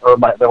girlfriend, or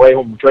the way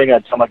home from training,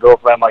 I'd tell my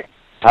girlfriend, like,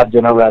 have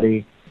dinner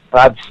ready. And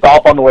I'd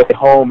stop on the way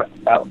home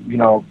at, you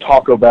know,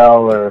 Taco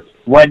Bell or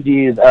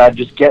Wendy's, and I'd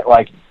just get,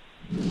 like,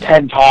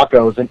 10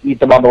 tacos and eat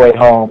them on the way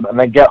home, and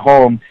then get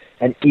home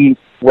and eat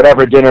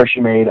whatever dinner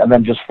she made, and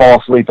then just fall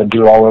asleep and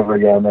do it all over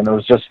again. And it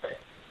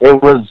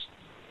was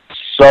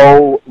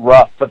so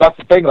rough. But that's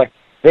the thing, like,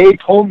 they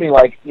told me,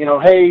 like, you know,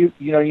 hey,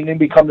 you know, you need to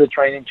be coming to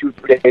training 2 or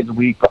 3 days a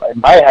week. But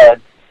in my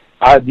head,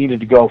 I needed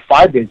to go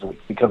 5 days a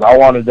week because I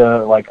wanted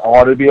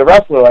to be a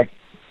wrestler, like,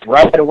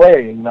 right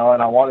away, you know,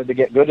 and I wanted to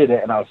get good at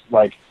it. And I was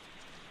like,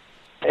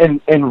 and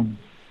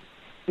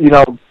you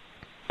know,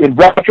 in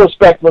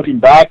retrospect, looking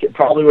back, it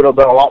probably would have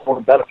been a lot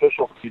more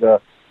beneficial for you to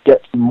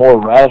get some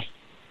more rest,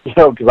 you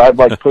know, because I'd,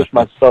 like, pushed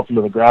myself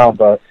into the ground.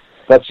 But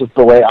that's just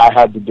the way I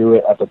had to do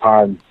it at the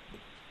time.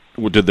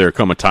 Well, did there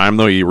come a time,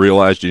 though, you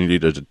realized you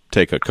needed to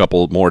take a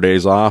couple more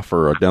days off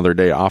or another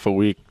day off a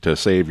week to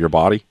save your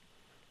body?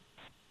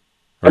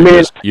 Or I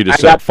mean, you just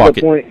I said, got fuck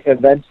to the it.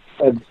 point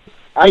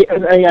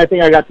I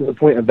think I got to the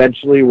point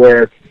eventually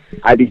where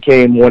I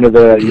became one of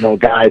the, you know,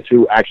 guys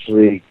who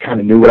actually kind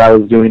of knew what I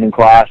was doing in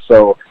class.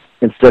 So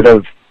instead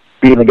of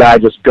being the guy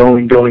just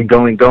going.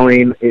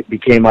 It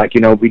became like,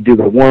 we do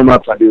the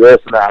warm-ups, I do this,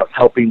 and I was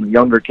helping the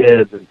younger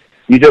kids, and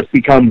you just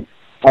become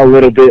a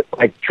little bit,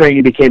 like,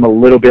 training became a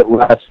little bit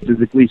less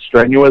physically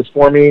strenuous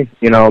for me,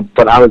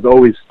 but I was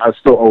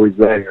still always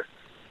there.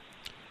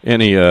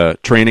 Any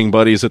training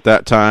buddies at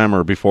that time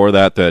or before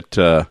that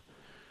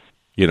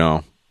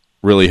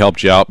really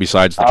helped you out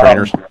besides the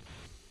trainers?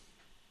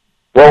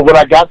 Well, when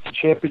I got to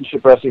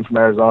Championship Wrestling from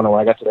Arizona,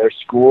 when I got to their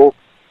school,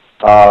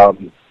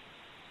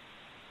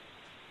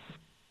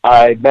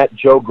 I met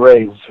Joe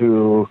Graves,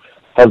 who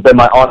has been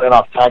my on and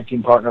off tag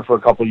team partner for a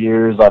couple of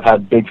years. I've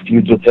had big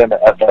feuds with him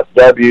at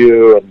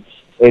FSW and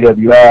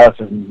AWF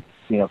and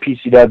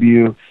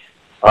PCW.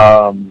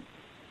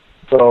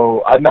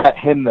 So I met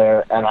him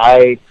there, and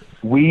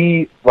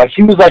he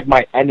was like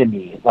my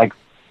enemy, like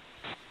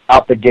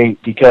out the gate,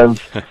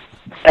 because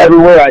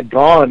everywhere I'd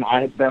gone,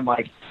 I had been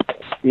like,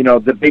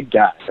 the big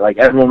guy. Like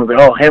everyone was like,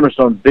 "Oh,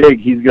 Hammerstone's big.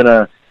 He's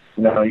gonna,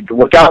 you can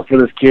look out for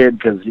this kid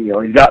because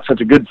he's got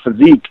such a good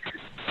physique."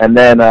 And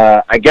then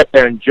I get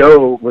there, and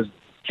Joe was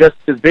just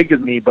as big as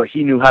me, but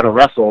he knew how to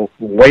wrestle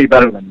way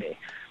better than me.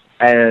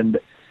 And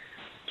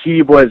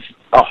he was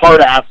a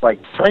hard-ass, like,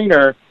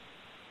 trainer,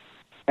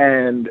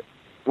 and,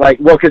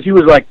 because he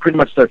was, like, pretty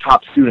much their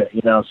top student,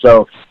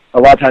 so a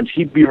lot of times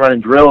he'd be running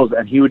drills,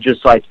 and he would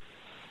just, like,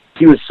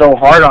 he was so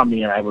hard on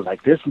me, and I was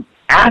like, this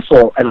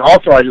asshole, and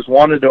also I just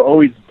wanted to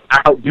always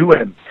outdo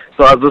him.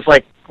 So I was just,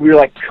 like, we were,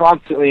 like,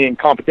 constantly in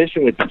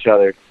competition with each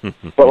other.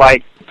 But,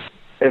 like,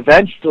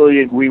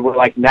 eventually we were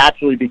like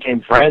naturally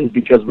became friends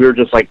because we were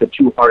just like the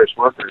two hardest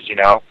workers,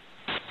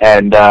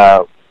 and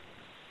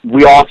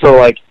we also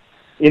like,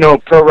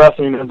 pro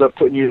wrestling ends up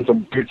putting you in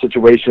some weird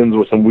situations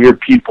with some weird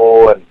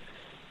people, and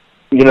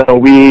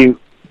we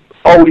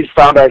always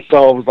found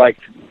ourselves like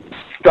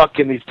stuck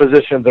in these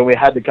positions, and we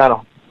had to kind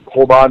of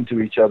hold on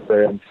to each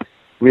other, and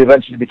we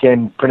eventually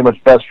became pretty much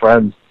best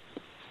friends.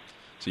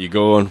 So you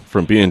go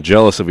from being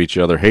jealous of each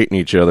other, hating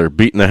each other,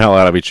 beating the hell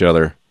out of each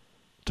other,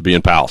 to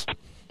being pals.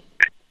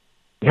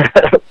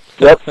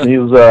 Yep,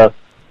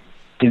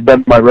 he's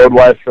been my road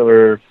wife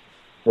for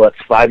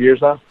 5 years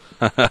now.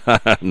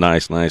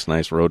 Nice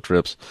road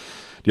trips.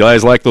 Do you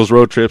guys like those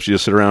road trips? You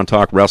just sit around and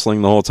talk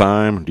wrestling the whole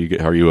time?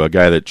 Are you a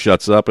guy that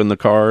shuts up in the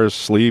cars,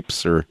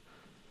 sleeps, or?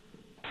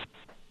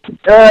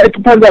 It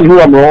depends on who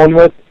I'm rolling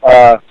with.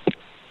 I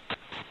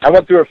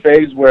went through a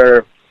phase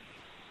where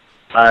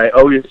I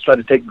always tried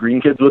to take green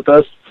kids with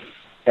us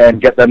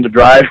and get them to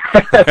drive.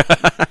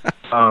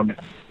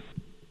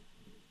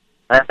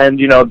 And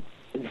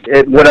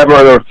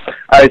whatever,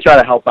 I try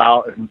to help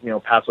out and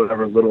pass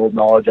whatever little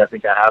knowledge I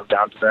think I have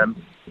down to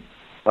them.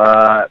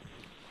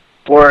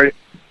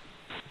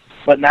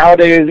 But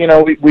nowadays,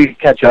 we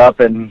catch up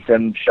and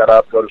then shut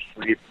up, go to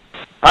sleep.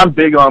 I'm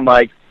big on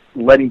like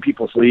letting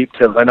people sleep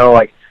because I know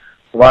like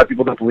a lot of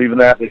people don't believe in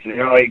that. They say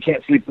you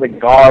can't sleep in the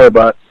car,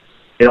 but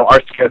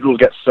our schedules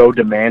get so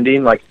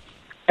demanding. Like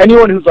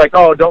anyone who's like,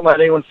 oh, don't let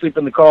anyone sleep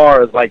in the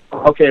car is like,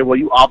 okay, well,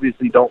 you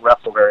obviously don't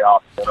wrestle very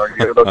often, or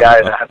you're the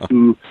guy that has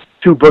two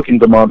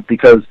bookings a month,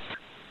 because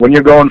when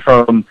you're going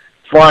from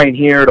flying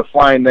here to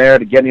flying there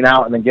to getting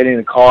out and then getting in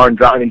a car and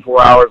driving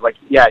 4 hours, like,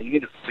 yeah, you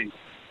need to sleep,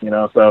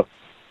 so.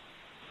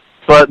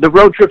 But the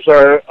road trips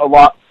are a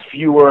lot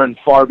fewer and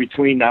far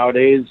between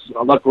nowadays.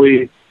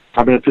 Luckily,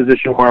 I'm in a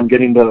position where I'm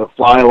getting to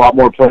fly a lot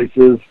more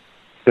places,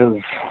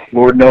 because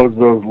Lord knows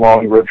those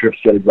long road trips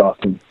get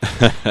exhausting.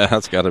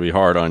 That's got to be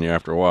hard on you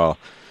after a while.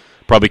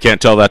 Probably can't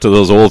tell that to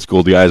those old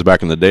school guys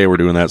back in the day. We're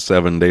doing that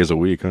 7 days a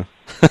week, huh?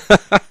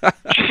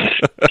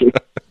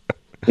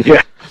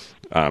 Yeah.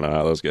 I don't know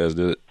how those guys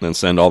did it. Then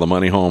send all the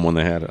money home when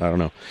they had it. I don't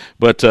know.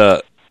 But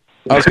I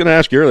was going to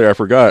ask you earlier, I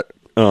forgot.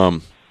 Were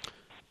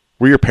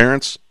your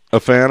parents a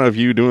fan of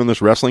you doing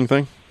this wrestling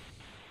thing?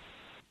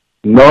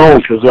 No,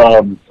 because,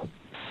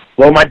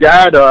 my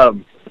dad,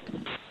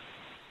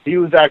 he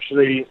was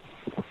actually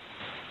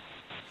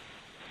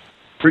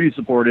pretty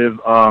supportive.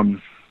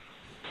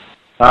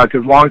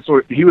 Because long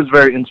story, he was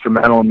very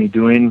instrumental in me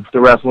doing the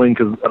wrestling.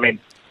 Because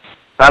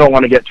I don't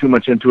want to get too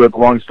much into it. But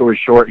long story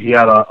short, he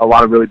had a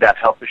lot of really bad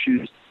health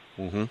issues.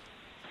 Mm-hmm.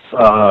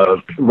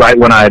 Right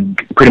when I had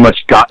pretty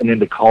much gotten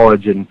into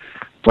college, and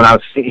when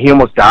he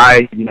almost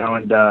died, and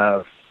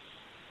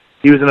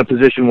he was in a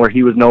position where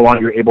he was no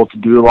longer able to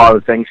do a lot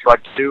of the things he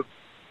liked to do.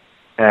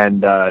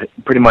 And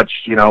pretty much,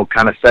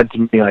 kind of said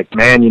to me, like,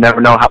 man, you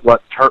never know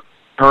what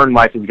turn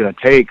life is going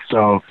to take.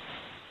 So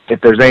if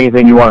there's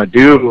anything you want to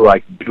do,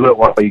 like, do it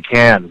while you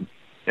can.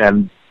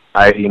 And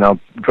I,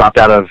 dropped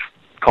out of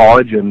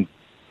college and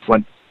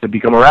went to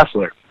become a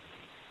wrestler.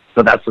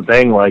 So that's the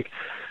thing. Like,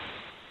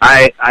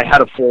 I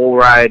had a full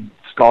ride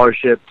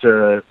scholarship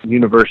to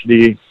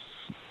university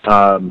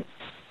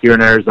here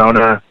in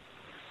Arizona,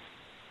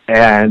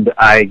 and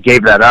I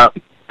gave that up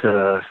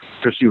to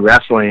pursue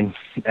wrestling.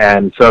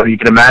 And so you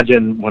can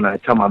imagine when I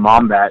tell my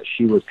mom that,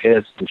 she was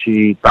pissed and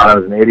she thought I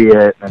was an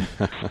idiot.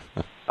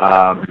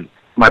 And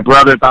my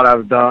brother thought I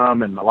was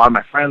dumb, and a lot of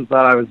my friends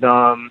thought I was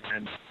dumb,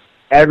 and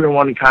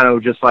everyone kind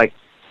of just like,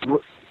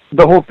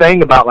 the whole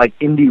thing about like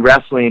indie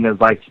wrestling is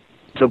like,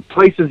 the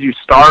places you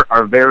start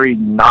are very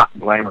not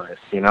glamorous.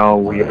 You know,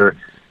 we're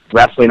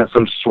wrestling at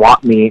some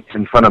swap meet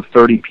in front of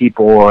 30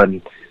 people,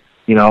 and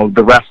you know,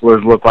 the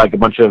wrestlers look like a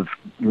bunch of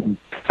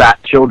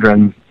fat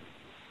children,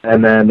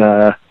 and then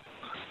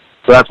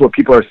so that's what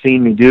people are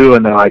seeing me do,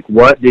 and they're like,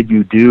 what did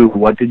you do?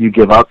 What did you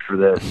give up for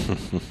this?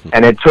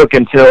 And it took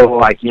until,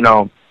 like, you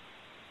know,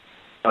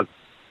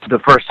 the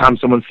first time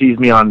someone sees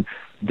me on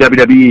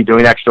WWE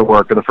doing extra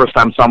work, or the first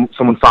time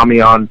someone saw me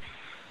on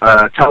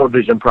a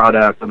television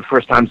product, or the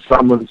first time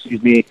someone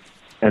sees me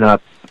in a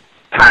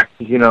packed,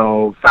 you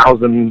know,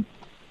 thousand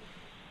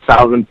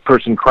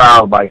person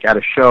crowd, like at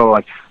a show,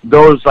 like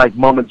those like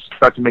moments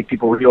start to make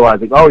people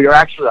realize, like, oh, you're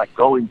actually like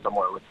going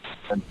somewhere with this.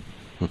 And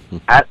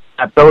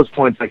at those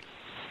points, like,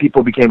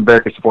 people became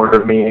very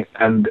supportive of me.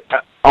 And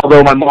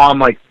although my mom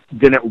like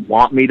didn't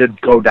want me to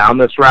go down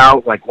this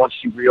route, like once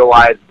she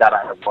realized that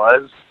I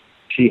was,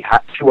 she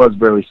was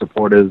very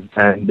supportive,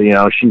 and you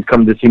know, she's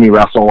come to see me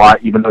wrestle a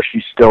lot, even though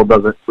she still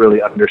doesn't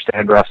really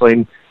understand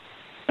wrestling.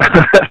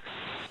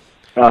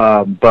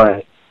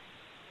 But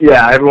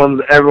yeah,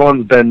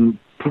 everyone's been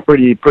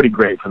pretty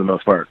great for the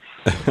most part.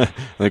 I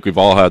think we've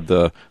all had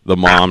the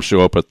mom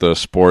show up at the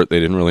sport they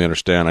didn't really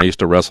understand. I used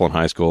to wrestle in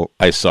high school.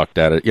 I sucked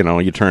at it. You know,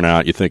 you turn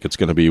out, you think it's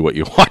going to be what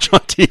you watch on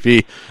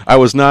TV. I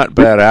was not a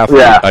bad athlete.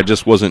 Yeah. I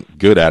just wasn't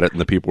good at it,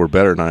 and the people were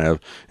better than I have.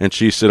 And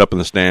she sit up in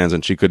the stands,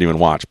 and she couldn't even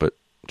watch, but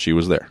she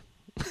was there.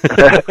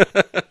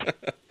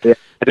 Yeah,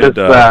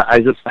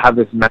 I just have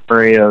this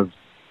memory of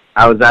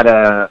I was at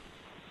a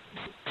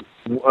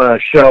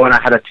show, and I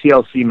had a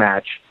TLC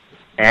match,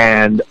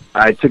 and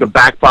I took a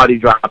back body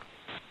drop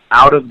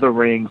out of the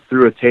ring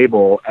through a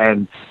table,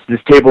 and this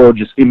table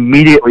just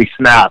immediately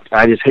snapped, and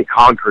I just hit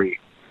concrete.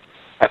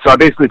 And so I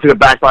basically took a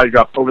back body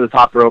drop over the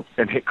top rope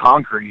and hit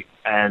concrete,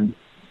 and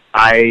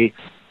I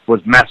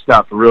was messed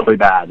up really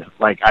bad.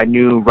 Like, I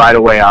knew right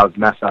away I was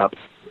messed up,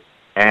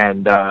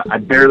 and I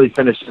barely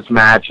finished this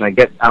match, and I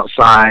get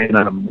outside, and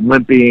I'm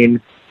limping,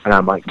 and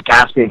I'm, like,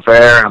 gasping for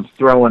air, and I'm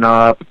throwing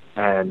up,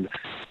 and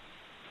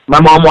my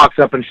mom walks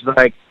up and she's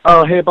like,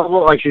 "Oh, hey, blah,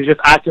 blah," like she's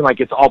just acting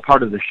like it's all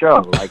part of the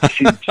show. Like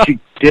she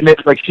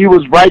didn't, like she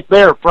was right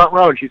there, front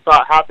row, and she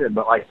saw it happen,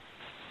 but like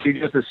she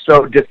just is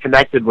so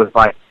disconnected with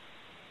like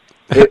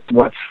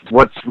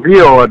what's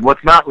real and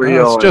what's not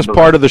real. It's just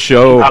part of the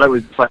show. I thought it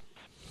was like,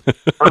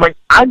 I'm like,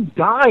 I'm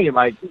dying.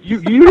 Like you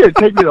didn't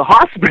take me to the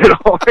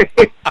hospital.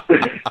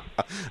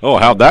 Oh,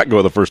 how'd that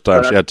go the first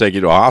time she had to take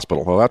you to a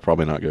hospital? Well, that's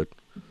probably not good.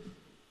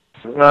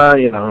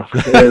 You know,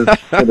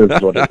 it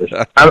is what it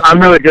is. I'm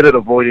really good at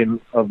avoiding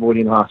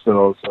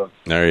hospitals. So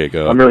there you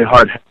go. I'm really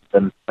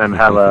hard-headed and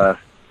have a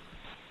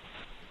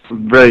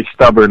very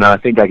stubborn. I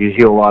think I can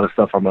heal a lot of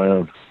stuff on my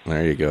own.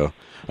 There you go.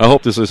 I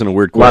hope this isn't a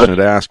weird question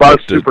to ask. A lot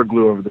of super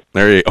glue over there.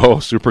 There you go. Oh,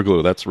 super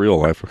glue. That's real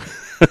life.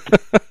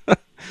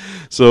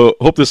 So,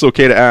 hope this is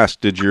okay to ask.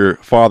 Did your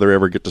father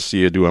ever get to see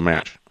you do a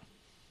match?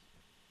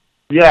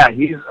 Yeah,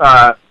 he's.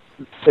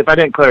 If I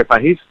didn't clarify,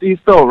 he's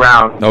still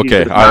around.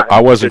 Okay, I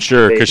wasn't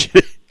sure because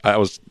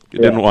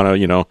didn't want to,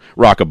 you know,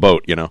 rock a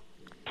boat, you know.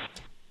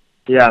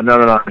 Yeah,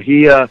 no.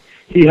 He has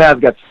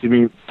got to see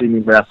me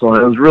wrestle,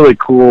 and it was really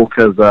cool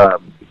because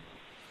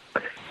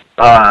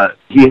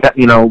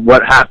you know,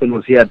 what happened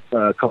was he had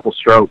a couple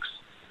strokes,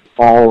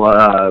 all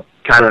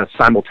kind of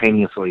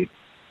simultaneously,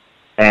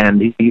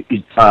 and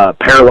he's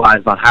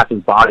paralyzed on half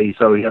his body,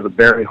 so he has a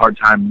very hard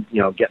time,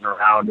 you know, getting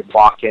around and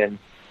walking.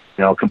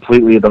 You know,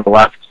 completely the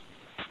left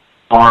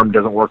arm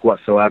doesn't work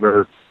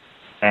whatsoever,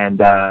 and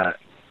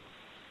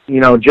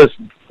you know, just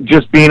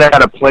being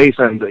at a place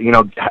and, you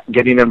know,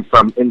 getting him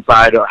from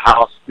inside a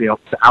house, you know,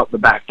 to out the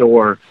back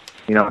door,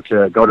 you know,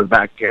 to go to the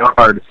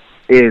backyard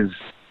is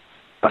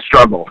a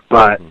struggle.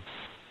 But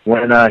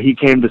when he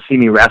came to see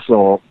me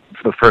wrestle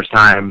for the first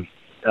time,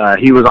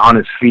 he was on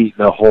his feet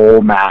the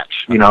whole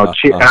match, you know,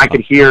 and I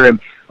could hear him,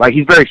 like,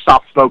 he's very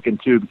soft-spoken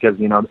too, because,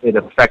 you know, it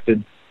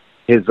affected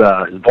his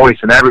voice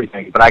and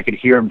everything, but I could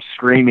hear him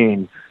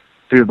screaming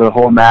through the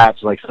whole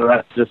match. Like, so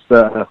that's just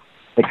the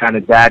kind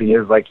of dad he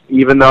is. Like,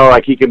 even though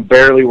like he can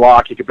barely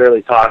walk, he could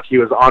barely talk, he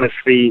was on his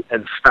feet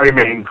and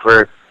screaming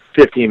for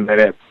 15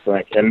 minutes.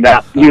 Like, and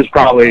that he was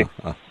probably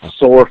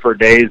sore for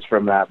days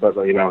from that. But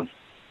you know,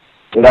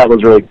 that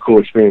was a really cool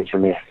experience for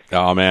me.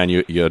 Oh man,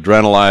 you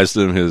adrenalized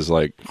him. His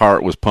like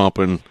heart was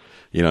pumping.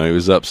 You know, he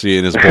was up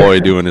seeing his boy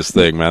doing his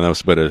thing. Man, that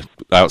was an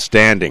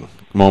outstanding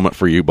moment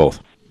for you both.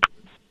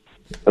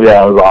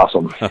 Yeah, it was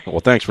awesome.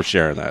 Well, thanks for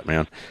sharing that,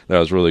 man. That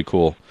was really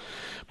cool.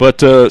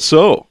 But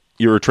so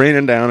you were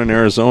training down in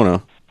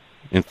Arizona,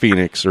 in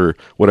Phoenix or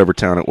whatever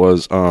town it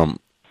was.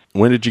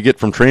 When did you get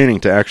from training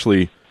to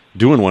actually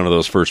doing one of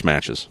those first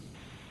matches?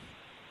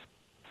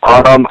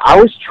 I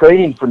was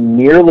training for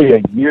nearly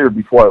a year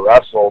before I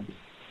wrestled,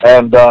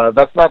 and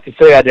that's not to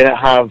say I didn't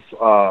have,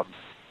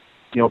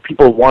 you know,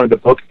 people wanted to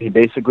book me.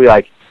 Basically,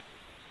 like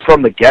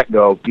from the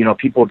get-go, you know,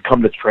 people would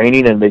come to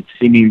training and they'd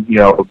see me, you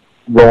know,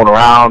 rolling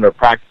around or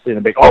practicing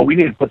and be, oh, we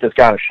need to put this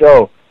guy on a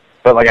show.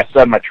 But like I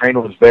said, my trainer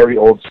was very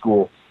old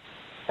school.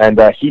 And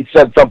he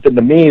said something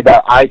to me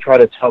that I try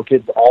to tell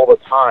kids all the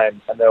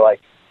time. And they're like,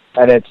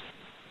 and it's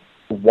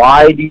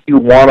why do you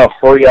want to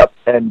hurry up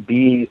and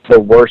be the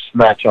worst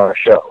match on our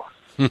show?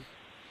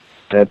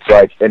 And it's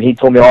like, and he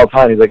told me all the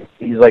time,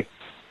 he's like,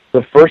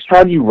 the first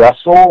time you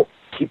wrestle,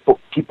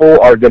 people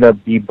are gonna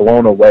be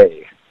blown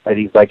away, and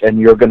he's like, and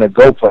you're gonna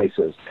go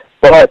places.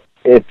 But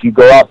if you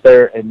go out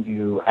there and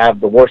you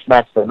have the worst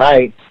match of the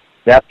night,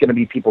 that's gonna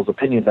be people's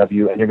opinion of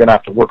you, and you're gonna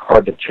have to work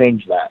hard to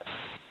change that.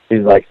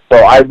 He's like,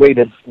 so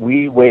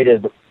we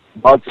waited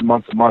months and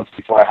months and months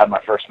before I had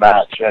my first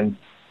match, and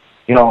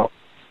you know,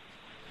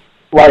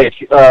 like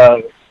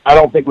I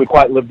don't think we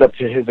quite lived up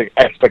to his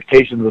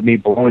expectations of me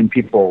blowing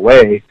people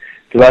away,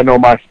 because I know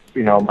my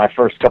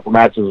first couple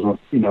matches were,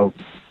 you know,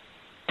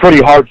 pretty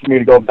hard for me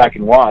to go back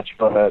and watch,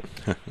 but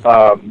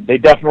they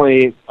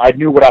definitely, I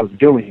knew what I was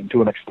doing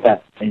to an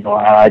extent. You know,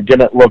 I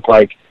didn't look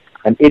like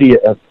an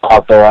idiot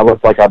out there. I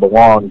looked like I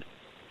belonged.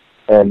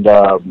 And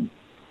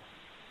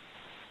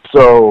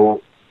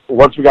so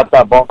once we got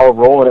that ball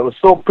rolling, it was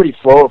still pretty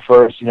slow at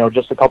first, you know,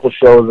 just a couple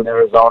shows in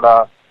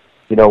Arizona,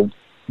 you know,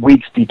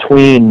 weeks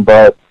between,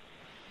 but,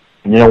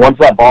 you know, once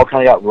that ball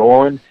kind of got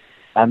rolling,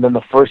 and then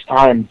the first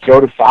time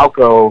Joe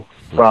DeFalco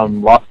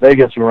from Las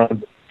Vegas, who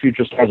runs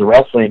Future Stars of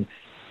Wrestling,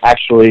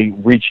 actually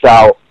reached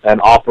out and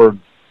offered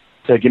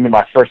to give me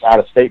my first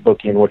out-of-state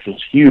booking, which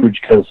was huge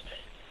because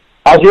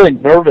I was really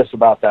nervous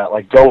about that,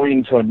 like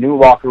going to a new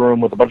locker room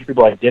with a bunch of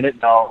people I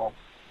didn't know,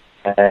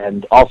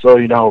 and also,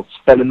 you know,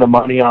 spending the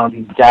money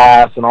on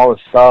gas and all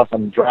this stuff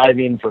and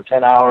driving for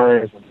 10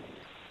 hours. And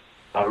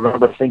I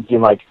remember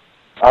thinking, like,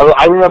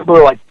 I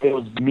remember, like, it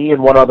was me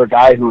and one other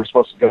guy who were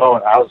supposed to go,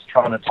 and I was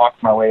trying to talk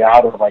my way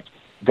out of, like,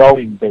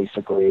 going,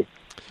 basically.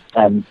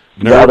 And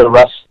the other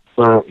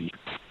wrestler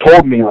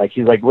told me, like,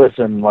 he's like,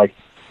 listen, like,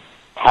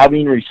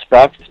 having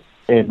respect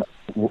in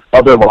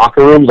other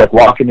locker rooms, like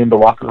walking into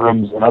locker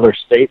rooms in other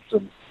states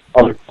and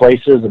other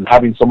places and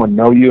having someone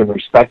know you and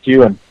respect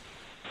you and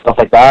stuff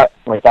like that,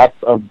 like, that's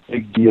a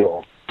big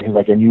deal. He's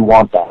like, and you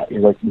want that.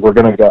 He's like, we're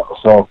going to go.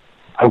 So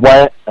I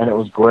went, and it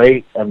was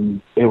great,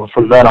 and it was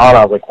from then on,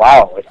 I was like,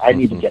 wow, like, I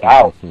need to get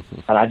out.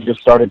 And I just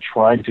started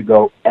trying to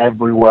go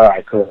everywhere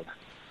I could.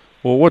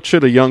 Well, what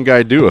should a young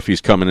guy do if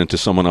he's coming into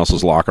someone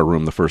else's locker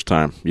room the first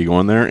time? You go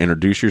in there,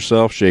 introduce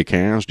yourself, shake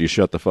hands, do you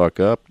shut the fuck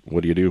up?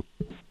 What do you do?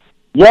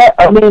 Yeah,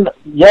 I mean,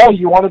 yeah,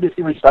 you want to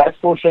be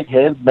respectful, shake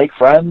hands, make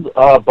friends,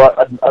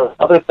 but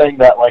another thing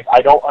that, like,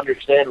 I don't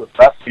understand with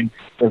wrestling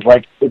is,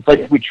 like, it's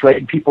like we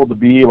train people to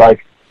be,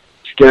 like,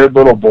 scared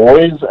little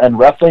boys, and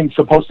wrestling's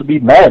supposed to be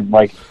men.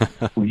 Like,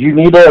 you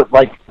need to,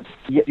 like,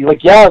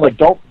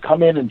 don't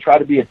come in and try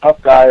to be a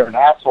tough guy or an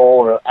asshole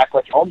or act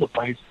like you own the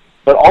place,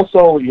 but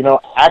also, you know,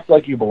 act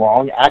like you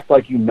belong, act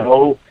like you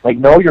know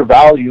your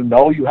value,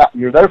 know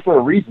you're there for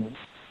a reason,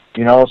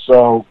 you know,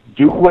 so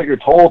do what you're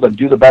told and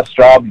do the best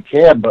job you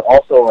can, but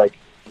also, like,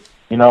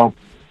 you know,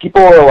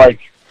 people are, like,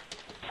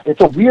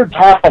 it's a weird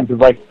time, because,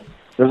 like,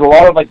 there's a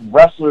lot of, like,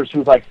 wrestlers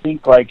who, like,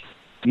 think, like,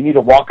 you need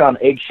to walk on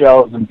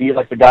eggshells and be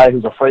like the guy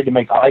who's afraid to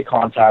make eye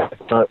contact,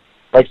 but,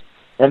 like,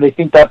 and they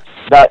think that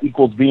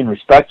equals being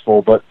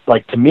respectful. But,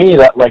 like, to me,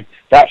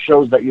 that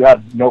shows that you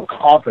have no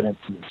confidence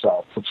in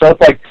yourself. So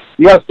it's like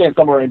you got to stand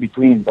somewhere in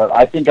between. But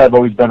I think I've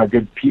always been a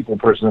good people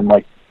person,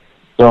 like,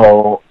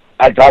 so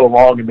I got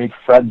along and made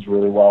friends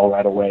really well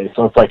right away.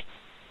 So it's like,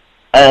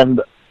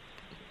 and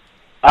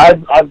I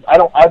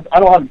don't have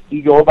an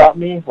ego about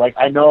me. Like,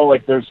 I know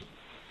there's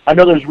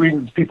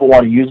reasons people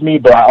want to use me,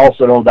 but I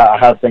also know that I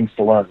have things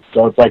to learn.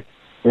 So it's like,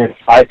 if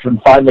I can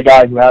find the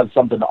guy who has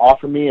something to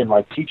offer me and,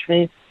 like, teach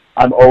me,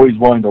 I'm always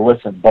willing to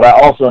listen. But I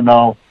also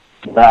know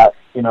that,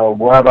 you know,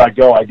 wherever I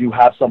go, I do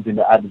have something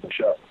to add to the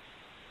show.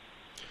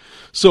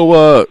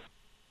 So,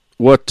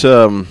 what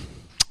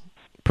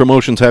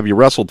promotions have you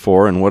wrestled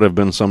for, and what have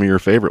been some of your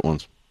favorite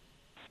ones?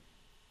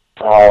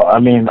 I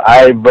mean,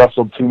 I've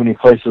wrestled too many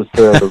places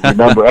to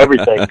remember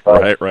everything.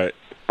 But, right.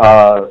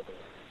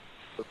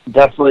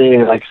 Definitely,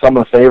 like, some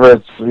of the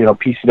favorites, you know,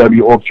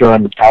 PCW Ultra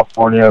in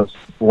California is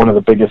one of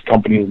the biggest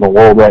companies in the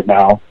world right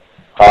now.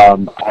 I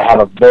had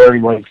a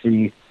very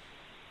lengthy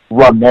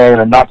run there,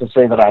 and not to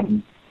say that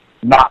I'm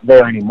not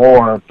there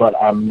anymore, but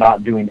I'm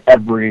not doing I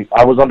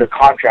was under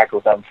contract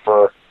with them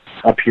for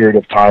a period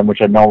of time,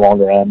 which I no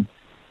longer am.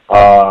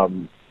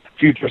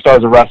 Future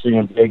Stars of Wrestling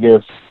in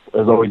Vegas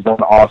has always been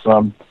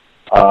awesome.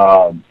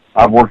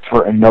 I've worked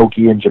for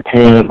Inoki in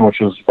Japan,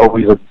 which was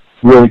always a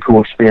really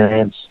cool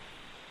experience.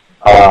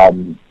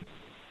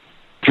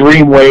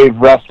 Dreamwave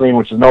Wrestling,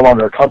 which is no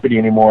longer a company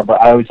anymore, but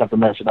I always have to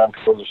mention them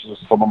because those are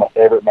just some of my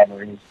favorite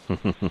memories.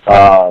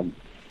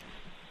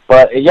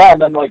 But yeah, and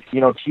then, like,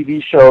 you know,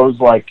 TV shows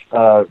like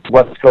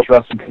West Coast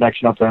Wrestling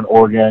Connection up there in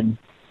Oregon,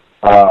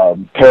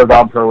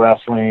 Paragon Pro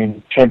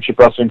Wrestling, Championship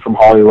Wrestling from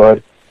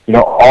Hollywood. You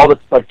know, all the,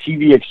 like,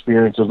 TV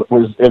experiences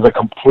is a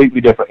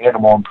completely different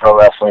animal in pro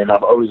wrestling, and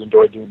I've always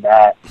enjoyed doing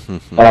that.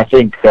 And I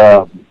think,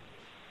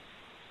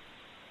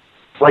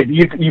 like,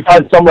 you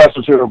find some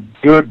wrestlers who are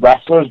good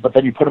wrestlers, but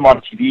then you put them on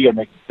TV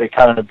and they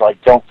kind of,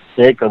 like, don't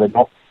stick, or they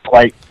don't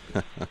quite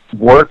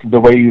work the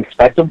way you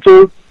expect them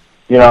to.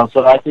 You know,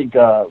 so I think,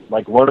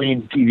 like,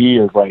 learning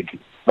TV is, like,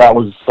 that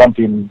was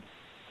something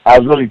I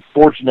was really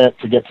fortunate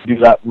to get to do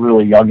that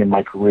really young in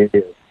my career.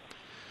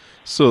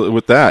 So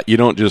with that, you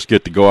don't just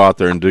get to go out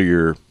there and do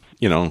your,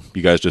 you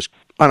guys just,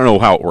 I don't know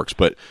how it works,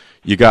 but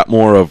you got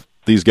more of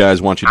these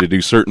guys want you to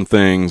do certain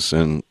things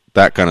and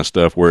that kind of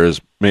stuff,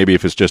 whereas maybe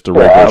if it's just a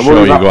regular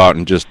show, you go out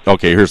and just,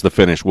 okay, here's the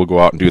finish, we'll go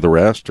out and do the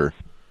rest, or?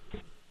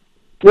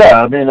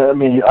 Yeah, I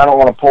mean, I don't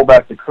want to pull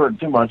back the curtain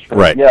too much, but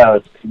right. Yeah,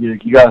 you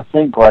got to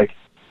think like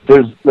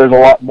there's a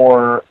lot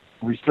more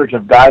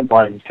restrictive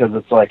guidelines, because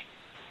it's like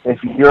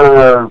if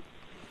you're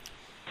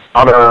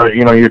on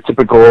your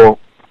typical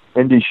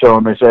indie show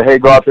and they say, hey,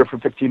 go out there for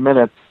 15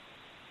 minutes,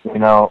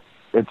 and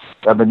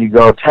then you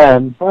go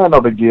 10,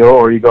 no big deal,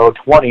 or you go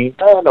 20,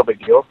 no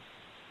big deal.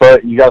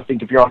 But you got to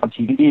think if you're on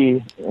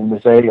TV and they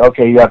say,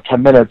 okay, you have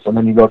 10 minutes, and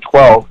then you go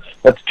 12,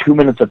 that's 2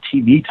 minutes of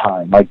TV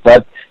time. Like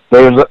that,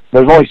 there's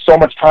only so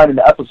much time in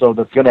the episode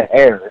that's going to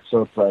air.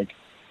 So it's like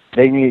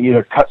they need to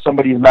either cut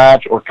somebody's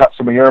match or cut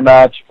some of your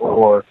match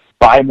or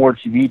buy more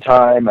TV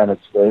time, and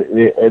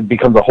it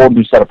becomes a whole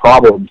new set of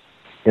problems.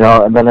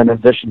 And then in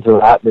addition to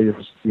that,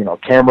 there's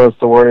cameras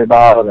to worry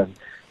about, and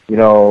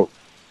if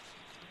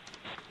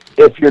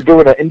you're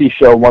doing an indie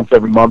show once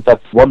every month,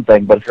 that's one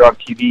thing. But if you're on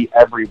TV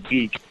every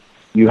week,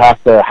 you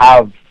have to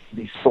have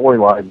these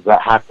storylines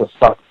that have to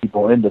suck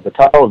people into the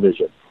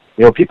television.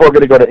 People are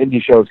going to go to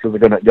indie shows because they're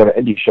going to go to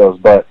indie shows,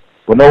 but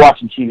when they're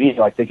watching TV,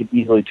 like, they could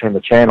easily turn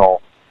the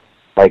channel.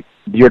 Like,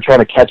 you're trying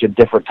to catch a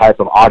different type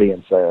of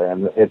audience there,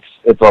 and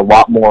it's a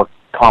lot more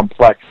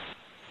complex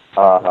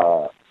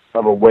of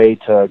a way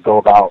to go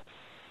about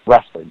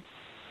wrestling.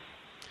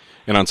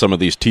 And on some of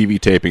these TV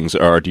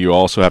tapings, do you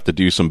also have to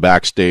do some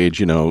backstage,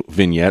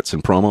 vignettes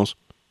and promos?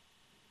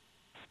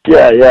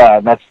 Yeah,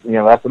 and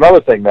that's another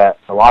thing that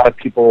a lot of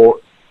people,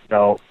 a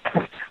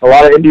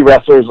lot of indie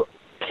wrestlers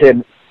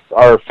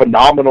are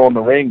phenomenal in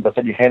the ring, but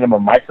then you hand them a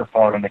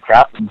microphone and they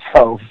crap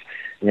themselves,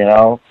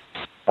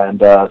 and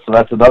so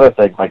that's another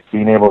thing, like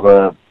being able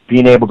to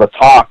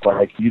talk.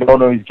 Like, you don't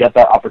always get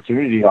that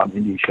opportunity on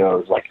indie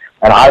shows. Like,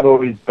 and I've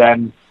always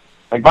been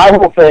like, my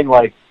whole thing,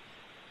 like,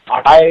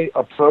 I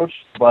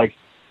approached like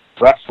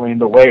wrestling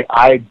the way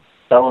I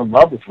fell in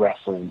love with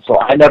wrestling. So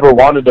I never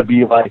wanted to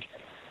be like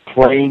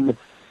plain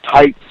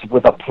tights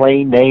with a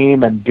plain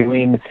name and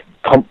doing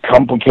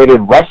complicated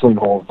wrestling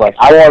holds. Like,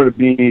 I wanted to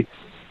be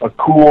a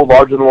cool,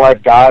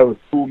 larger-than-life guy with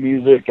cool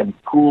music and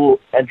cool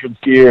entrance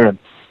gear, and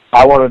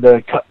I wanted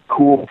to cut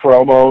cool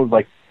promos.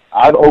 Like,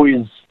 I've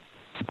always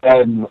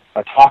been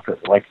a talker.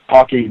 Like,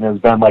 talking has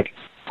been, like,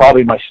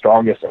 probably my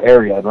strongest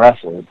area in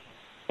wrestling.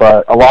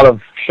 But a lot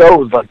of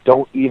shows, like,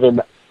 don't even...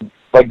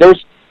 Like,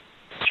 there's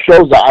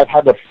shows that I've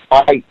had to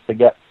fight to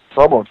get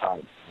promo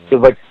time.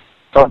 Because, like,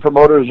 some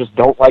promoters just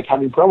don't like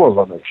having promos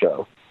on their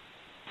show.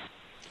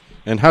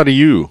 And how do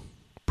you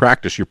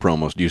practice your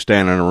promos? Do you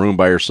stand in a room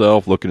by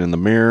yourself, looking in the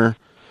mirror,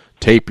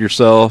 tape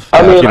yourself,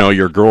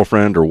 your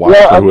girlfriend or wife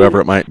or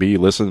whoever it might be,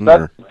 listen?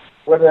 Or?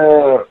 When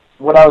I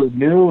was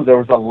new, there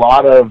was a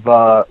lot of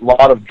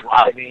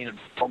driving and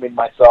filming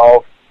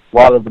myself, a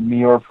lot of the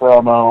mirror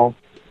promo.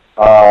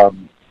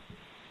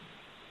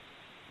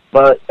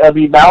 But I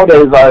mean,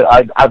 nowadays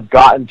I've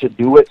gotten to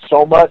do it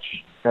so much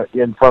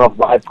in front of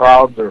live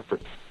crowds or for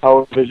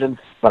television,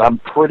 but I'm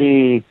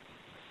pretty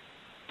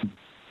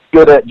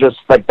good at just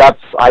like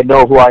I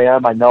know who I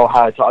am, I know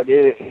how I talk.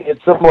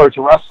 It's similar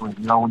to wrestling.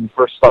 When you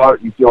first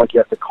start, you feel like you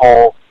have to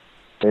call,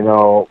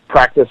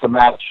 practice a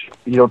match,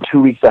 2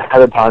 weeks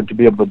ahead of time to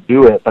be able to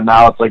do it. But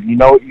now it's like,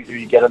 what you do,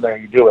 you get in there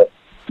and you do it.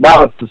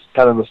 Now it's just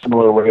kind of a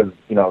similar way of,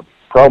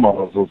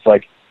 promos. It's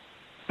like,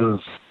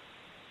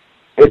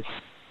 it's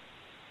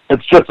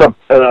just a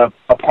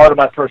part of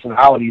my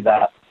personality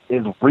that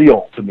is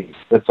real to me.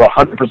 It's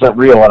 100%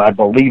 real, and I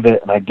believe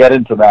it, and I get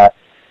into that,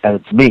 and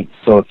it's me.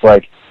 So it's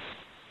like,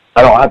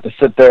 I don't have to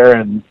sit there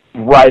and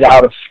write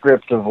out a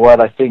script of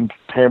what I think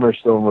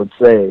Hammerstone would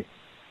say.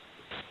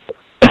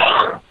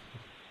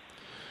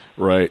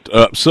 Right.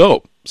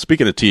 So,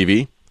 speaking of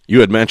TV,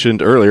 you had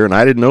mentioned earlier, and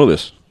I didn't know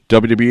this,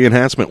 WWE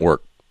enhancement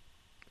work.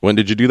 When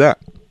did you do that?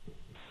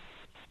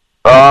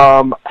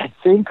 I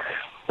think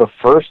the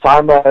first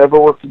time I ever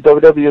worked at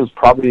WWE was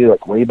probably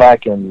like way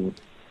back in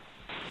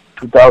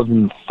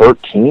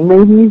 2013,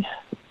 maybe.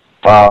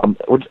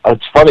 Which,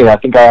 it's funny, I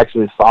think I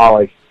actually saw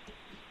like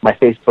my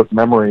Facebook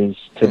memories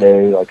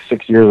today, like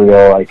 6 years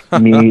ago, like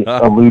me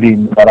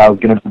alluding that I was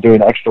going to be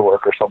doing extra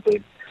work or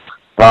something.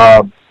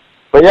 But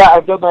yeah,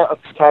 I've done that a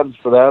few times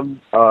for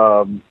them,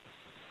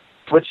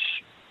 which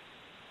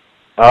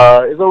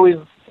is always,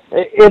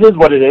 it is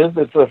what it is.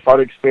 It's a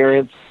fun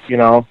experience,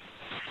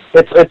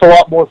 It's a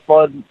lot more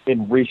fun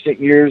in recent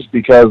years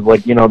because,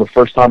 like, the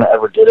first time I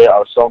ever did it, I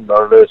was so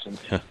nervous and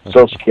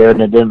so scared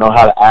and I didn't know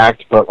how to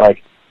act. But,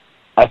 like,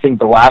 I think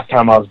the last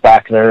time I was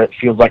back there, it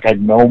feels like I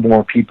know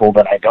more people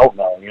than I don't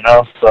know,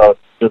 So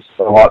it's just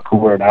a lot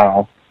cooler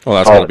now. Well,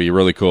 that's going to be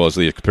really cool as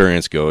the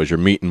experience goes. You're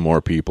meeting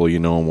more people, you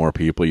know more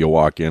people, you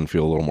walk in,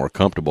 feel a little more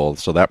comfortable.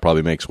 So that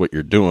probably makes what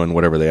you're doing,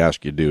 whatever they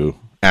ask you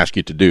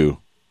to do,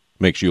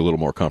 makes you a little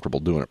more comfortable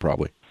doing it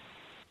probably.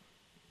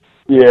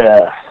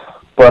 Yeah.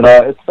 But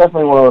it's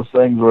definitely one of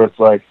those things where it's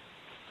like,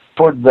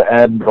 towards the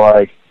end,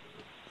 like,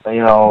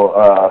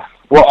 now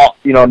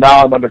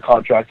I'm under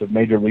contract with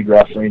Major League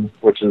Wrestling,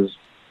 which is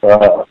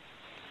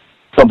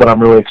something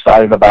I'm really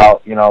excited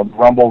about.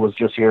 Rumble was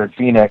just here in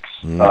Phoenix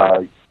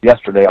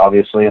yesterday,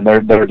 obviously, and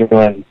they're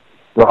doing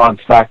Raw and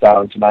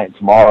SmackDown tonight and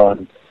tomorrow,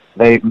 and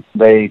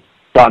they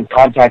got in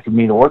contact with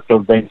me to work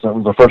those days, and it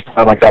was the first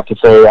time I got to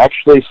say,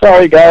 actually,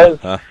 sorry guys,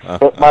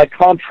 but my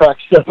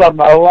contract says I'm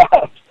not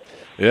allowed.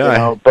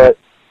 Yeah.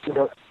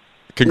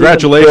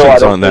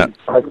 Congratulations on that.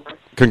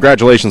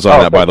 Congratulations on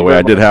that, by the way.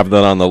 I did have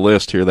that on the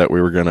list here that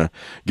we were going to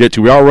get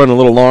to. We all run a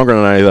little longer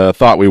than I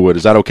thought we would.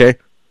 Is that okay?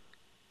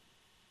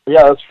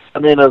 Yeah, as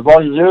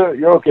long as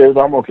you're okay,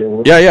 I'm okay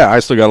with it. Yeah, I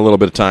still got a little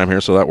bit of time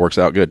here, so that works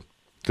out good.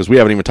 Because we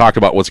haven't even talked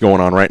about what's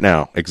going on right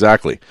now,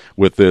 exactly,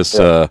 with this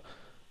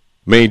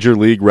Major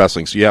League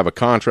Wrestling. So you have a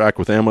contract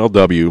with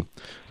MLW,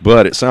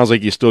 but it sounds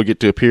like you still get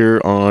to appear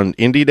on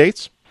indie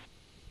dates?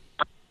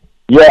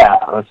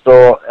 Yeah,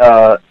 so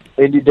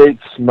indie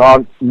dates,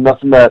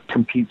 nothing that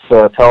competes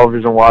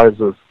television-wise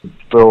is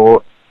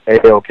still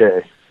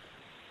A-okay.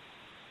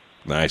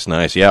 Nice.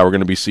 Yeah, we're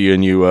going to be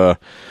seeing you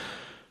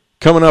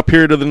coming up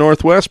here to the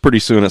Northwest pretty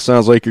soon. It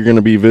sounds like you're going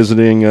to be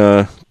visiting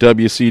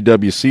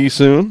WCWC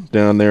soon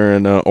down there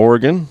in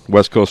Oregon,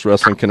 West Coast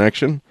Wrestling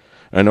Connection.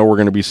 I know we're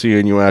going to be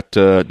seeing you at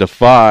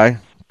Defy,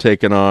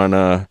 taking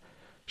on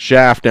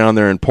Shaft down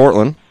there in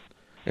Portland.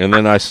 And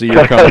then I see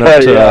you coming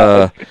up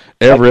to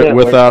Everett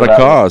without a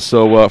cause.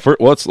 So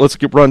let's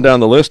run down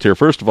the list here.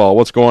 First of all,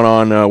 what's going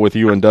on with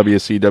you and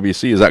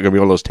WCWC? Is that going to be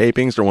one of those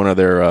tapings or one of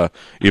their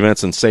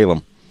events in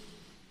Salem?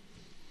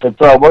 It's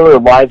one of their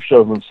live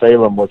shows in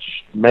Salem, which,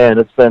 man,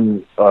 it's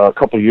been a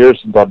couple of years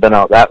since I've been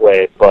out that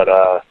way. But,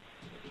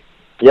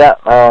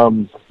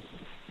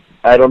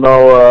 I don't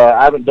know.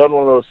 I haven't done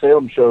one of those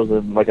Salem shows,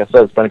 and like I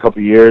said, it's been a couple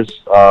of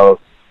years.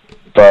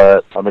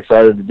 But I'm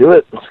excited to do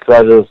it. I'm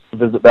excited to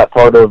visit that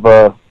part of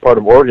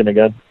Oregon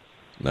again.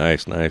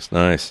 Nice.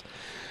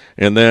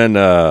 And then,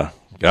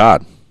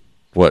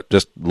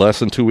 just less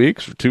than 2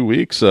 weeks or 2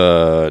 weeks,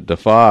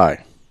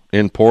 Defy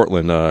in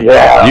Portland.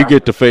 You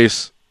get to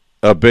face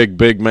a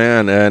big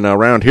man, and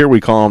around here we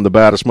call him the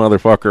baddest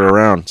motherfucker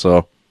around,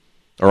 or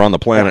on the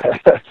planet,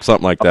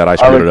 something like that. I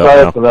screwed it up now.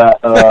 I'm excited for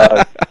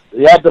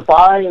that.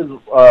 Defy is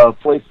a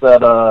place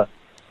that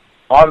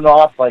on and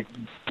off,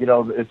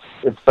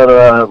 it's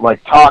been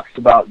talks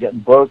about getting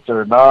booked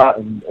or not,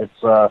 and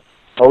it's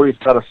always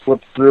kind of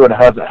slipped through and it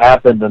hasn't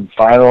happened, and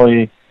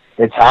finally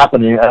it's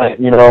happening.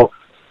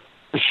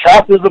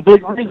 Shaft is a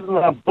big reason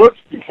that I'm booked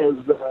because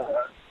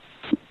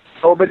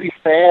so many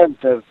fans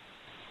have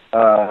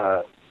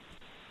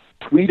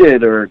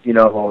tweeted or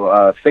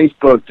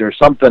Facebooked or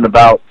something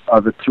about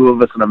the two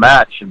of us in a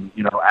match and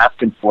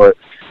asking for it,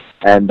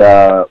 and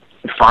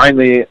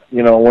finally,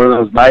 one of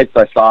those nights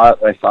I saw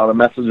the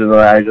message, and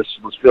I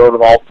just was feeling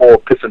it all full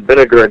of piss and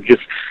vinegar, and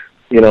just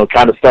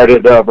kind of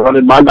started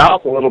running my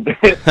mouth a little bit,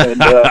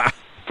 and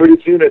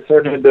pretty soon it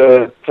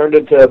turned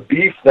into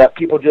beef that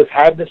people just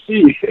had to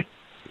see.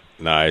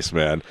 Nice,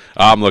 man.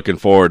 I'm looking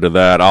forward to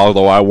that.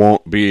 Although I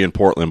won't be in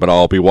Portland, but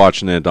I'll be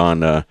watching it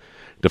on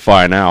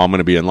Defy Now. I'm going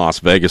to be in Las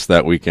Vegas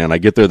that weekend. I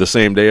get there the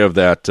same day of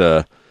that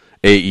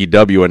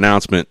AEW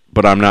announcement,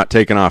 but I'm not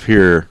taking off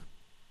here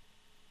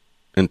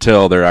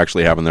until they're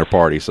actually having their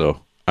party,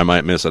 so I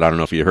might miss it. I don't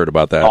know if you heard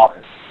about that.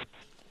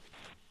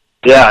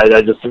 Yeah,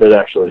 I just heard,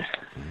 actually.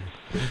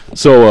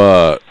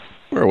 So,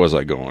 where was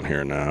I going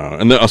here now?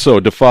 And so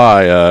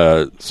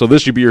Defy, so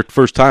this should be your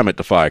first time at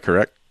Defy,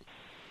 correct?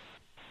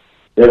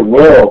 It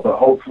will, but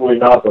hopefully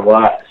not the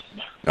last.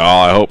 Oh,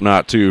 I hope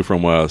not, too,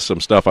 from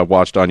some stuff I've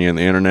watched on you on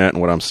the internet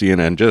and what I'm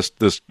seeing, and just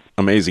this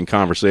amazing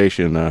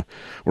conversation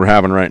we're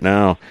having right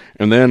now.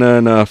 And then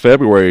on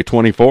February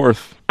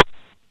 24th,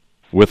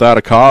 Without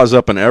a Cause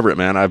up in Everett,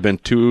 man. I've been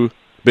to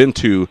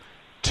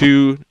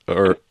two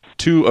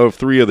of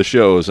three of the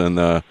shows,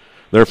 and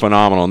they're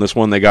phenomenal. And this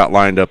one they got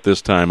lined up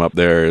this time up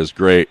there is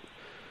great.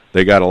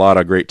 They got a lot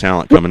of great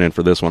talent coming in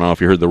for this one. I don't know if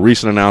you heard the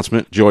recent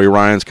announcement. Joey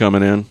Ryan's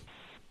coming in.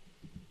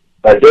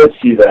 I did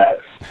see that.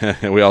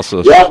 We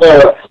also for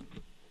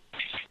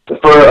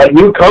a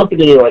new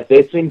company,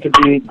 they seem to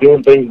be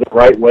doing things the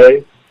right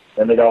way,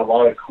 and they got a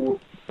lot of cool,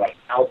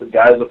 talented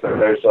guys up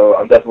there. So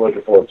I'm definitely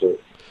looking forward to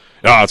it.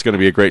 Oh, it's going to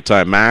be a great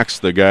time. Max,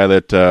 the guy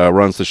that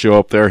runs the show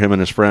up there, him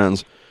and his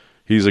friends,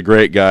 he's a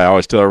great guy. I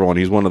always tell everyone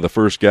he's one of the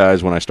first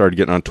guys when I started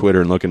getting on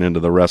Twitter and looking into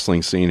the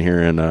wrestling scene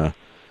here in the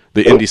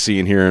indie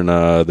scene here in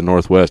the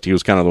Northwest. He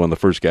was kind of one of the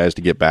first guys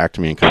to get back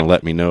to me and kind of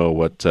let me know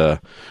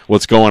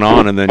what's going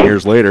on. And then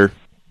years later,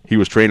 he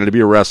was training to be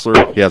a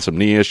wrestler. He had some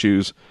knee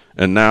issues,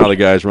 and now the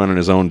guy's running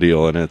his own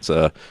deal. And it's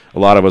a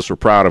lot of us are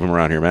proud of him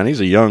around here, man. He's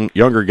a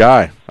younger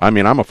guy. I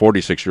mean, I'm a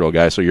 46-year-old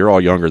guy, so you're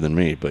all younger than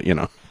me, but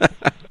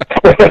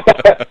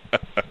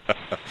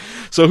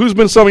So who's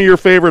been some of your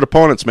favorite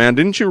opponents, man?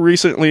 Didn't you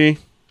recently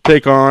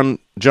take on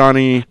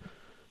Johnny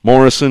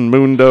Morrison,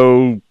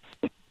 Mundo,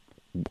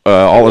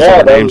 all his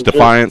other names,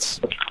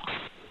 Defiance?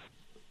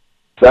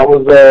 That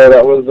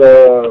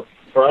was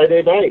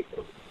Friday night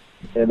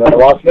in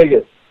Las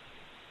Vegas.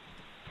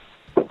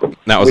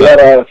 We had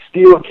a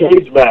steel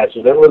cage match,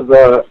 and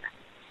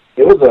it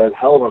it was a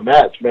hell of a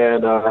match,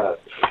 man.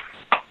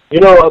 You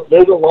know,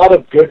 there's a lot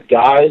of good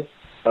guys,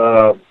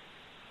 but,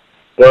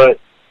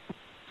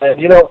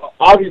 and, you know,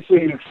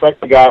 obviously you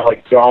expect a guy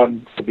like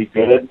John to be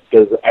good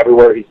because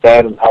everywhere he's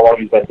been and how long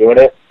he's been doing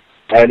it.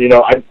 And, you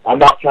know, I'm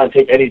not trying to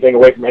take anything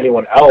away from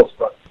anyone else,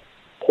 but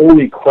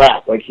holy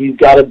crap, like, he's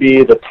got to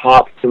be the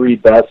top 3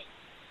 best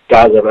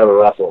guys I've ever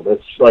wrestled.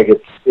 It's like,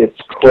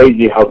 it's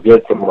crazy how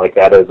good something like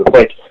that is. It's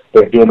like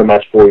they're doing the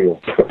match for you.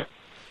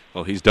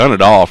 Well, he's done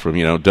it all from,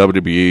 you know,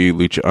 WWE,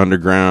 Lucha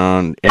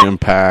Underground,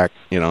 Impact.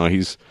 You know,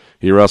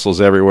 he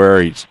wrestles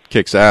everywhere. He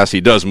kicks ass.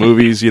 He does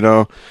movies, you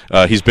know.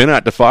 He's been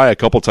at Defy a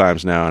couple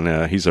times now,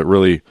 and he's a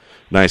really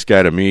nice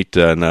guy to meet.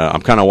 And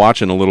I'm kind of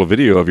watching a little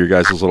video of your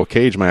guys' little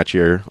cage match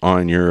here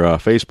on your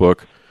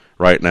Facebook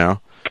right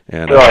now.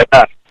 And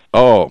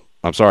oh,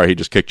 I'm sorry, he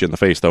just kicked you in the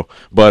face, though.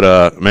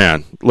 But,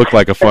 man, looked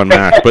like a fun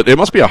match. But it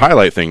must be a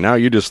highlight thing. Now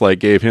you just, like,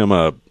 gave him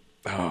a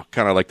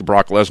kind of like the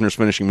Brock Lesnar's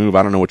finishing move.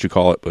 I don't know what you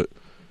call it, but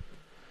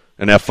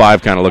an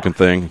F5 kind of looking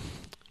thing.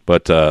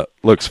 But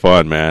looks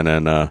fun, man.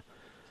 And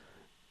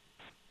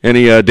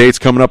any dates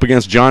coming up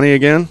against Johnny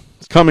again?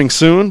 It's coming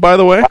soon, by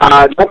the way.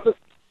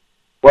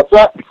 What's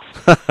that?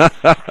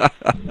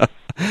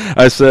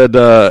 I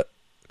said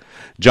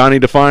Johnny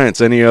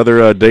Defiance. Any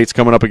other dates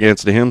coming up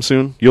against him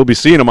soon? You'll be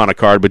seeing him on a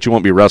card, but you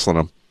won't be wrestling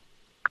him.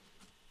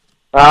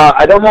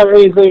 I don't have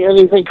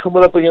anything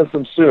coming up against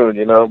him soon,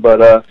 you know.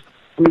 But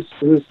who's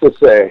to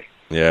say?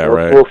 Yeah,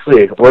 right. We'll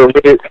see.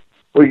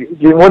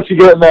 Once you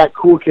get in that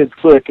cool kid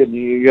clique and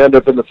you end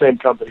up in the same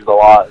companies a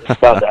lot, it's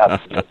about to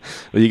happen.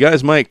 Well, you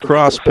guys might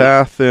cross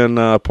path in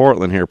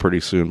Portland here pretty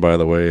soon, by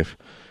the way.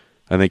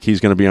 I think he's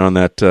going to be on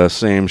that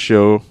same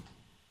show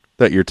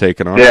that you're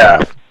taking on.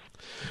 Yeah.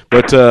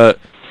 But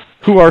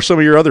who are some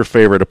of your other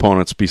favorite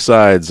opponents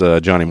besides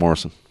Johnny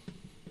Morrison?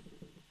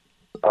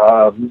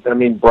 I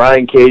mean,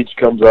 Brian Cage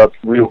comes up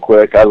real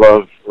quick. I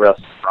love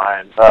wrestling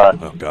Brian.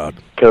 Oh, God.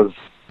 Because,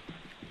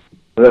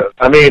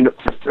 I mean,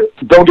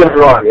 don't get me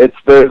wrong. It's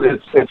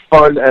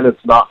fun and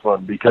it's not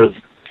fun because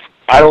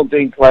I don't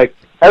think, like,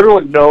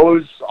 everyone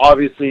knows,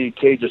 obviously,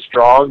 Cage is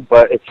strong,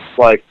 but it's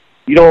like,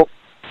 you don't,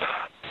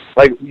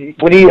 like,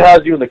 when he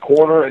has you in the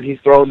corner and he's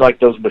throwing, like,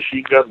 those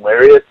machine gun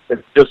lariats,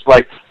 it's just,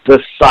 like,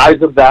 the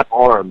size of that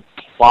arm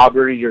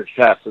clobbering your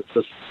chest. It's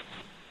just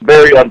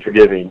very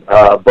unforgiving.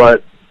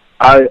 But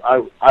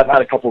I've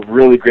had a couple of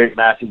really great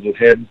matches with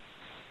him.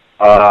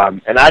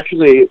 And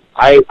actually,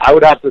 I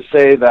would have to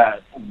say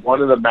that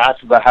one of the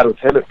matches I had with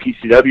him at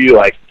PCW,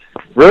 like,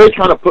 really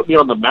kind of put me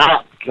on the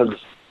map because,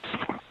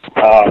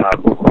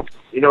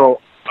 you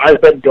know,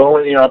 I've been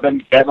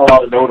getting a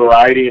lot of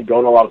notoriety and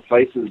going a lot of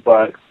places,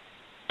 but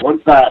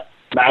once that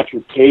match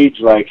with Cage,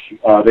 like,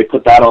 they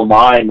put that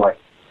online, like,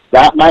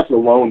 that match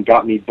alone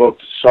got me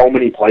booked so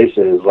many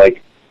places,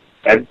 like,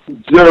 and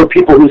there were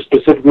people who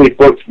specifically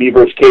booked me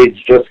versus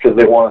Cage just because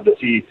they wanted to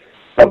see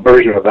a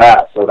version of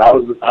that. So that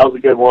was a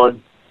good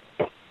one.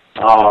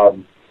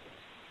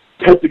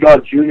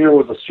 Pentagon Jr.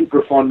 was a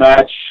super fun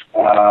match.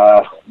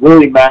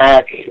 Willie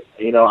Mack,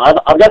 you know,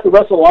 I've got to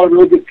wrestle a lot of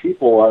really good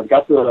people. I've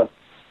got to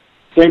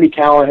Sammy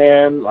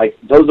Callahan, like,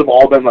 those have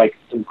all been, like,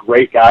 some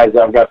great guys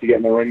that I've got to get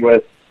in the ring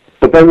with.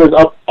 But then there's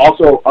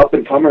also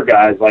up-and-comer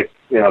guys, like,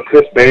 you know,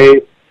 Chris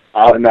Bay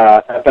out in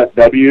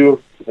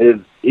FSW.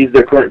 He's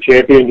their current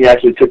champion. He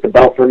actually took the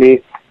belt for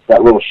me,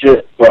 that little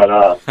shit.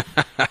 But,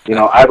 you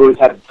know, I've always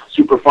had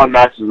super fun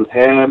matches with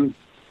him.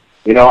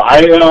 You know,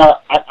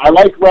 I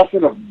like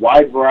wrestling a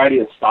wide variety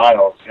of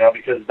styles, you know,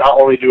 because not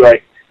only do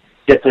I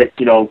get to,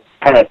 you know,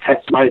 kind of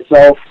test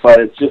myself, but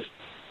it's just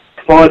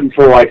fun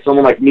for, like,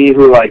 someone like me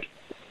who, like,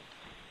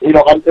 you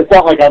know, it's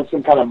not like I'm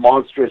some kind of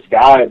monstrous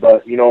guy,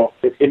 but, you know,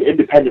 in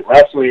independent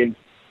wrestling,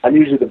 I'm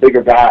usually the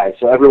bigger guy.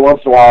 So every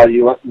once in a while,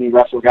 you let me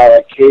wrestle a guy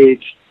like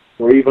Cage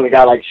or even a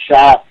guy like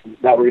Shaq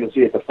that we're going to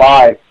see at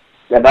Defy,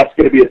 and that's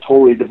going to be a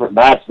totally different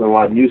match than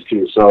what I'm used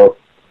to. So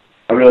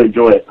I really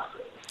enjoy it.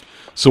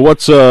 So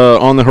what's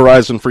on the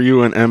horizon for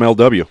you in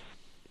MLW?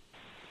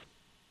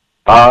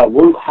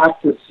 We'll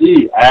have to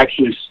see. I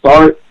actually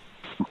start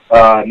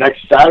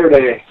next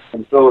Saturday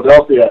in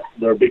Philadelphia,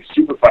 their big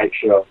super fight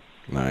show.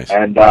 Nice.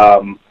 And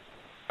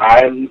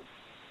I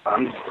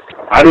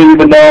don't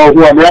even know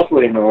who I'm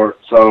wrestling,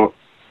 so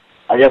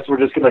I guess we're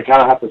just gonna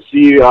kind of have to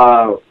see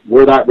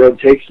where that road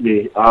takes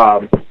me.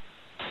 Like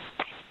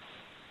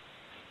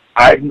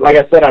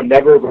I said, I've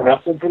never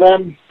wrestled for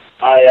them.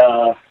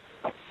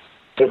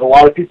 There's a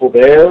lot of people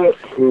there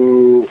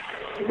who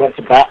went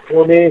to bat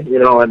for me, you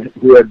know, and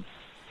who had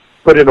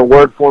put in a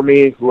word for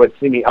me, who had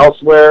seen me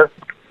elsewhere,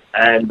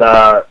 and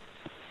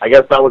I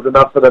guess that was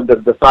enough for them to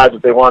decide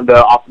that they wanted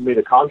to offer me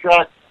the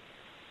contract.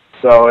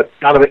 So it's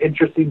kind of an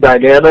interesting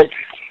dynamic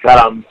that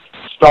I'm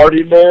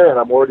starting there, and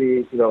I'm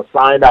already, you know,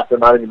 signed after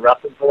not even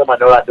wrestling for them. I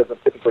know that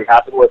doesn't typically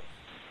happen with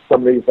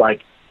some of these,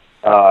 like,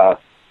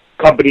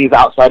 companies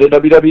outside of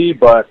WWE,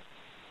 but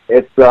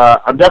it's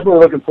I'm definitely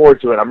looking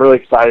forward to it. I'm really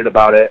excited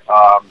about it.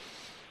 I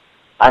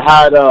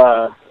had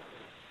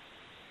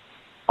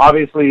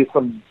obviously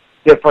some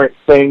different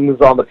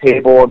things on the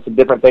table and some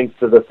different things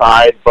to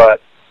decide,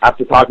 but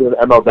after talking to the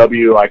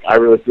MLW, like I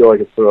really feel like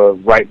it's the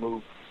right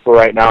move for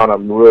right now, and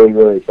I'm really,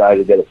 really excited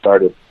to get it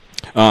started.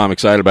 I'm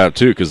excited about it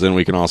too, because then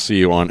we can all see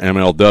you on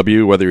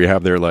MLW, whether you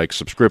have their like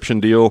subscription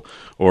deal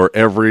or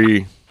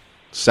every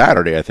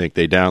Saturday. I think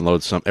they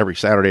download some every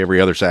Saturday, every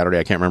other Saturday.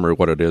 I can't remember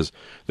what it is.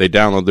 They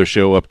download their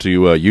show up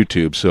to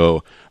YouTube,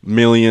 so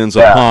millions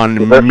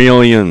upon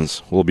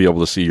millions will be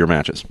able to see your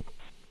matches.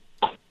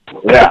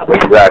 Yeah,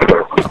 exactly.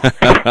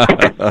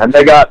 And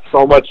they got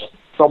so much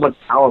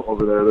talent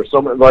over there. There's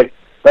so much, like,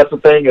 that's the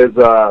thing is,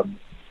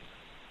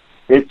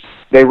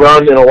 they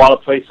run in a lot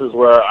of places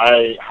where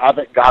I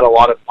haven't got a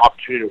lot of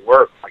opportunity to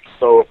work. Like,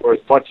 so for as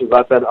much as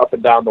I've been up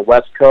and down the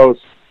West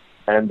Coast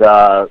and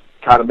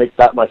kind of make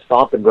that my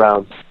stomping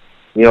grounds,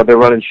 you know, they're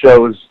running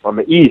shows on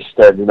the East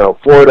and, you know,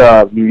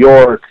 Florida, New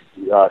York,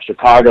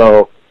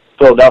 Chicago,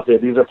 Philadelphia.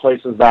 These are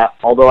places that,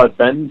 although I've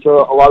been to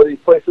a lot of these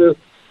places,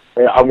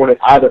 I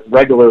haven't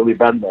regularly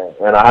been there,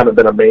 and I haven't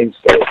been a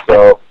mainstay.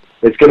 So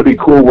it's going to be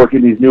cool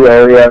working these new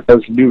areas,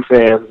 new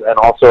fans, and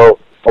also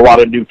a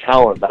lot of new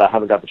talent that I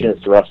haven't got the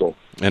chance to wrestle.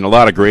 And a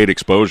lot of great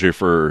exposure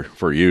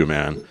for you,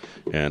 man.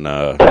 And,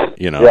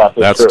 you know,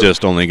 that's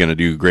just only going to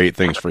do great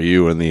things for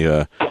you in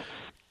the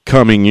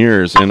coming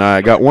years. And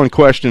I got one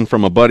question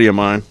from a buddy of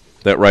mine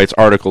that writes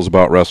articles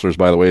about wrestlers,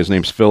 by the way. His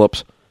name's Philip,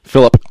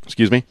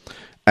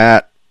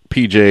 at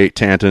PJ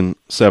Tanton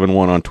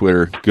 71 on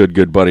Twitter.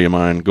 Good buddy of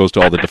mine. Goes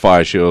to all the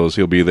Defy shows.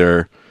 He'll be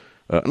there.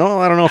 No,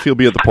 I don't know if he'll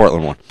be at the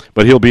Portland one,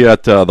 but he'll be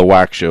at the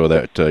WAC show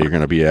that you're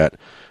going to be at.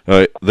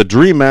 The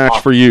dream match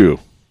for you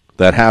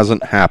that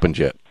hasn't happened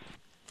yet.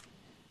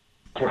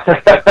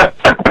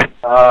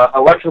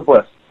 Alexa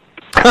Bliss.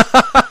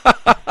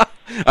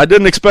 I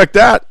didn't expect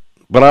that,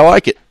 but I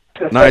like it.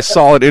 Nice,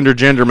 solid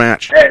intergender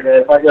match. Hey,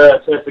 man, if I get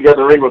a chance to get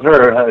in the ring with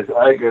her,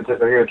 I get to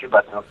hear it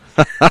back now.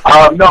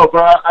 No,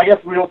 but I guess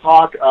real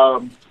talk.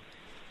 I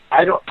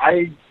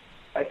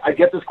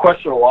get this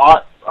question a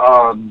lot,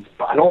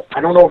 but I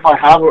don't know if I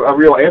have a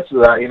real answer to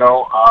that. You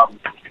know,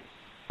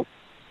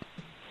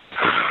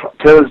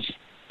 because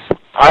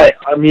I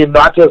mean,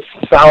 not to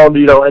sound,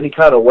 you know, any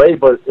kind of way,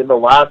 but in the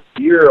last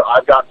year,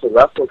 I've got to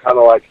wrestle kind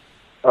of like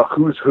a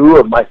who's who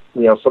of my,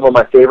 you know, some of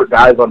my favorite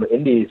guys on the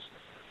indies.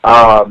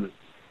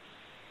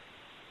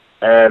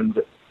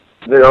 And,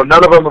 you know,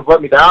 none of them have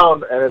let me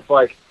down, and it's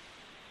like,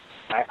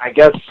 I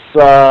guess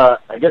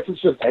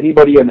it's just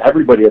anybody and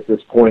everybody at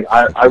this point.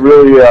 I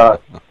really,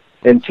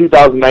 in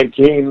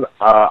 2019,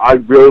 I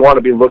really want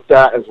to be looked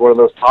at as one of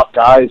those top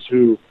guys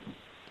who,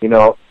 you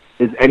know,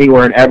 is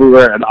anywhere and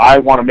everywhere, and I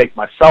want to make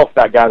myself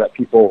that guy that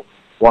people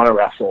want to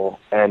wrestle.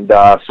 And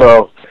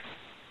so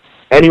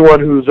anyone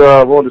who's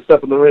willing to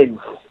step in the ring,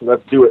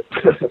 let's do it.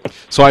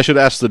 So I should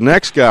ask the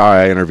next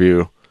guy I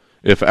interview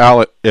if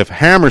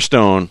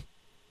Hammerstone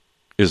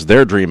is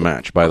their dream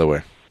match, by the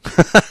way.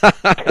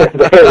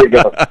 There you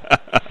go.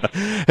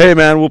 Hey,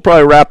 man, we'll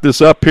probably wrap this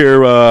up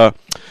here.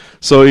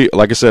 So,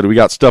 like I said, we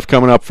got stuff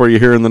coming up for you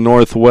here in the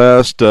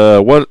Northwest.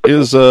 What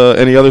is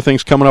any other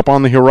things coming up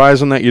on the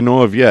horizon that you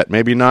know of yet?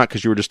 Maybe not,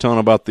 because you were just telling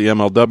about the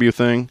MLW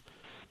thing.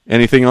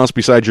 Anything else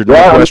besides your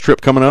Northwest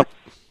trip coming up?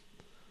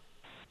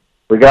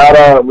 We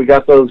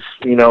got those,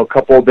 you know,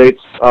 couple of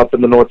dates up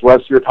in the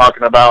Northwest you're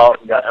talking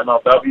about. We got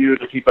MLW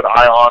to keep an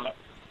eye on.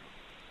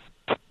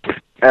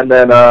 And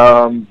then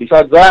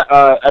besides that,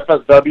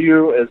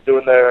 FSW is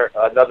doing their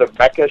another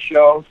Mecca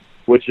show,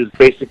 which is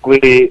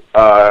basically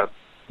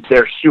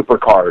their super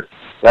card.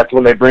 That's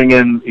when they bring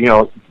in, you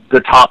know, the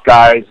top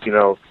guys, you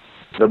know,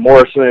 the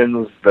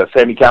Morrisons, the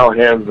Sammy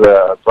Callahans,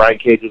 the Brian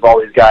Cages, all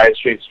these guys,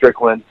 Shane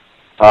Strickland.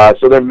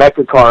 So their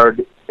Mecca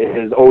card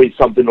is always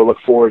something to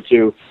look forward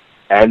to.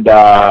 And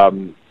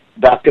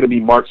that's going to be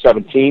March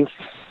 17th.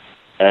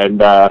 And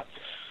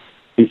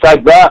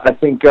besides that, I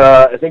think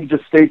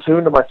just stay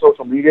tuned to my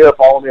social media.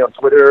 Follow me on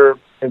Twitter,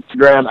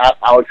 Instagram, at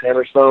Alex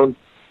Hammerstone.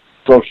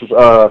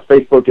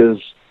 Facebook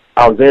is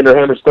Alexander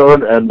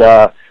Hammerstone,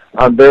 and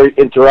I'm very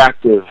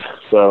interactive.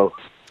 So,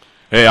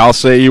 hey, I'll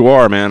say you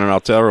are, man, and I'll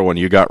tell everyone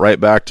you got right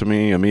back to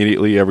me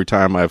immediately. Every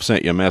time I've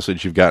sent you a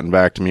message, you've gotten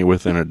back to me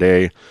within a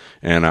day,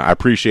 and I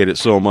appreciate it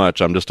so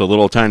much. I'm just a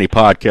little tiny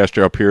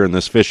podcaster up here in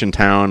this fishing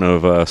town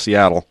of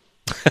Seattle.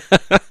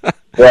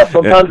 Yeah,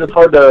 sometimes it's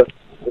hard to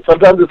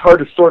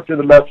sort through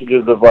the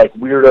messages of like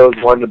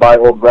weirdos wanting to buy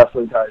old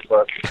wrestling ties,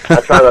 but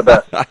I try my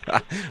best.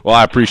 Well,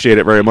 I appreciate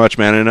it very much,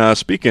 man. And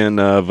speaking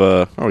of,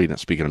 you're not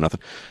speaking of nothing.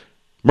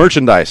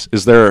 Merchandise.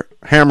 Is there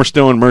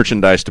Hammerstone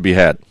merchandise to be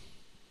had?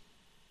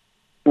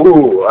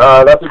 Ooh,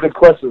 that's a good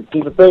question.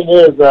 See, the thing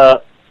is,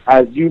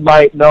 as you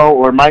might know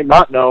or might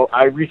not know,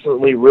 I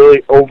recently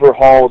really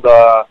overhauled,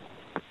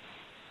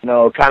 you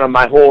know, kind of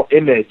my whole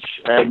image,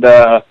 and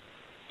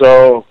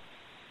so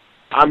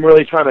I'm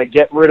really trying to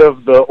get rid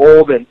of the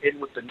old and in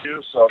with the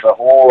new. So the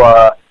whole,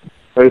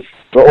 there's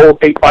the old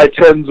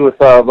 8x10s with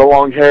the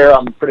long hair.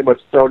 I'm pretty much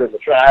thrown in the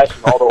trash,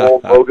 and all the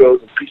old logos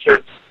and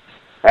T-shirts.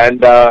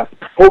 And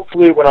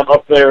hopefully, when I'm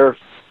up there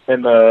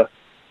in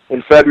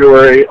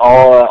February,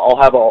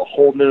 I'll have a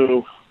whole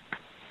new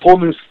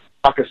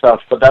of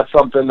stuff, but that's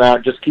something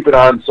that just keep it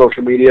on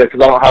social media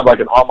because I don't have like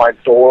an online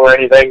store or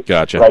anything.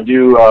 Gotcha. But I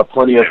do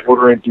plenty of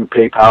ordering through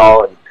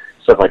PayPal and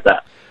stuff like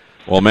that.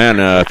 Well, man,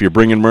 if you're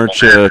bringing merch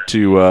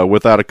to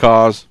Without a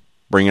Cause,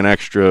 bring an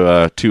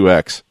extra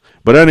 2X.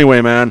 But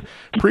anyway, man,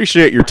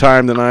 appreciate your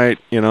time tonight.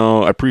 You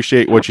know, I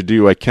appreciate what you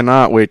do. I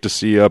cannot wait to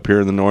see you up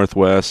here in the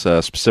Northwest,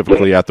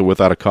 specifically at the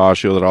Without a Cause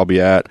show that I'll be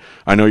at.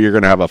 I know you're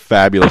going to have a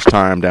fabulous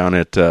time down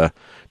at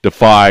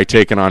Defy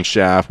taking on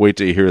Shaft. Wait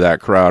till you hear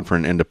that crowd for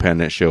an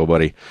independent show,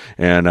 buddy.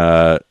 And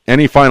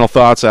any final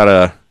thoughts out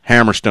of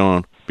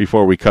Hammerstone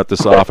before we cut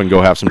this off and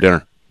go have some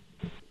dinner?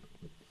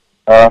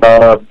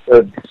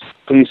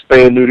 Please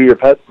spay and neuter your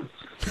pet.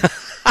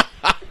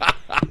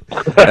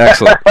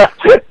 Excellent.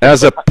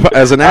 As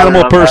an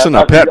animal person,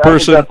 a pet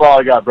person. That's all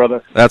I got,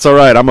 brother. That's all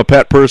right. I'm a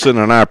pet person,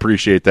 and I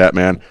appreciate that,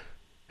 man.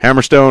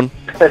 Hammerstone,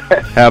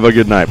 have a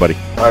good night, buddy.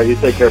 All right, you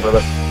take care,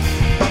 brother.